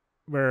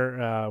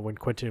where when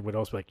Quentin would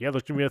also be like, "Yeah,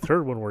 there's gonna be a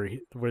third one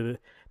where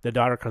the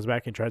daughter comes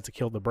back and tries to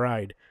kill the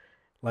bride."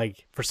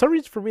 Like, for some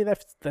reason, for me,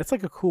 that's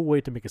like a cool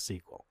way to make a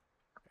sequel,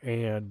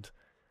 and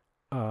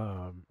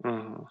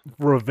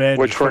revenge.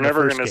 Which we're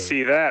never gonna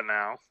see that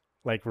now.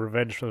 Like,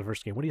 revenge for the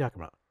first game. What are you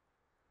talking about?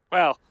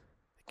 Well,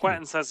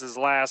 Quentin says his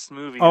last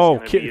movie.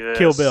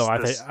 Kill Bill.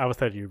 I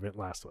thought you meant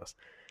Last of Us.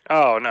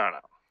 Oh no.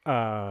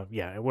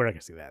 Yeah, we're not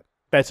gonna see that.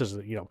 That's just,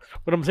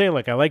 what I'm saying.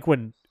 Like, I like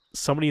when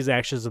some of these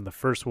actions in the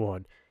first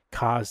one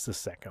cause the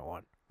second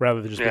one,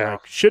 rather than just being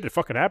like, shit, it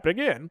fucking happened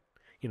again.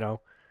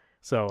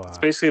 So it's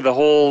basically the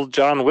whole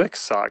John Wick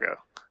saga.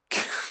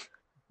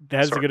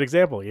 That's a good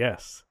example.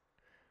 Yes.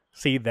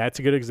 See, that's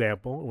a good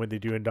example when they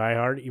do in Die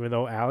Hard. Even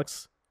though,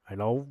 Alex, I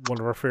know one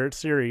of our favorite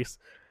series,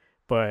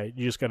 but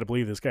you just got to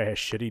believe this guy has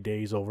shitty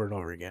days over and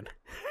over again.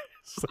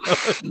 So,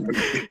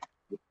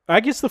 I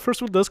guess the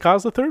first one does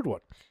cause the third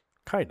one.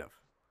 Kind of.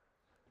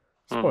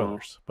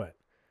 Spoilers, but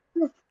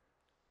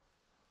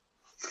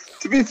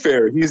to be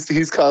fair,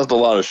 he's caused a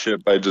lot of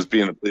shit by just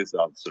being a police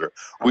officer.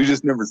 We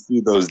just never see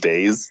those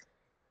days.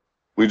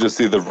 We just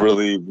see the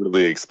really,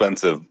 really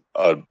expensive,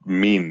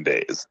 mean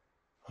days.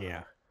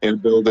 Yeah. In a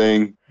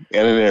building,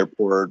 in an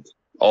airport,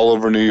 all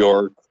over New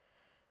York.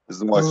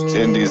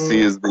 Washington, D.C.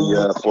 is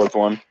the fourth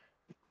one.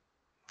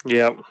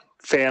 Yep.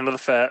 Fan of the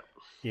Fett.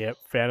 Yep.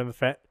 Fan of the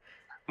Fett.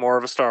 More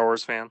of a Star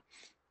Wars fan.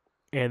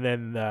 And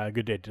then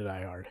Good Day to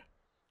Die Hard.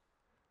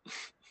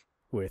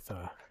 With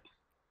the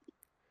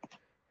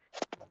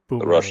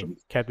Russian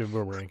Captain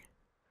Boomerang.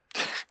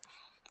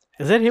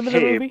 Is that him in the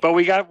movie? But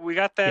we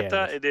got that.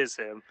 Yeah, it is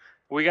him.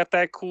 We got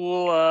that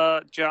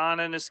cool John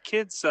and his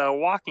kids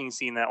walking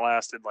scene that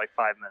lasted like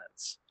 5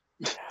 minutes.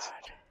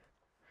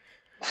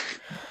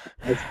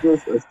 I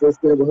still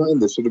stand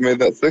behind. They should have made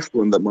that sixth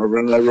one that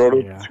Marvin and I wrote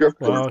a script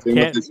for.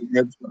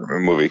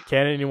 Movie.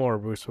 Can't anymore,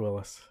 Bruce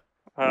Willis.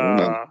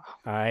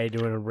 I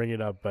do want to bring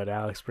it up, but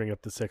Alex bring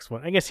up the sixth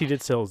one. I guess he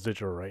did sell his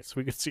digital rights.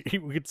 We could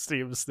see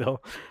him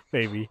still,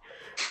 maybe.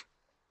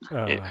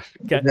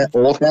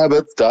 Old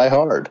habits die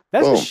hard.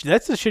 That's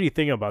the shitty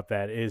thing about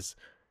that is,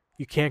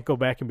 you can't go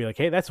back and be like,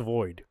 hey, that's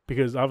void,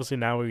 because obviously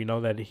now we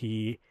know that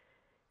he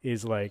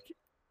is like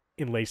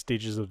in late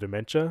stages of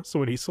dementia. So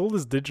when he sold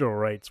his digital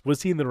rights,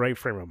 was he in the right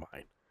frame of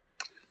mind?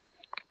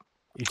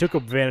 He took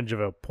advantage of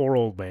a poor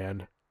old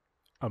man,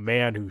 a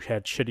man who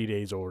had shitty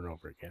days over and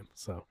over again.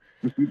 So,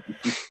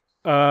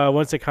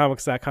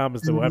 OnceDayComics.com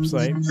is the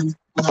website.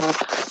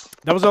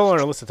 That was all on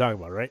our list to talk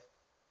about, right?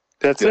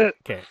 That's it.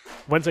 Okay.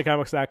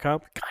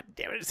 WednesdayComics.com. God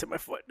damn it, I just hit my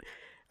foot.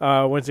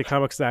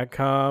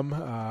 WednesdayComics.com.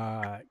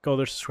 Go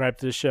there, subscribe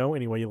to the show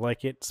any way you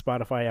like it.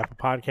 Spotify, Apple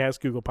Podcasts,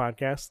 Google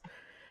Podcasts.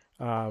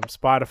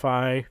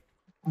 Spotify,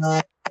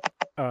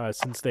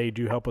 since they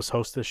do help us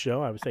host this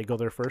show, I would say go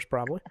there first,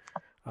 probably.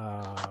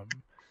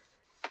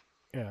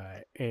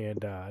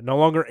 And no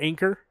longer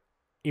Anchor,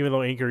 even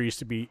though Anchor used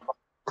to be,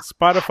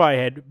 Spotify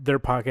had their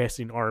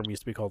podcasting arm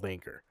used to be called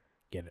Anchor.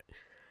 Get it?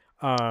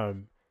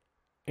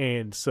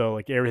 And so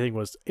like everything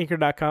was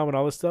Anchor.com and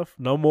all this stuff.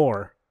 No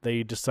more.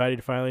 They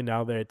decided finally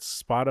now that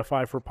it's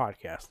Spotify for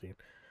podcasting.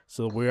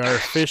 So we are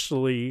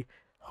officially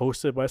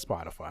hosted by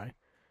Spotify.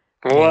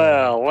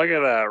 Well, look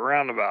at that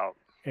roundabout.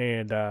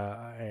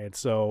 And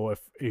so if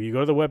you go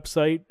to the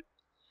website,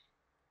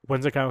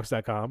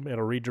 WednesdayComics.com,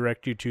 it'll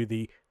redirect you to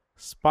the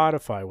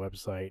Spotify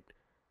website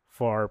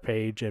for our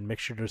page, and make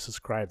sure to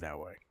subscribe that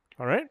way.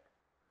 All right?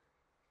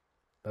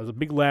 That was a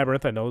big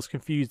labyrinth. I know it's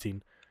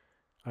confusing.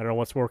 I don't know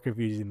what's more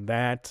confusing,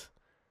 that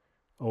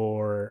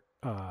or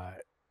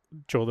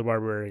Joel the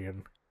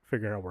Barbarian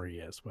figuring out where he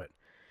is. But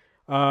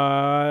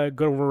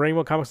go to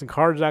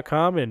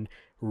RainbowComicsAndCards.com and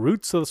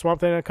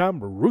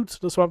rootsoftheswampthing.com,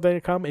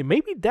 rootsoftheswampthing.com. It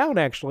may be down,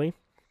 actually,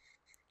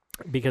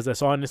 because I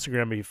saw on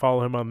Instagram, if you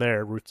follow him on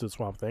there, Roots of the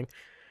Swamp Thing,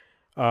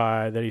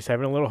 that he's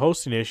having a little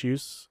hosting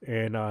issues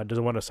and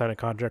doesn't want to sign a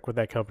contract with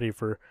that company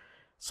for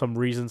some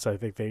reasons. I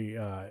think they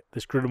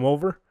screwed him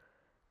over.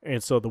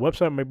 And so the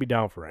website might be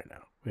down for right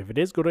now. If it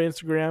is, go to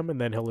Instagram, and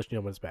then he'll let you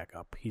know when it's back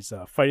up. He's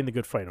fighting the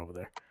good fight over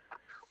there.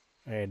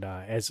 And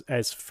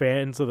as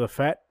fans of the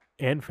fat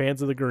and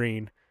fans of the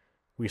green,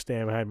 we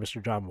stand behind Mr.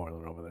 John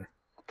Moylan over there.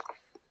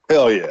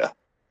 Hell yeah.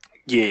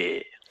 Yeah.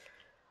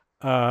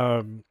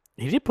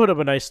 He did put up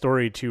a nice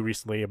story, too,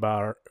 recently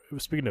about,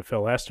 speaking of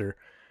Phil Lester,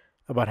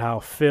 about how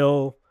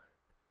Phil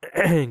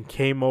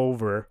came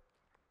over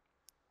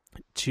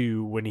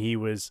to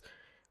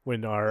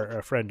when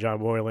our friend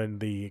John Moylan,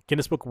 the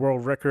Guinness Book of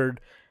World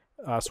Record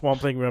Swamp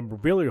Thing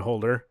memorabilia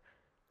holder,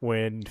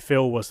 when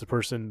Phil was the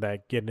person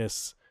that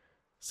Guinness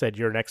said,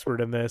 you're an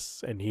expert in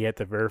this, and he had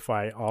to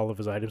verify all of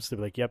his items to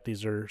be like, yep,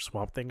 these are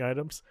Swamp Thing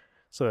items,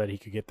 so that he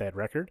could get that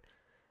record.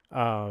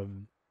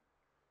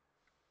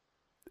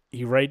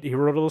 He wrote a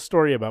little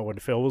story about when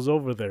Phil was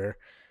over there,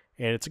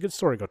 and it's a good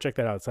story. Go check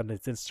that out. It's on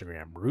his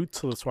Instagram,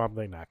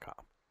 rootsoftheswampthing.com.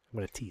 I'm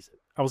going to tease it.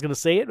 I was going to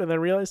say it, and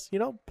then realized,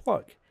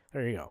 plug.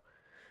 There you go.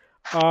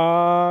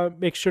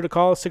 Make sure to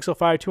call us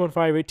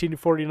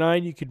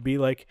 605-215-1849. You could be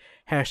like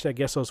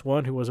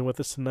 #GuessOS1, who wasn't with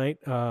us tonight.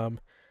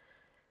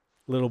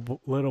 Little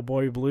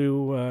boy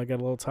Blue got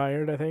a little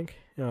tired, I think.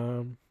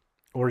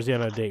 Or is he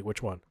on a date?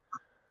 Which one?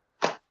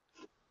 Could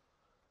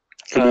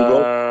be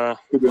both.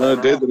 Could be on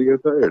a date that he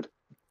got tired.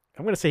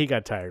 I'm going to say he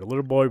got tired. A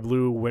little boy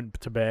Blue went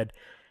to bed.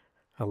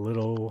 A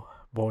little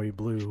boy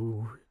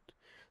Blue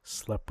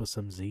slept with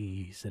some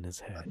Z's in his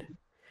head.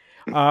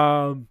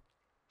 I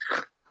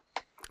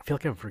feel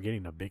like I'm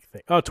forgetting a big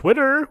thing. Oh,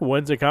 Twitter,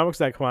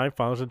 WednesdayComics.com.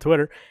 Follow us on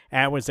Twitter,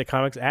 at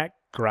WednesdayComics, at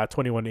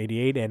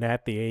Garot2188, and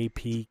at the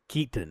AP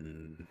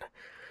Keaton.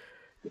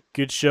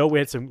 Good show. We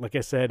had some, like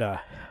I said,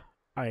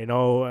 I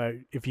know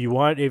if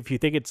you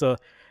think it's a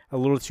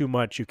little too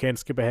much, you can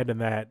skip ahead in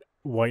that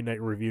White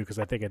Knight review, because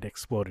I think it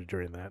exploded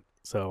during that.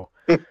 So,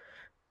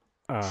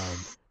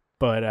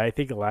 but I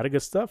think a lot of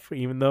good stuff,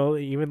 even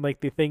like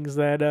the things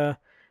that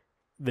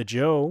the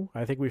Joe,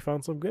 I think we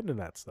found some good in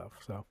that stuff.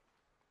 So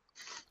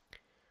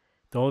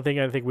the only thing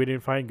I think we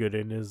didn't find good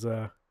in is, what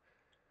are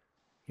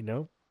you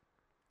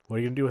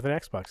going to do with an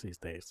Xbox these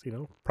days?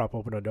 Prop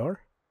open a door?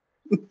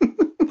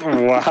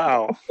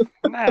 Wow.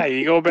 Nah,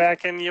 you go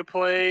back and you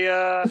play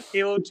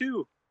Halo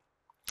 2.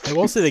 I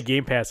will say the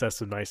Game Pass has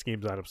some nice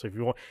games on them. So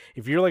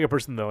if you're like a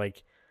person that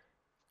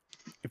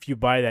if you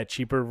buy that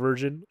cheaper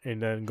version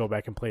and then go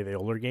back and play the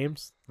older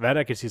games, that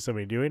I could see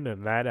somebody doing,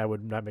 and that I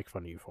would not make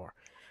fun of you for.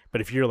 But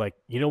if you're like,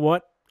 you know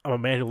what? I'm a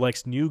man who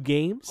likes new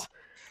games.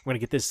 I'm going to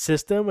get this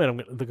system, and I'm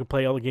going to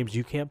play all the games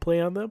you can't play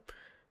on them.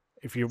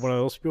 If you're one of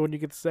those people when you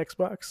get this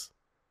Xbox,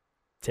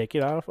 take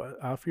it off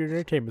your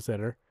entertainment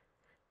center.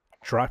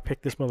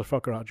 Pick this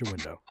motherfucker out your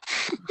window.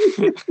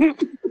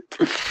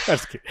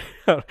 That's good.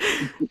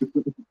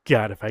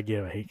 God, if I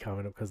get a hate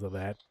comment because of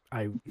that,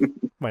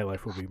 my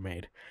life will be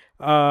made.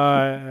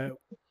 I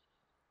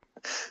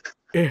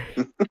kind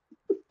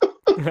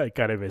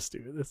of missed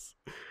doing this.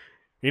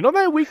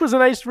 That week was a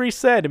nice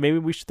reset, and maybe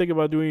we should think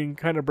about doing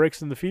kind of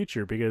breaks in the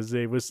future, because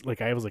it was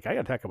like I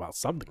gotta talk about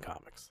something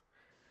comics,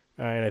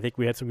 and I think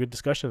we had some good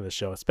discussion on this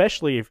show,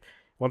 especially if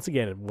once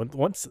the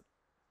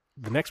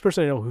next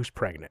person I know who's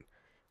pregnant,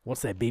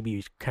 once that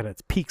baby kind of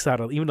peeks out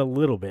even a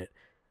little bit,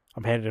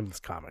 I'm handing him this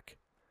comic.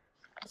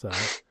 So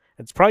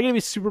it's probably gonna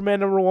be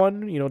Superman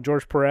 #1,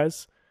 George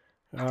Perez.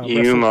 You rest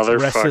his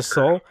motherfucker.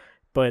 soul.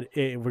 But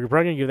we're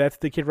probably gonna give that to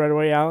the kid right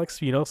away, Alex.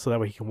 So that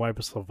way he can wipe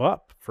himself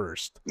up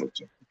first.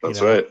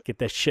 That's right. Get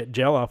that shit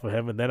gel off of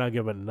him, and then I'll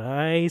give him a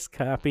nice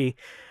copy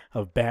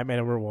of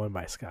Batman #1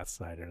 by Scott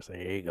Snyder. And say,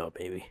 here you go,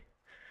 baby.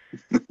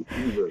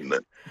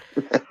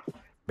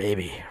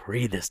 Baby,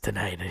 read this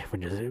tonight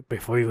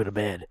before you go to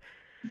bed.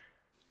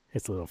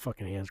 His little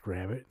fucking hands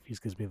grab it. He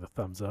just gives me the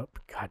thumbs up.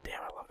 God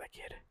damn, I love that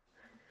kid.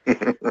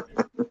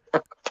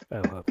 I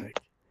love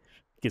that.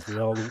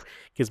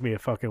 Gives me a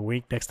fucking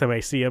wink. Next time I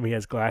see him, he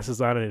has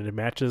glasses on and it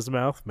matches his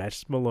mouth.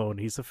 Matches Malone.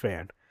 He's a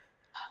fan.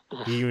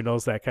 He even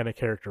knows that kind of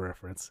character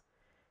reference.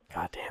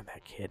 God damn,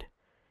 that kid.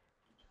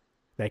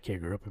 That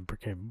kid grew up and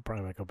became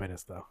probably Michael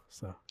Bennett, though.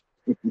 So,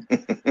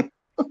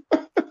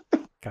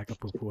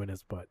 cockapoo in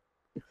his butt.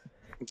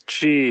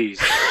 Jeez.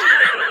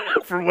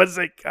 For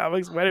Wednesday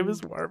Comics, my name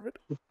is Marvin.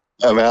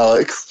 I'm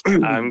Alex.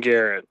 I'm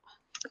Garrett.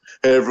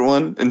 Hey,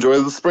 everyone. Enjoy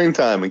the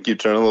springtime and keep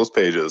turning those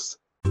pages.